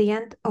the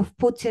end of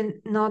Putin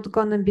not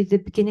gonna be the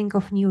beginning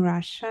of new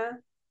Russia.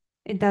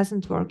 It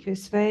doesn't work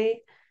this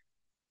way.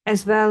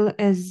 As well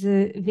as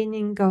the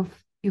winning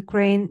of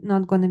Ukraine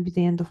not gonna be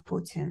the end of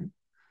Putin.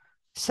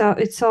 So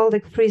it's all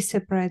like three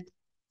separate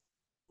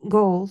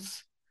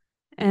goals,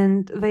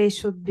 and they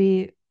should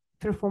be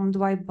performed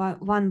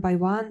one by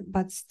one,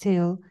 but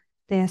still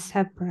they are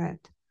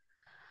separate.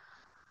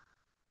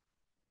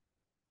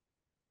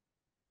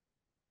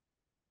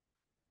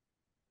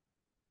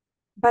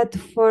 But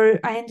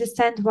I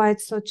understand why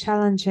it's so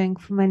challenging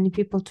for many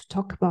people to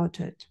talk about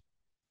it,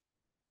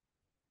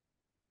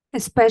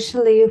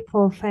 especially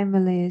for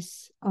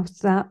families of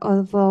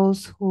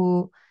those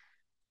who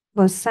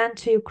was sent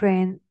to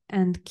Ukraine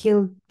and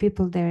killed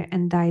people there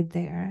and died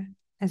there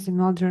as a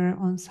murderer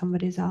on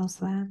somebody else's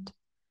land.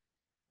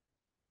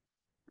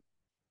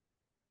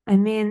 I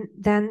mean,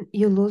 then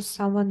you lose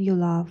someone you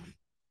love.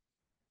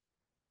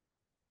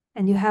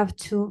 And you have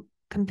two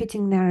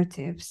competing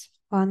narratives.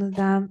 One of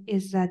them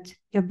is that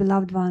your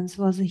beloved ones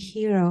was a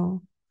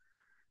hero,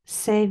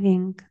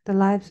 saving the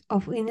lives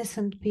of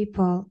innocent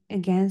people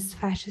against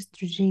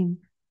fascist regime.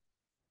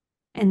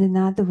 And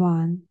another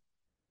one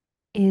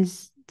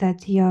is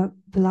that your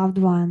beloved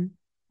one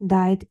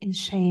died in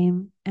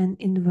shame and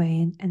in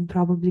vain and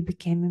probably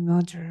became a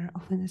murderer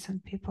of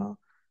innocent people.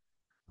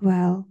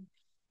 Well,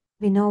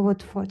 we know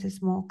what thought is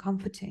more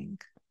comforting.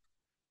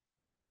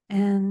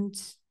 And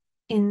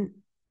in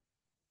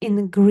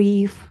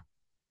grief,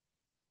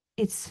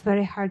 it's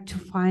very hard to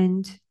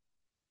find,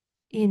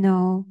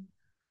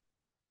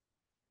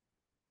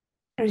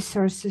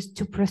 resources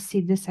to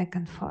proceed the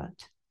second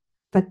thought.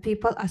 But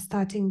people are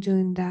starting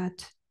doing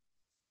that.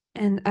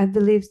 And I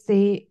believe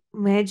the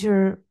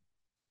major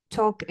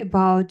talk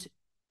about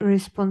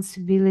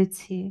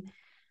responsibility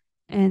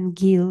and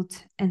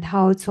guilt and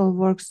how it all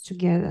works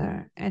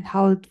together and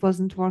how it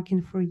wasn't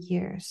working for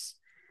years.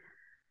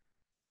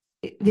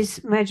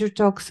 These major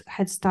talks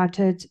had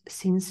started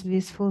since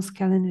this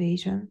full-scale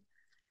invasion.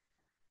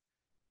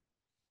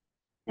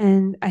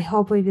 And I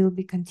hope they will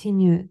be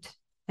continued.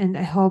 And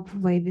I hope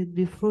they will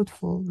be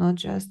fruitful, not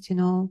just,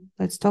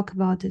 let's talk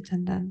about it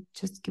and then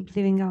just keep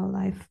living our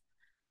life.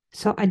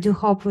 So I do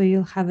hope we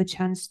will have a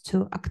chance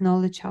to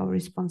acknowledge our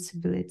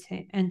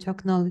responsibility and to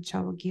acknowledge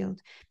our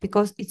guilt,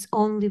 because it's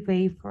only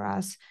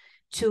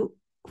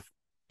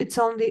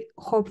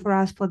hope for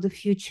us for the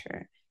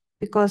future,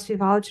 because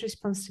without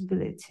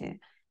responsibility,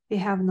 we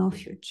have no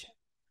future.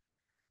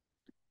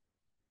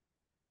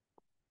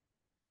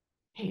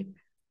 Hey,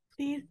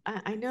 please,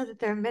 I know that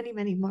there are many,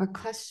 many more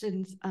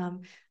questions.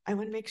 I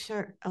want to make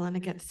sure Elena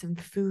gets some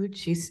food.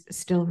 She's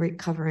still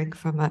recovering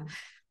from a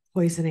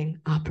poisoning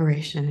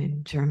operation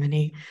in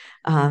Germany.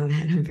 And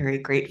I'm very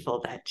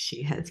grateful that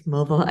she has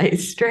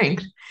mobilized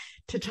strength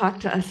to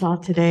talk to us all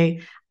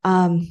today.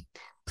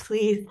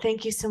 Please,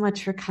 thank you so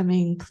much for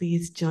coming.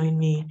 Please join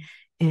me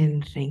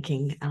in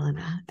thanking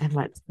Elena, and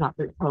let's not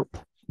lose hope.